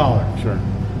 Blue Right. collar. Sure.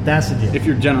 That's the deal. If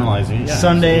you're generalizing, yeah.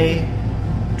 Sunday,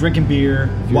 drinking beer,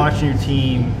 watching your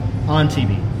team on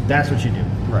TV. That's what you do.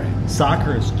 Right.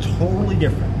 Soccer is totally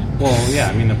different. Well, yeah.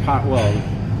 I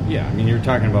mean you're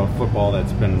talking about football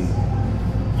that's been.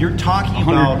 You're talking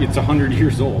about. It's 100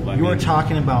 years old. You're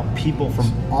talking about people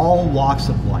from all walks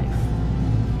of life,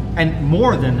 and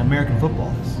more than American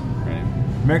football is. Right.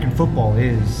 American football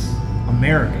is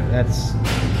America. That's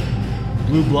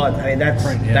blue blood. I mean, that's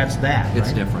that. It's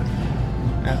right? different.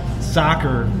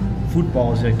 Soccer,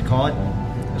 football, as they call it,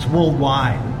 it's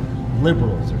worldwide.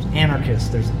 Liberals, there's anarchists,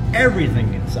 there's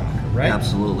everything in soccer, right?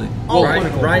 Absolutely. All right,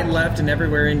 political groups. left, and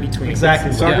everywhere in between.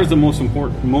 Exactly. Soccer's the most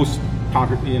important, most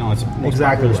popular. It's the most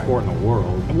Exactly popular right. sport in the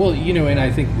world. Well, and I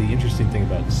think the interesting thing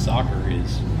about soccer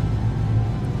is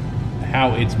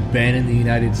how it's been in the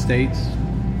United States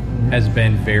has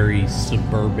been very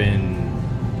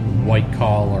suburban, white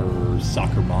collar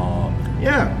soccer mom.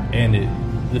 Yeah. And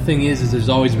the thing is there's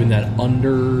always been that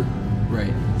underbelly.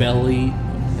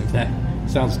 If that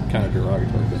sounds kind of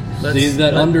derogatory, but there's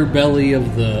that underbelly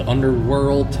of the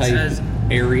underworld type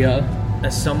area.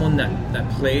 As someone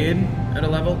that played at a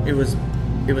level, it was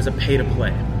a pay to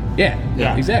play.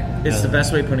 Yeah, exactly. It's the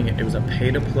best way of putting it. It was a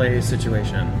pay to play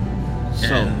situation.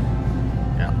 So,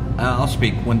 I'll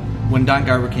speak. When Don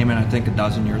Garber came in, I think a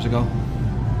dozen years ago.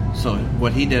 So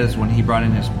what he did is when he brought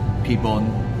in his people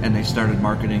and they started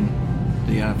marketing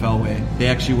the NFL way, they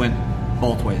actually went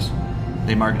both ways.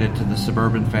 They marketed to the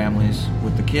suburban families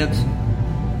with the kids,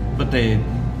 but they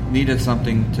needed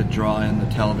something to draw in the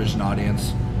television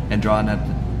audience and draw in that.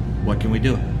 What can we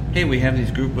do? Hey, we have these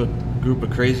group of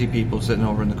crazy people sitting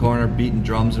over in the corner beating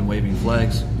drums and waving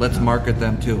flags. Let's market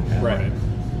them too. Right.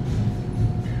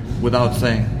 Without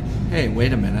saying, hey,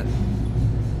 wait a minute.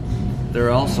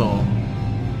 They're also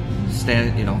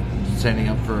standing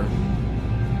up for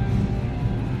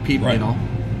people. Right.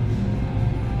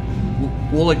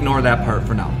 We'll ignore that part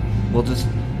for now.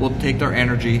 We'll take their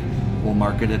energy. We'll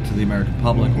market it to the American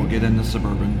public. We'll get in the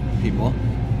suburban people.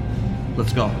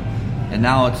 Let's go. And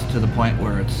now it's to the point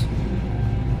where it's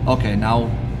okay.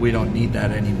 Now we don't need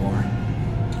that anymore.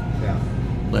 Yeah.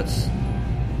 Let's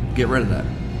get rid of that.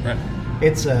 Right.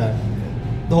 It's the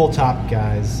whole topic,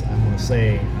 guys. I'm going to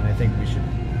say, and I think we should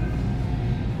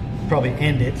probably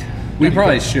end it. We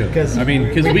probably should. Because we we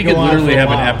could could go on literally for a have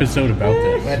an while. episode about But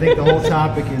I this. think the whole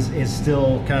topic is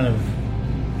still kind of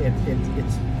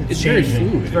it's very changing.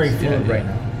 fluid. It's very Yeah, fluid yeah. right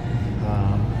now.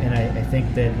 And I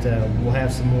think that we'll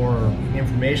have some more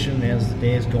information as the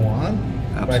days go on.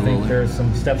 But I think Absolutely. there's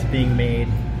some steps being made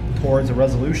towards a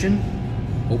resolution.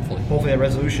 Hopefully. Hopefully that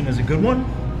resolution is a good one.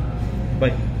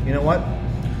 But you know what?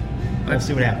 We'll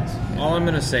see what happens. All I'm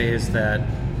going to say is that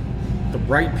the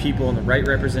right people and the right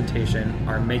representation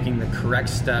are making the correct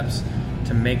steps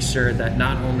to make sure that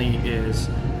not only is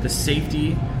the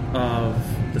safety of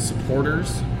the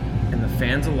supporters and the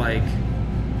fans alike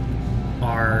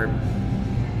are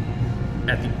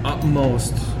at the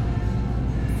utmost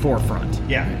forefront.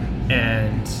 Yeah.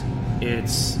 And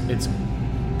it's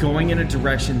going in a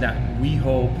direction that we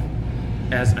hope,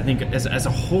 as a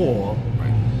whole,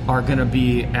 are going to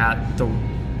be at the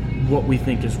what we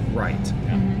think is right.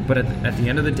 But at the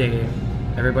end of the day,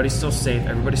 everybody's still safe.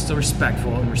 Everybody's still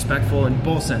respectful in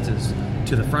both senses,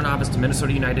 to the front office, to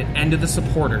Minnesota United, and to the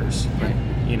supporters. Right.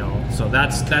 So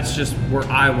that's just where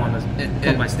I want to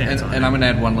put my stance on. And I'm going to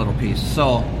add one little piece.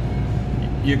 So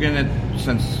you're going to,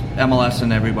 since MLS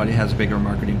and everybody has a bigger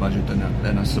marketing budget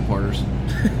than us supporters,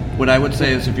 What I would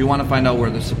say is if you want to find out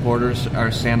where the supporters are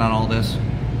stand on all this,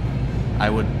 I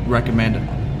would recommend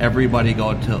everybody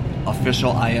go to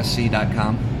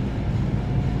officialisc.com.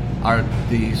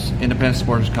 The Independent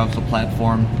Supporters Council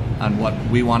platform on what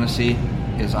we want to see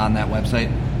is on that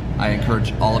website. I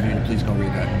encourage all of you to please go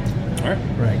read that. All right.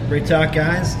 Right. Great talk,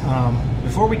 guys.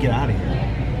 Before we get out of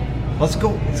here, let's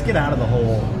get out of the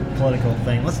whole political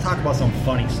thing. Let's talk about some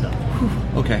funny stuff.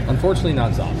 Okay. Unfortunately,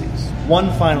 not zombies.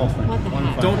 One final thing. What the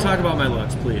heck? Don't talk about my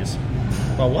looks, please.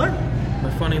 About what?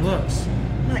 My funny looks.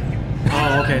 Not you.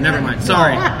 Oh, okay, never mind.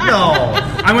 Sorry. No.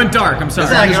 I went dark. I'm sorry.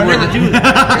 Exactly. I never do that.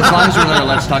 As long as we're there,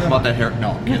 let's talk about that hair.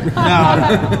 No, I'm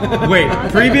kidding. Wait,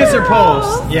 previous or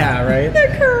post? Yeah, right?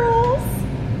 The curls.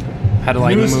 Had to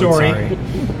lighten News the mood, story. sorry.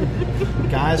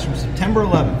 Guys, from September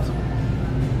 11th.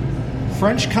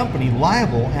 French company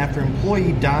liable after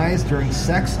employee dies during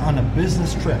sex on a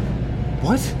business trip.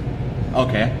 What?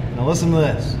 Okay. Now listen to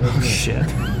this. Shit.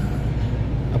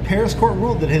 A Paris court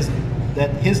ruled that his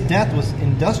death was an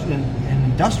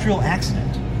industrial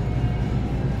accident.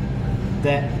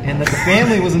 And that the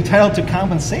family was entitled to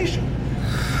compensation.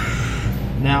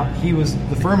 Now,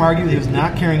 the firm argued that he was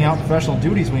not carrying out professional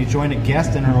duties when he joined a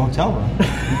guest in her hotel room.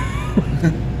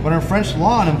 But in French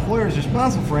law, an employer is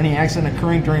responsible for any accident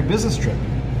occurring during a business trip.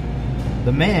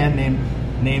 The man,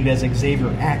 named as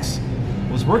Xavier X,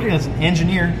 was working as an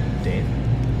engineer, Dave,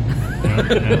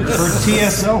 for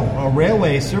TSO, a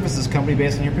railway services company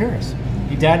based near Paris.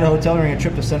 He died at a hotel during a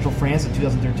trip to central France in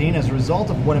 2013 as a result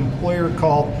of what an employer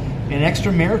called an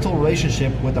extramarital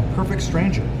relationship with a perfect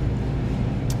stranger.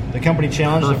 The company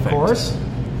challenged, of course,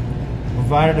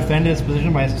 provided defended its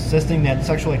position by insisting that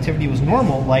sexual activity was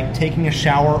normal, like taking a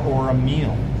shower or a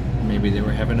meal. Maybe they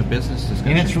were having a business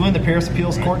discussion. In its ruling, the Paris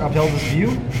Appeals Court upheld this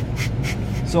view.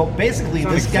 So basically, It's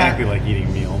not exactly like eating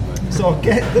a meal, but So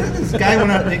this guy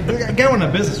went on a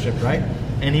business trip, right?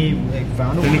 And he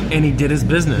found a woman. And he did his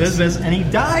business. And he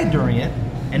died during it.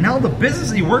 And now the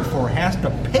business he worked for has to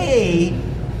pay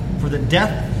for the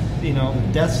death,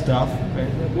 death stuff.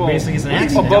 well, basically, it's an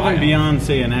accident. above and beyond,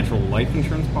 say, a natural life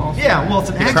insurance policy. Yeah, well, it's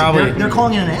an accident. Probably- They're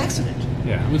calling it an accident.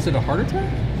 Yeah. Was it a heart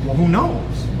attack? Well, who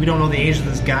knows? We don't know the age of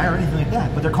this guy or anything like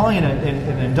that. But they're calling it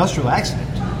an industrial accident.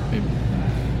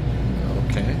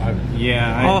 Okay.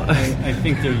 Yeah, I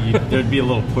think there'd be a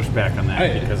little pushback on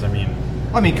that because,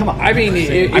 come on. I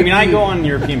mean, I go on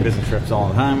European business trips all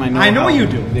the time. I know you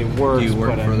how do. They work. Do you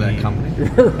work for that company?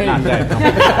 Not that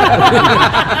company.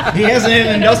 He hasn't had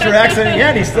an industrial accident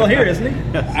yet. He's still here, isn't he?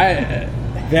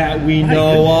 That we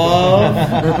know of.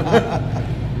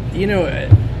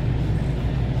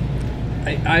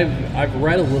 I've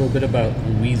read a little bit about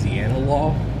Louisiana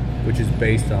law, which is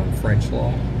based on French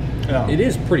law. Oh. It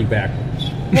is pretty backwards.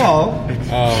 Well,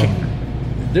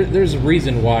 There's a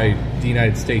reason why the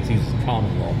United States uses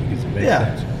common law, because it makes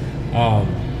sense.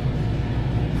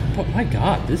 But my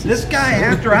God, this guy,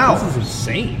 after hours, this is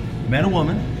insane. met a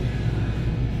woman,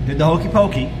 did the hokey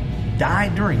pokey,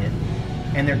 died during it,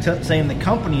 and they're saying the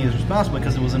company is responsible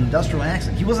because it was an industrial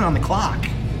accident. He wasn't on the clock.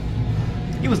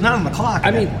 He was not on the clock.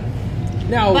 I mean,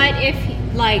 now, But if,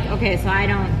 so I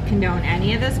don't condone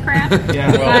any of this crap.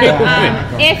 Yeah, But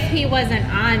well, if he wasn't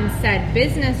on said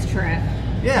business trip,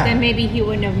 then maybe he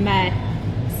wouldn't have met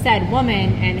said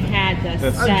woman and had the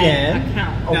said Again.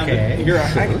 account. Okay.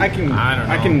 I can I don't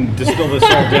know. I can distill this all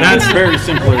down. That's very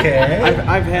simple. Okay.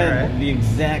 I've had All right. the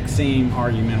exact same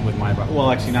argument with my boss.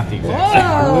 Well, actually, not the exact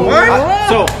Whoa.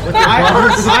 same.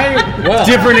 So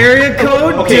Different area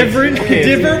code, Okay. different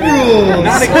rules.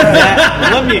 not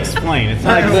exact. Let me explain. It's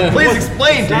not Please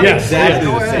explain. not Dave. exactly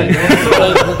Go the ahead.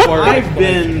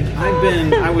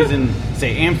 same. I was in,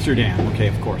 say, Amsterdam. Okay,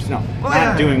 of course. No,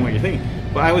 not doing what you're thinking.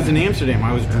 But I was in Amsterdam.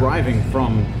 I was driving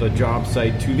from the job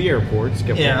site to the airport,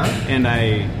 Schiphol, and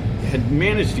I had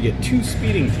managed to get 2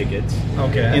 speeding tickets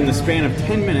in the span of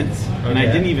 10 minutes, and I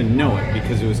didn't even know it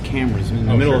because it was cameras in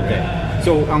the middle of the day.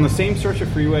 So on the same stretch of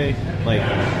freeway, like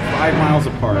 5 miles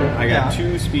apart, I got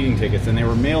 2 speeding tickets, and they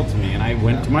were mailed to me. And I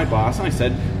went to my boss and I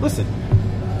said, "Listen,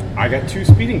 I got 2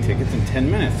 speeding tickets in 10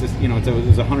 minutes. It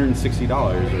was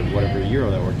 $160 or whatever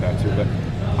euro that worked out to, but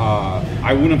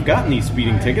I wouldn't have gotten these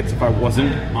speeding tickets if I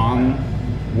wasn't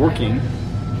working,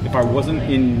 if I wasn't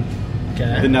in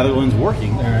the Netherlands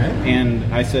working." And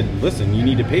I said, "Listen, you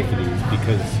need to pay for these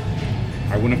because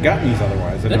I wouldn't have gotten these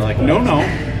otherwise." And they're like, "No."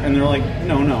 And they're like,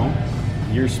 "No.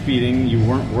 You're speeding. You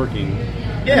weren't working."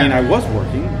 I mean, I was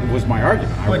working. It was my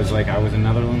argument. I was in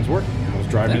Netherlands working. I was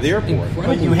driving to the airport. incredible.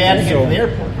 But you had to get to the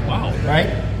airport. Wow. Right?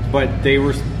 But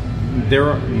the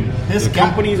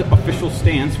company's official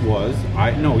stance was,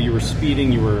 no, you were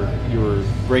speeding, you were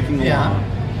breaking the law,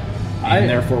 and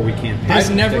therefore we can't pay.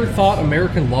 I've never thought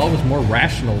American law was more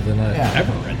rational than I've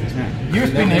ever read. You were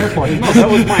in the airport. No, that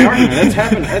was my argument.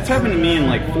 That's happened to me in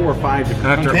like 4 or 5 different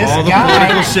After countries. all the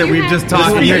political shit we've just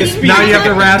talked about, now you have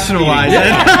to rationalize it.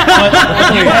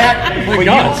 Oh my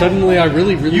God! Suddenly, I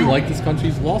really like this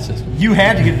country's law system. You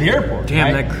had to get to the airport.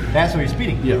 Damn, right? That's what you're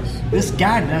speeding. Yes. This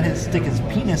guy did not have to stick his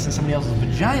penis in somebody else's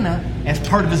vagina as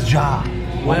part of his job.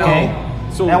 Okay?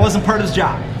 So that wasn't part of his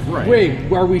job. Right.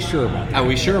 Wait, are we sure about that? Are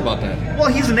we sure about that? Well,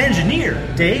 he's an engineer,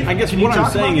 Dave. I guess Can you what I'm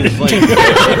talk saying about is like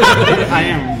I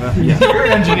am. You're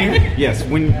an engineer. Yes,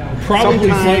 when Probably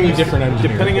sometimes, slightly different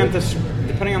engineer.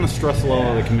 depending on the stress level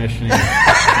of the commissioning.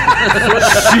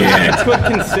 I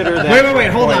could consider that.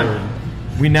 Wait, hold required. on.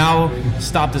 We now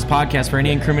stop this podcast for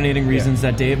any incriminating reasons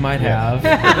that Dave might have.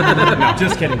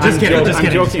 Just kidding.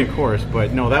 I'm joking, of course,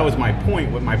 but no, that was my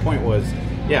point. What my point was,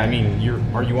 yeah, I mean,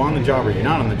 are you on the job or you're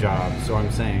not on the job? So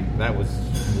I'm saying that was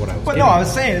what I was. But no, I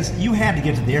was saying is you had to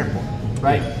get to the airport,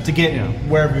 right, to get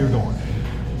wherever you were going.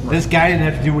 This guy didn't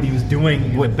have to do what he was doing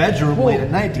in the bedroom late at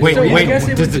night. Wait.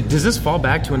 Does Does this fall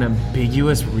back to an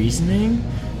ambiguous reasoning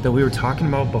that we were talking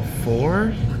about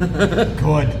before?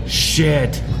 Good.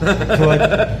 Shit.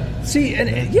 Good. See,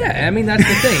 and yeah, I mean that's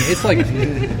the thing. It's like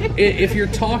if you're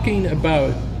talking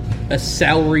about a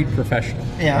salaried professional,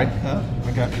 Yeah. right?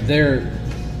 Okay. They're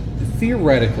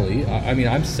theoretically. I mean,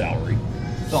 I'm salaried,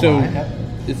 So am I.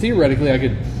 theoretically, I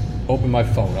could open my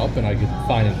phone up and I could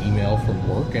find an email from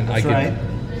work, and That's I right. could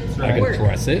That's I right. could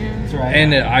address it, That's right.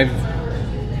 and I've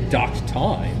docked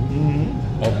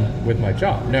time with my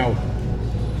job. Now,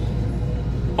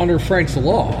 under French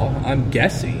law, I'm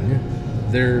guessing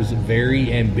there's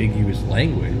very ambiguous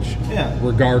language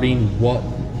regarding what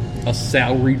a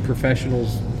salaried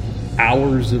professional's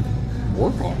hours of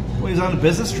work are. Well, he's on a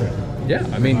business trip. Yeah,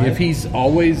 I mean, if he's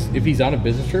on a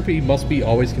business trip, he must be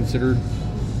always considered.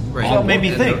 Right. So it made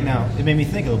me think. Now it made me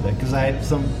think a little bit because I had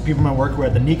some people in my work were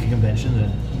at the NECA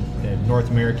convention, the North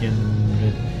American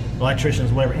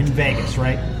Electricians, whatever, in Vegas,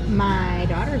 right? My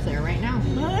daughter's there right now.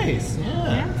 Nice.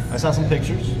 Yeah. Yes. I saw some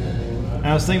pictures. And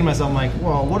I was thinking to myself, I'm like,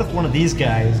 well, what if one of these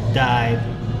guys died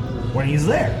when he's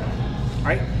there?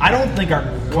 Right? I don't think our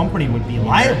company would be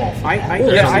liable for that. I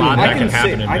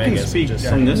can speak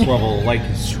from this level. Like,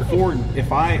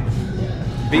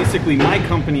 basically, my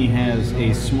company has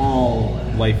a small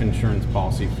life insurance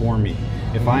policy for me.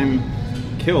 If I'm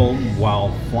killed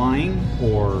while flying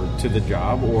or to the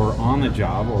job or on the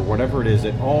job or whatever it is,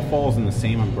 it all falls in the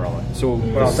same umbrella. So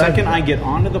the second I get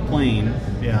onto the plane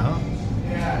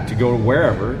to go to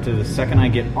wherever, to the second I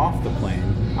get off the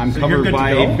plane, I'm covered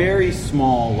by a very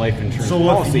small life insurance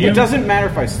policy. It doesn't matter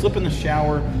if I slip in the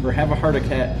shower or have a heart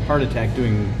attack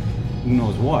doing who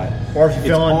knows what. Or if you it's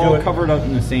fell all into covered up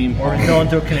in the same or you fell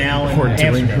into a canal in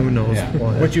Amsterdam. Who knows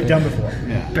what. What you've done before.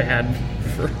 Yeah. Bad.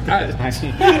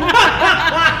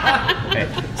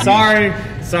 Sorry, I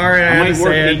I had might to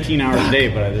work say it. 18 hours a day,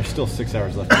 but there's still 6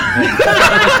 hours left. Oh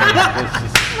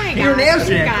my You're in God,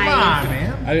 Amsterdam. you Come guys. on,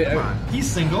 man. Come on.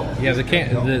 He's single. Yeah,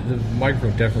 the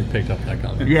microphone definitely picked up that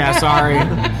comment. Yeah, sorry.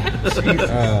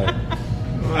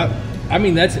 I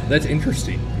mean, that's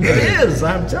interesting. It is.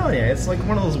 I'm telling you, it's like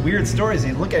one of those weird stories.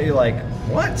 You look at it, you're like,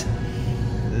 what?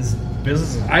 This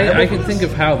business is I can think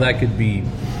of how that could be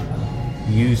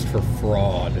used for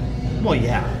fraud, Well,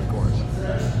 yeah, of course.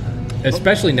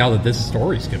 especially now that this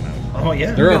story's come out. Oh,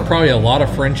 yeah. There are probably a lot of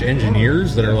French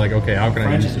engineers that are like, okay, how can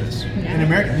I use this? In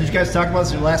America, did you guys talk about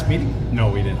this in your last meeting?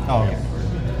 No, we didn't. Oh, okay.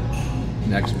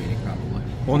 Next meeting, probably.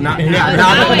 Well, now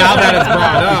that it's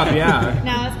brought up, yeah.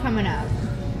 Now it's coming up.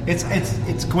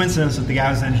 It's coincidence that the guy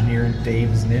was an engineer and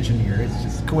Dave is an engineer. It's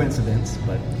just coincidence,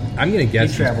 but I'm gonna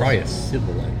guess He he's travels. probably a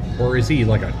civil engineer, or is he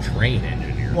like a train engineer?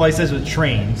 well, he says with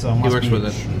train, so it must works be with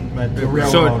it. But the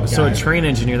railroad So a guy- train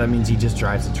engineer, that means he just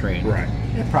drives a train. Right.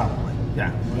 Yeah, probably.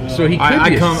 Yeah. So he could I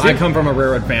be. come from a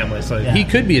railroad family, so He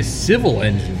could be a civil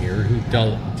engineer who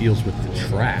deals with the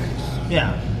tracks.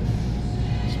 Yeah.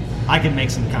 I can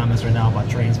make some comments right now about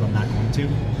trains, but I'm not going to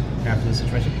after this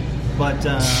situation. But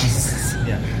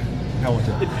yeah, I won't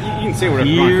do it. You can say whatever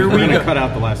you Here want. we We're going go. to cut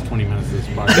out the last 20 minutes of this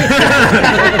podcast.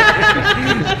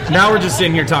 now we're just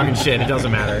sitting here talking shit. It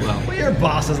doesn't matter. Well, your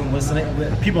boss doesn't listen.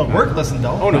 People at work listen,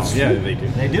 though. Oh, no. Yeah, they do.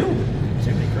 They do.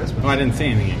 Jiminy Christmas. No, I didn't say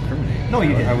anything incriminating. No, you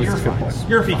didn't. I was You're fine.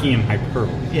 You're speaking in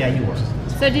hyperbole. Yeah, you were.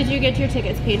 So did you get your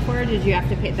tickets paid for, or did you have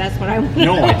to pay? That's what I want.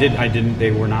 No, I didn't.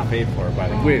 They were not paid for, by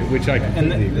the way. Which I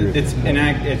And completely agree with.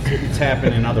 it's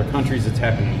happened in other countries. It's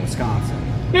happened in Wisconsin.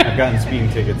 I've gotten speeding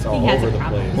tickets all He has over a the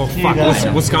problem. place. Well, He fuck. does.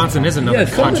 Wisconsin is another Yeah,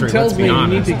 something country. tells Let's me be you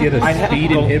honest. need to get a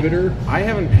speed inhibitor. I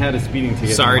haven't had a speeding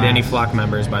ticket. Sorry in to the any last flock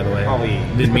members, by the way. Probably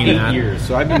Didn't mean 8 that. years,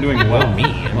 so I've been doing well.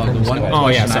 Well, the one Oh,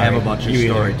 yeah, question I have sorry. about your You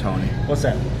story, either. Tony. What's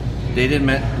that? They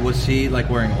didn't. Was he like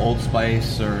wearing Old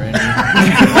Spice or any?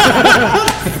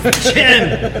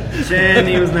 Jen,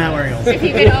 he was not wearing Old Spice. If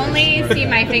you could only see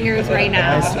my fingers right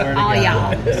now, I swear to all God.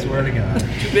 y'all. I swear to God.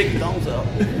 Two big thumbs up.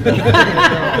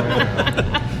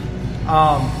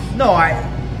 No,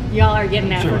 Y'all are getting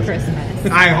that for Christmas.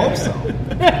 I hope so.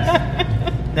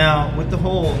 Now, with the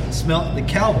whole the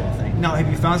Calvo thing. Now, have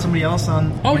you found somebody else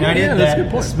on Oh, United yeah, that's a good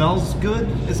that point. smells good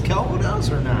as Calvo does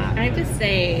or not? I just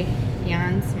say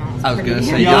Jan smells I was pretty gonna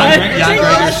say good. Jan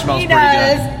Gregor smells He pretty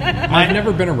good. does. I've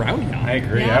never been around Jan. I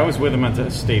agree. Yeah. I was with him at the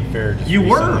state fair. Just You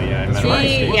were? recently. Yeah, I met That's him at the right.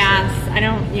 state fair. Yes, I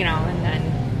don't, and then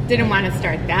didn't want to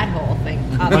start that whole thing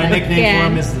up My nickname again.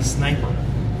 for him is the Sniper.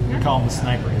 I call him the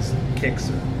Sniper. His kicks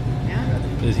are. Yeah.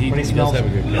 He But he does smells- have a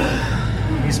good kick.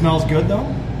 He smells good though.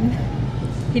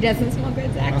 He doesn't smell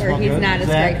good, Zach, Does or smell he's good? not a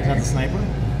Zach, striker. Is that the Sniper?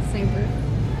 Sniper.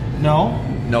 No.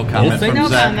 No comment thing? from No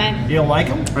Zach. comment. You don't like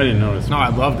him? I didn't notice. No, I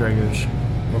love Gregorish.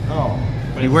 Oh.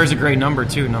 But he wears a great number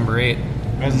too, number 8.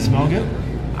 Does it smell good?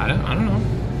 I don't know.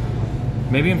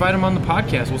 Maybe invite him on the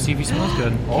podcast. We'll see if he smells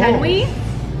good. Can we?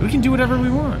 We can do whatever we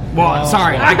want. Well, No.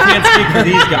 sorry, I can't speak for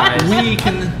these guys. We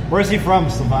can. Where's he from?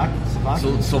 Slovakia?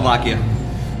 Slovakia.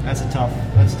 That's a tough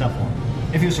one.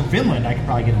 If he was from Finland, I could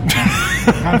probably get him.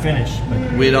 I'm Finnish,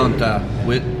 but We don't.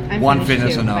 I'm One finished fin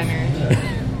is too, enough.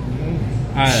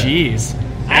 Jeez.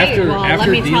 Let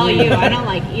me tell you, I don't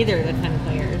like either of the Finn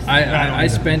players. I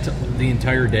spent the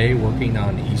entire day working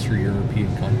on Eastern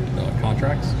European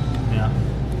contracts. yeah.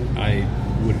 I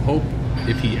would hope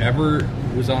if he ever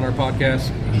was on our podcast,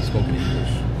 he spoke in English.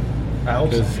 I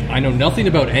hope so. Because I know nothing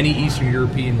about any Eastern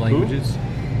European languages.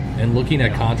 And looking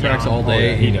at contracts all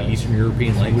day he in does. Eastern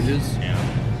European languages,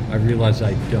 I realized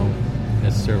I don't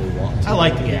necessarily want to. I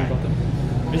like the know guy. about them.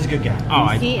 He's a good guy. Oh,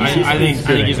 I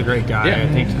think he's a great guy.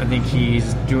 Yeah. I think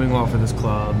he's doing well for this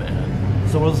club, and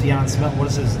So what does Jan smell? What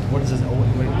is his? What It's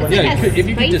Yeah, like a if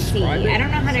you could spicy. describe it. I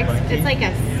don't know how to. It's like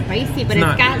a spicy, but It's it's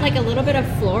not- got like a little bit of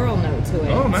floral note to it.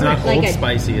 it's not like Old a-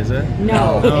 Spicy, is it?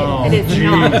 No, No. it is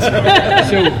not.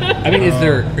 So, I mean, is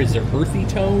there earthy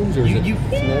tones or is it Yeah,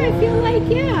 I feel like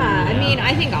I mean,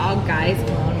 I think all guys'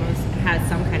 cologne has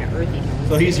some kind of earthy note.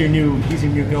 So he's your new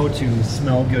go-to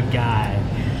smell good guy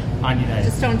on United.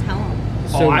 Just don't tell him.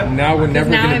 So now we're never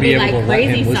now going to it'd be be able like to let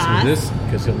crazy him listen sauce. to this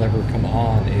because he'll never come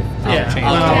on if Yeah. change.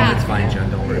 I'll tell Yeah. him it's fine, Jen.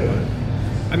 Don't worry about it.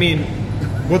 I mean,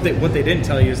 what they didn't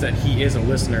tell you is that he is a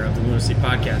listener of the Lunacy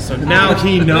podcast, so now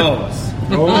he knows.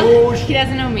 Oh, He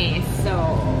doesn't know me,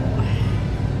 so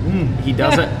He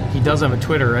doesn't. He does have a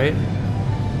Twitter, right?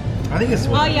 I think it's.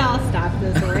 well, y'all stop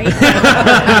this right It's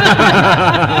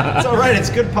all right. It's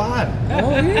good pod.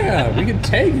 Oh yeah, we could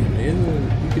tag him.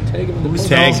 We could tag him in the post.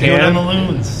 Tag Smells good him. on the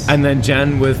loons. And then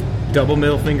Jen with double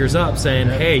middle fingers up saying,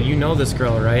 "Hey, you know this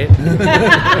girl, right?"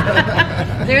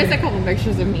 There's a couple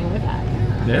pictures of me with that.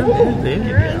 Yeah,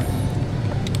 There is.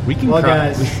 we can Well, cro-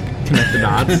 guys. we connect the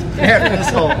dots. After this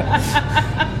whole.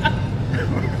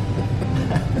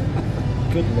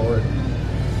 Good lord.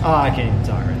 Oh, I can't even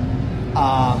talk right.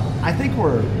 I think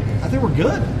we're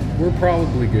good. We're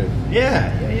probably good.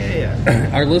 Yeah.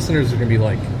 Our listeners are going to be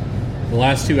like, the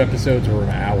last 2 episodes were an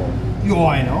hour. Oh,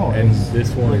 I know. And It's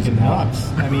this one is freaking not. nuts.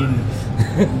 I mean,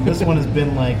 this one has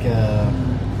been like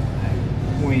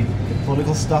we get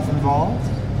political stuff involved.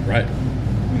 Right.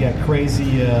 We got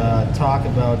crazy talk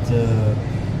about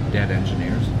Dead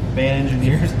engineers. bad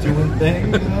engineers doing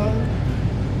things.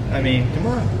 I mean, come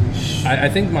on, I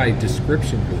think my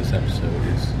description for this episode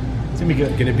is it's gonna be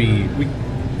good. going to be we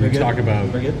Very good. talk about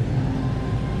Very good.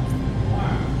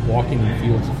 walking in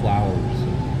fields of flowers.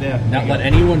 Yeah. Not let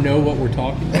anyone know what we're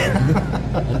talking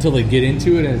about until they get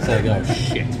into it, and it's like, oh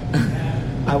shit.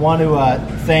 I want to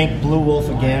thank Blue Wolf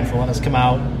again for letting us come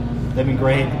out. They've been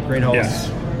great hosts. Yes.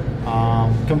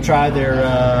 Come try their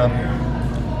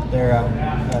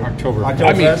Oktoberfest.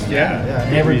 I mean, Oktoberfest. Yeah.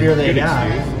 And every beer they Good got.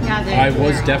 excuse. Yeah, they- I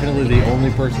was definitely the only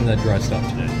person that dressed up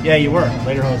today. Yeah, you were.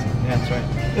 Later Hosen. Yeah, that's right.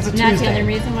 It's a That's the Tuesday.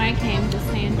 only reason why I came. Just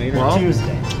saying. Well,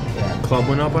 Tuesday. club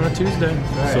went up on a Tuesday,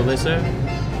 Right. so they say.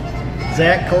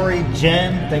 Zach, Corey,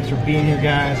 Jen, thanks for being here,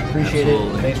 guys. Appreciate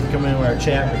Absolutely. it. Thanks for coming in with our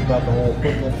chat about the whole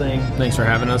football thing. Thanks for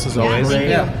having us as Yeah, always. thank you.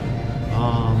 Yeah.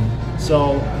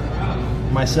 So,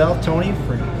 myself, Tony,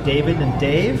 for David and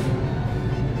Dave,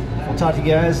 we'll talk to you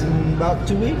guys in about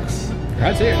 2 weeks.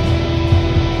 That's it.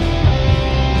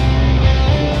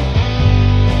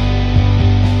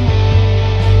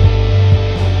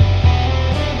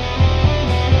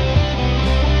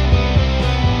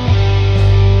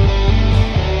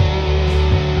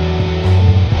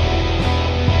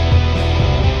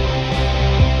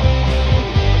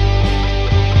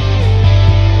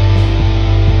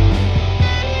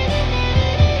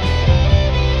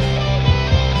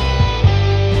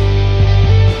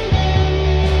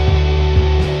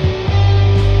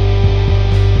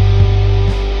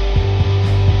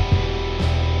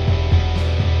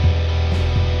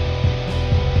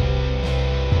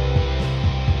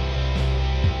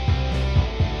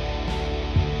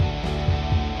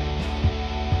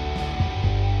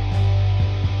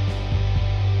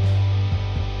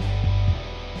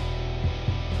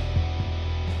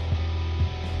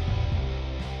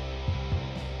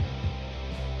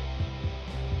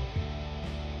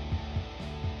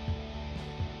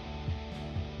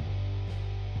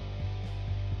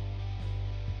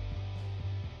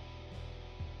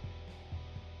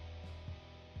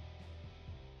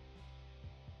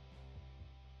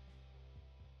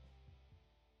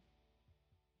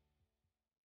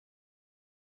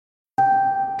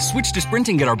 Switch to Sprint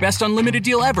and get our best unlimited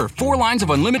deal ever. 4 lines of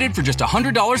unlimited for just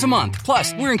 $100 a month.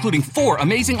 Plus, we're including 4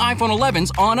 amazing iPhone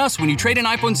 11s on us when you trade in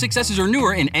iPhone 6s or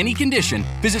newer in any condition.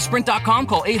 Visit Sprint.com,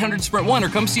 call 800-SPRINT-1 or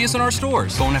come see us in our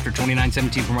stores. Phone after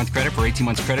 $29.17 per month credit for 18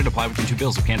 months credit. Apply within 2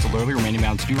 bills. If canceled early, remaining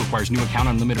balance due. Requires new account.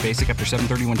 Unlimited basic after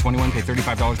 7/31/21. Pay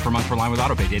 $35 per month per line with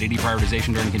autopay. Data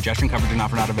deprioritization during congestion. Coverage and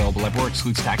offer not available everywhere.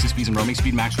 Excludes taxes, fees, and roaming.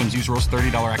 Speed maximums. Use rules.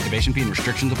 $30 activation fee and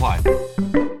restrictions apply.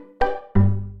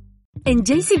 En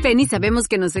JCPenney sabemos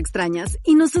que nos extrañas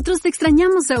y nosotros te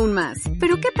extrañamos aún más.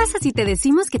 Pero ¿qué pasa si te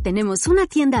decimos que tenemos una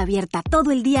tienda abierta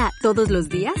todo el día, todos los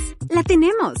días? La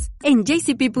tenemos en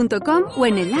jcp.com o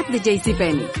en el app de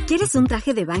JCPenney. ¿Quieres un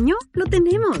traje de baño? Lo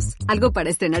tenemos. ¿Algo para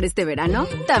estrenar este verano?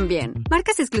 También.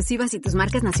 ¿Marcas exclusivas y tus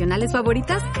marcas nacionales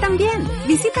favoritas? También.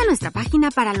 Visita nuestra página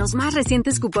para los más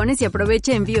recientes cupones y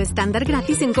aprovecha envío estándar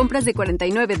gratis en compras de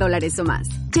 $49 o más.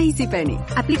 JCPenney.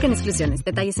 Aplican exclusiones.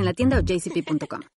 Detalles en la tienda o jcp.com.